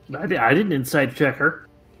blood. I didn't inside check her.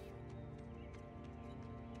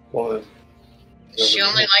 Well, then, She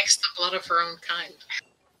only likes the blood of her own kind.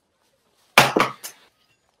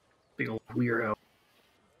 Big old weirdo.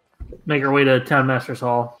 Make her way to Town Master's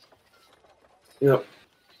Hall. Yep.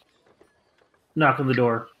 Knock on the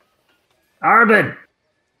door. Arbin!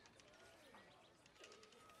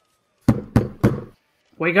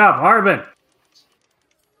 Wake up, Harbin.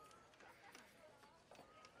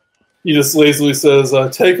 He just lazily says,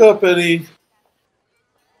 take up any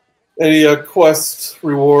quest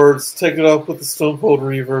rewards. Take it up with the Stone Cold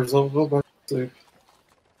Reavers. I'll go back to sleep.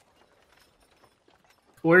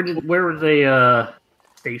 Where were they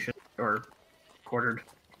stationed or quartered?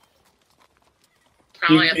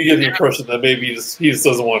 You get the impression that maybe he just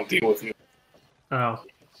doesn't want to deal with you. Oh.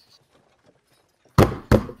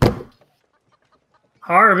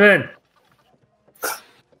 Harbin.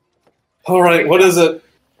 All right, what is it?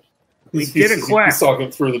 We did a quest. He's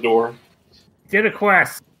talking through the door. Did a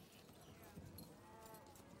quest.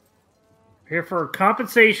 Here for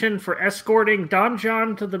compensation for escorting Don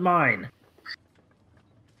John to the mine.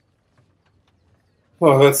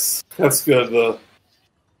 Oh, that's good. The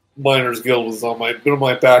Miners Guild was been on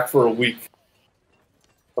my back for a week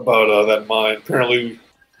about that mine. Apparently, we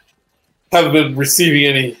haven't been receiving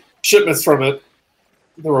any shipments from it.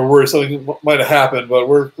 They were worried something might have happened, but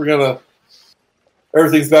we're gonna.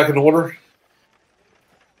 Everything's back in order.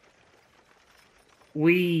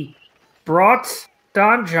 We brought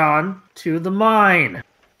Don John to the mine.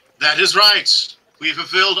 That is right. We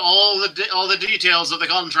fulfilled all the details of the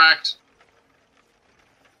contract.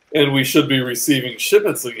 And we should be receiving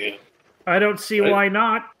shipments again. I don't see why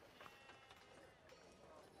not.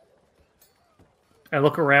 I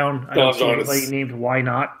look around. I don't see anybody named Why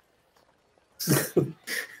Not.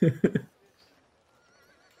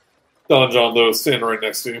 Don John, though, is standing right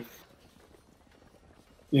next to you.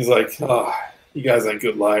 He's like, you guys ain't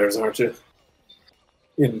good liars, aren't you?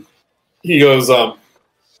 And he goes, now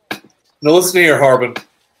listen here, Harbin.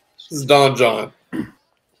 This is Don John.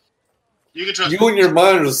 You can trust You and your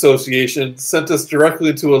miners association sent us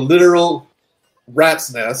directly into a literal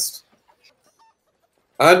rat's nest.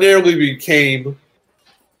 I nearly became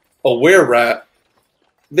a were-rat.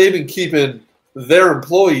 They've been keeping their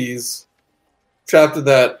employees trapped in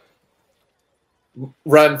that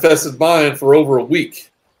rat-infested mine for over a week.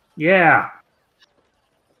 Yeah.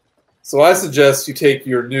 So I suggest you take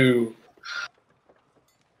your new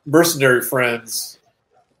mercenary friends,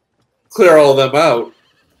 clear all of them out,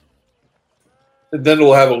 and then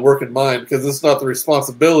we'll have a working mind, because it's not the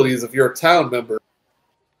responsibilities of your town member to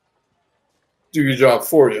do your job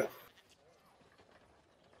for you.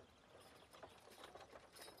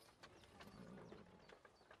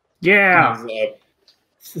 Yeah.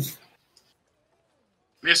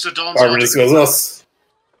 Mr. Don Harbin just goes, us.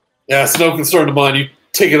 Yeah, it's no concern of mine. You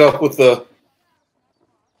take it up with the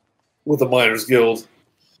Miners Guild.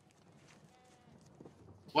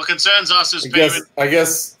 What concerns us is payment. I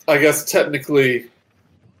guess technically,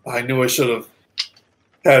 I knew I should have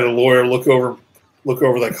had a lawyer look over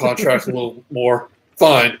that contract a little more.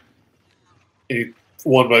 Fine. He,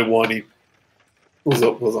 one by one, he was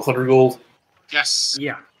 100 gold. Yes.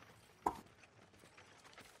 Yeah.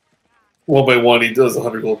 One by one, he does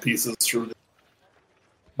 100 gold pieces through the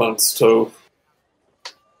mountain's toe.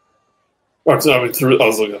 I was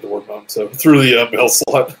looking at the word mountain toe. Through the mail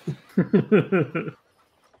slot.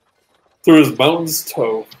 Through his mountain's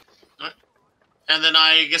toe. And then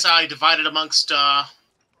I guess I divided amongst the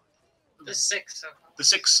six. The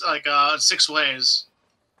six, six ways.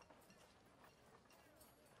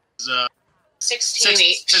 16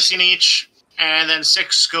 each. 16 each, and then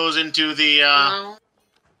 6 goes into the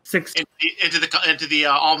Six into the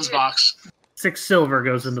alms box. 6 silver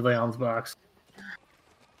goes into the alms box.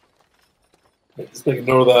 Just make a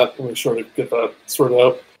note of that. Make sure to get that sorted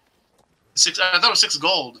out. 6. I thought it was 6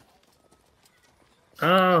 gold.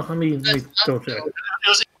 Let me go check.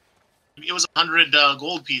 It was 100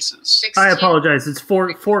 gold pieces. 16. I apologize. It's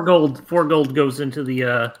 4 gold. 4 gold goes into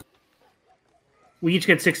the. We each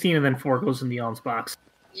get 16, and then 4 goes in the alms box.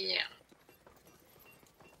 Yeah.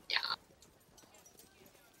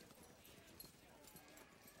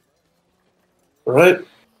 All right,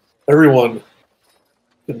 everyone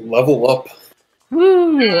can level up.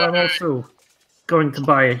 Woo! I'm also going to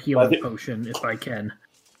buy a healing potion if I can.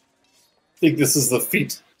 I think this is the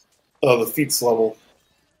feats level.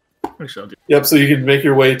 I shall do. Yep. So you can make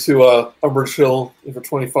your way to Umbrage Hill for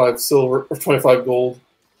 25 silver or 25 gold.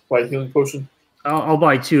 Buy a healing potion. I'll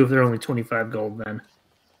buy 2 if they're only 25 gold then.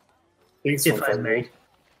 I think it's If I 25 may. gold.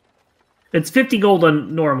 It's 50 gold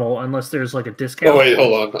on normal unless there's like a discount. Oh wait,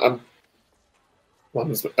 hold on. That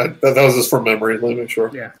was just from memory. Let me make sure.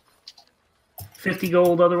 Yeah. 50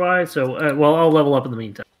 gold otherwise. So I'll level up in the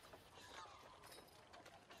meantime.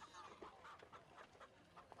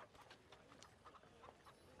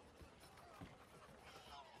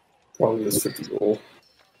 Probably just 50 gold.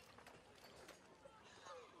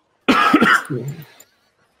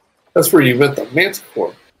 That's where you met the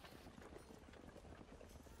Manticore.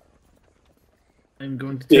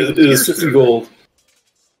 going to Yeah, take it is 50 gold.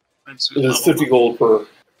 It's It is 50 gold per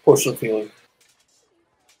potion of healing.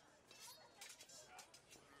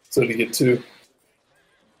 So you get 2.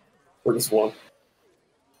 Or just 1.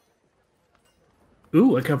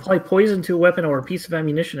 Ooh, I can apply poison to a weapon or a piece of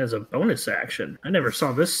ammunition as a bonus action. I never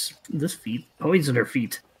saw this feat. Poisoner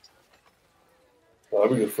feat.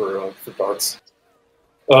 That'd be good for darts.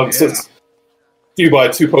 Yeah. So do you buy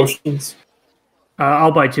 2 potions?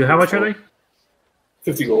 I'll buy 2. How much are they?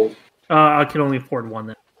 50 gold. I can only afford 1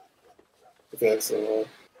 then. Okay, so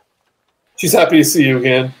she's happy to see you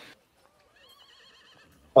again.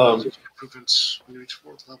 Improvements when you reach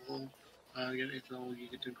 4th level. You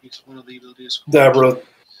get to increase one of the abilities. Dabra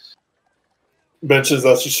mentions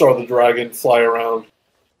that she saw the dragon fly around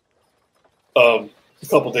a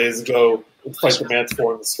couple days ago and fight the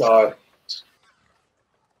Manticore in the sky.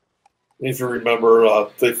 If you remember,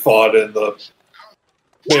 they fought and the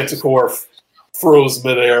Manticore froze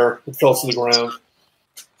midair and fell to the ground.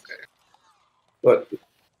 But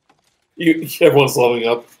everyone's leveling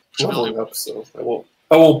up, so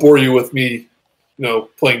I won't bore you with me,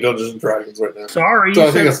 playing Dungeons and Dragons right now. Sorry. So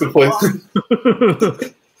I think that's a good place.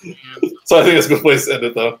 So I think that's a good place to end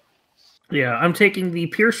it, though. Yeah, I'm taking the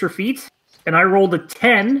Piercer feat, and I rolled a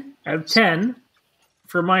 10 out of 10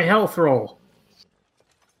 for my health roll.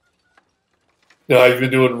 Yeah, I've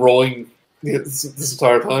been doing rolling this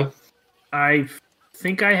entire time. I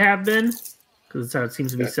think I have been, because that's how it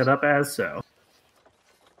seems to be set up as, so.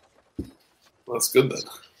 Well, that's good, then.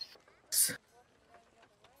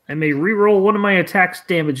 I may reroll one of my attack's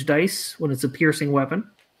damage dice when it's a piercing weapon.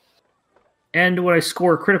 And when I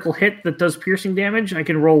score a critical hit that does piercing damage, I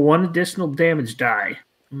can roll 1 additional damage die.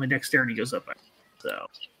 And my dexterity goes up. So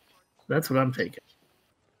that's what I'm taking.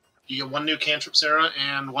 You get 1 new cantrip, Sarah,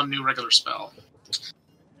 and 1 new regular spell.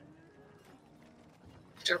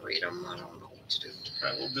 To read them, I don't know what to do.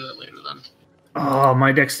 Alright, we'll do that later then. Oh,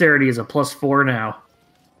 my dexterity is a +4 now.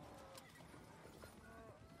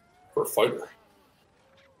 For a fighter.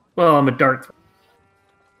 Well, I'm a dart.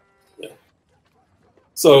 Yeah.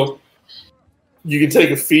 So, you can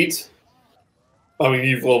take a feat. I mean,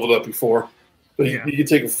 you've leveled up before. But you can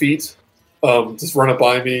take a feat. Just run it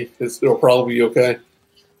by me. It'll probably be okay.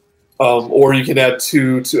 Or you can add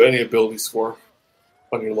 2 to any ability score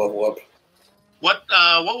on your level up. What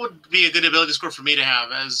would be a good ability score for me to have?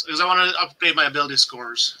 Because I want to upgrade my ability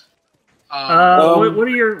scores. What are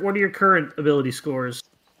your current ability scores?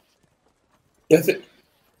 Yeah,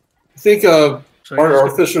 I think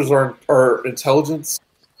our fishers are intelligence.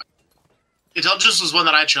 Intelligence was one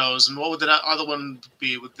that I chose, and what would the other one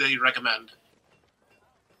be? Would they recommend?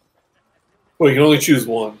 Well, you can only choose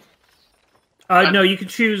 1. No, you could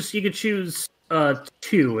choose 2.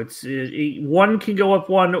 It's 1 can go up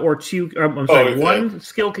 1 or 2. I'm sorry, okay. 1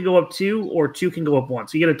 skill can go up 2 or 2 can go up 1.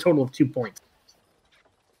 So you get a total of 2 points.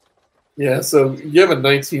 Yeah, so you have a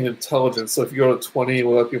 19 intelligence. So if you go to 20,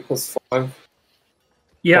 will that be a +5?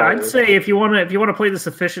 Yeah, Probably. I'd say if you want to play this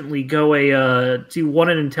efficiently, go do 1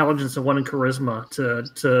 in intelligence and 1 in charisma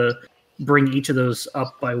to bring each of those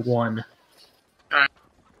up by 1. All right.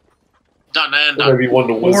 Done and Or done. maybe 1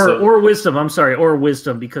 to wisdom. Or wisdom. I'm sorry, or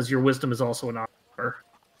wisdom, because your wisdom is also an honor.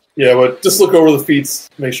 Yeah, but just look over the feats.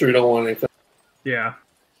 Make sure you don't want anything. Yeah.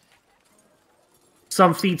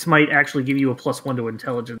 Some feats might actually give you a +1 to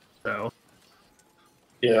intelligence, though.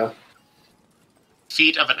 Yeah.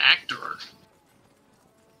 Feat of an actor.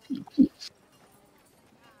 I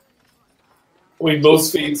mean,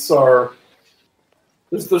 most feats are...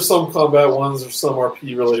 There's some combat ones, there's some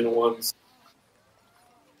RP-related ones.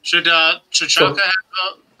 Should Shaka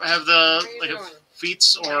have the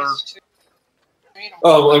feats or?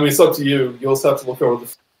 I mean, it's up to you. You'll just have to look over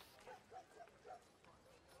the.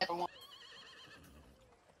 All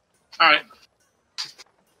right.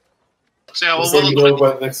 So yeah, We'll we'll know look.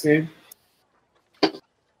 about the next game.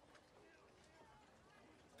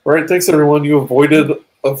 All right, thanks everyone. You avoided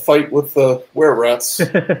a fight with the were-rats.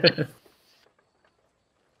 And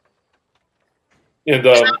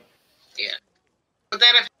Yeah. Would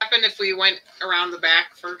that have happened if we went around the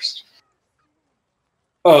back first?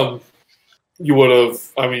 you would have.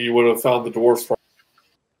 I mean, you would have found the dwarves.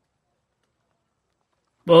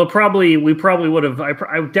 Well, we probably would have. I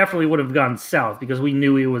definitely would have gone south because we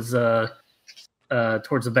knew he was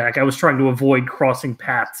towards the back. I was trying to avoid crossing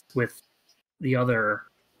paths with the other.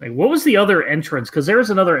 Like, what was the other entrance? Because there was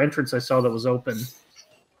another entrance I saw that was open.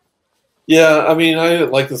 Yeah, I mean, I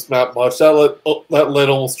didn't like this map much. That led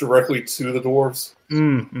almost directly to the dwarves.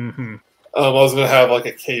 Mm-hmm. I was gonna have like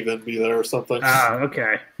a cave-in be there or something. Ah,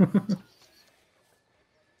 okay.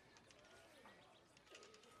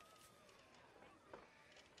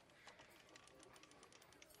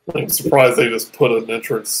 I'm surprised they just put an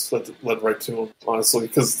entrance that led right to them, honestly,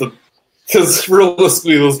 because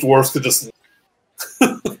realistically those dwarves could just.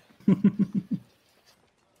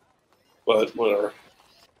 But whatever.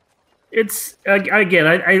 It's again,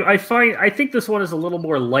 I think this one is a little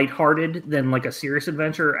more lighthearted than like a serious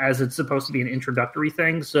adventure, as it's supposed to be an introductory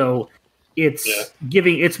thing. So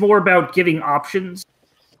it's more about giving options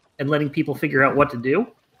and letting people figure out what to do,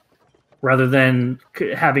 rather than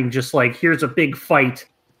having just like, here's a big fight,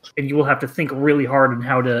 and you will have to think really hard on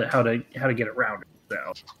how to get around it.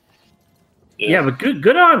 So yeah, but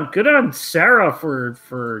good on Sarah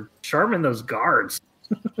for charming those guards.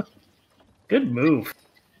 Good move.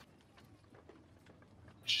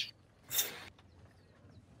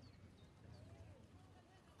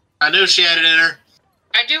 I knew she had it in her.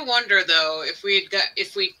 I do wonder though, if we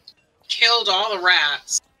killed all the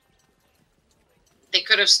rats, they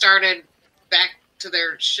could have started back to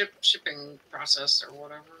their shipping process or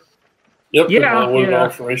whatever. Yep. Yeah. Would have been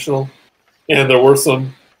operational, and there were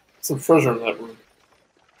some treasure in that room.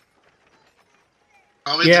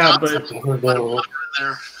 Yeah, but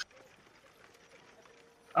there.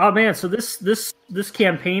 Oh man, so this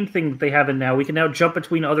campaign thing that they have in now, we can now jump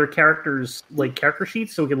between other characters, like character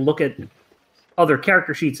sheets, so we can look at other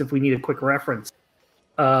character sheets if we need a quick reference.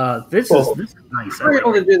 This is nice. We were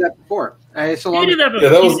able to do that before. You did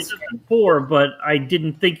that before, but I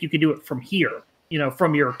didn't think you could do it from here.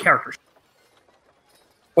 From your character sheet.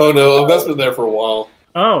 Oh no, that's been there for a while.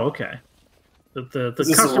 Oh, okay. The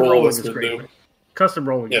custom rolling is great. New. Custom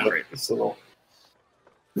rolling is great. So.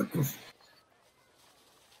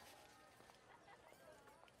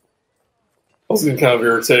 I was getting kind of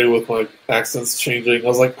irritated with my accents changing. I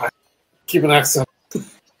was like, I keep an accent.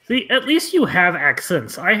 See, at least you have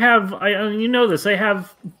accents. I have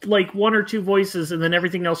like one or two voices, and then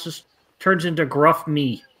everything else just turns into gruff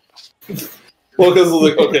me. Well, because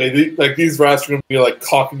like, okay, these rats are going to be like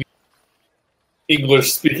Cockney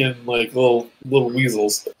English speaking like little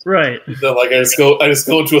weasels, right? And then like I just go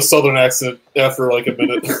into a southern accent after like a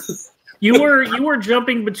minute. You were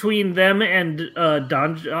jumping between them and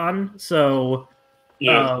Donjon, so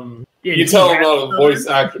yeah. You tell I'm not a voice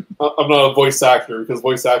actor. I'm not a voice actor because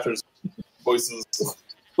voice actors voices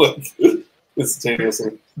like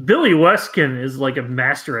instantaneously. Billy Westkin is like a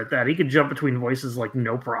master at that. He can jump between voices like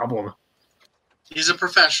no problem. He's a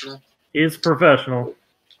professional. He's professional.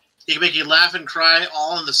 He can make you laugh and cry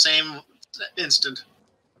all in the same instant.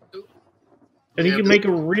 And he can make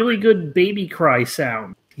a really good baby cry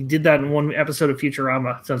sound. He did that in one episode of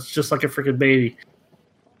Futurama. Sounds just like a freaking baby.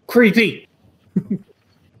 Creepy.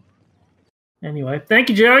 Anyway, thank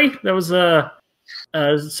you, Joey. That was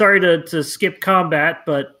sorry to skip combat,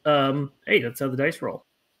 but hey, that's how the dice roll.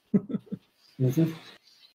 Mm-hmm.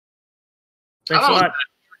 Thanks a lot.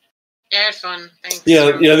 Yeah, I had fun. Thanks.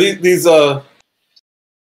 Yeah. These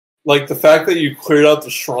like the fact that you cleared out the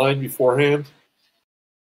shrine beforehand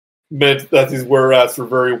meant that these were-rats were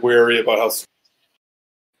very wary about how.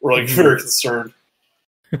 We're like very concerned.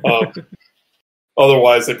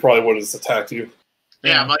 Otherwise, they probably would have just attacked you.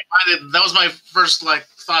 Yeah, that was my first like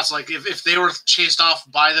thoughts. Like if they were chased off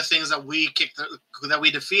by the things that we that we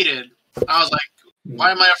defeated, I was like, why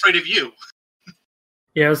am I afraid of you?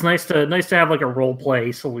 Yeah, it was nice to have like a role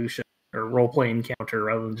play solution or role play encounter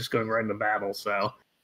rather than just going right into battle. So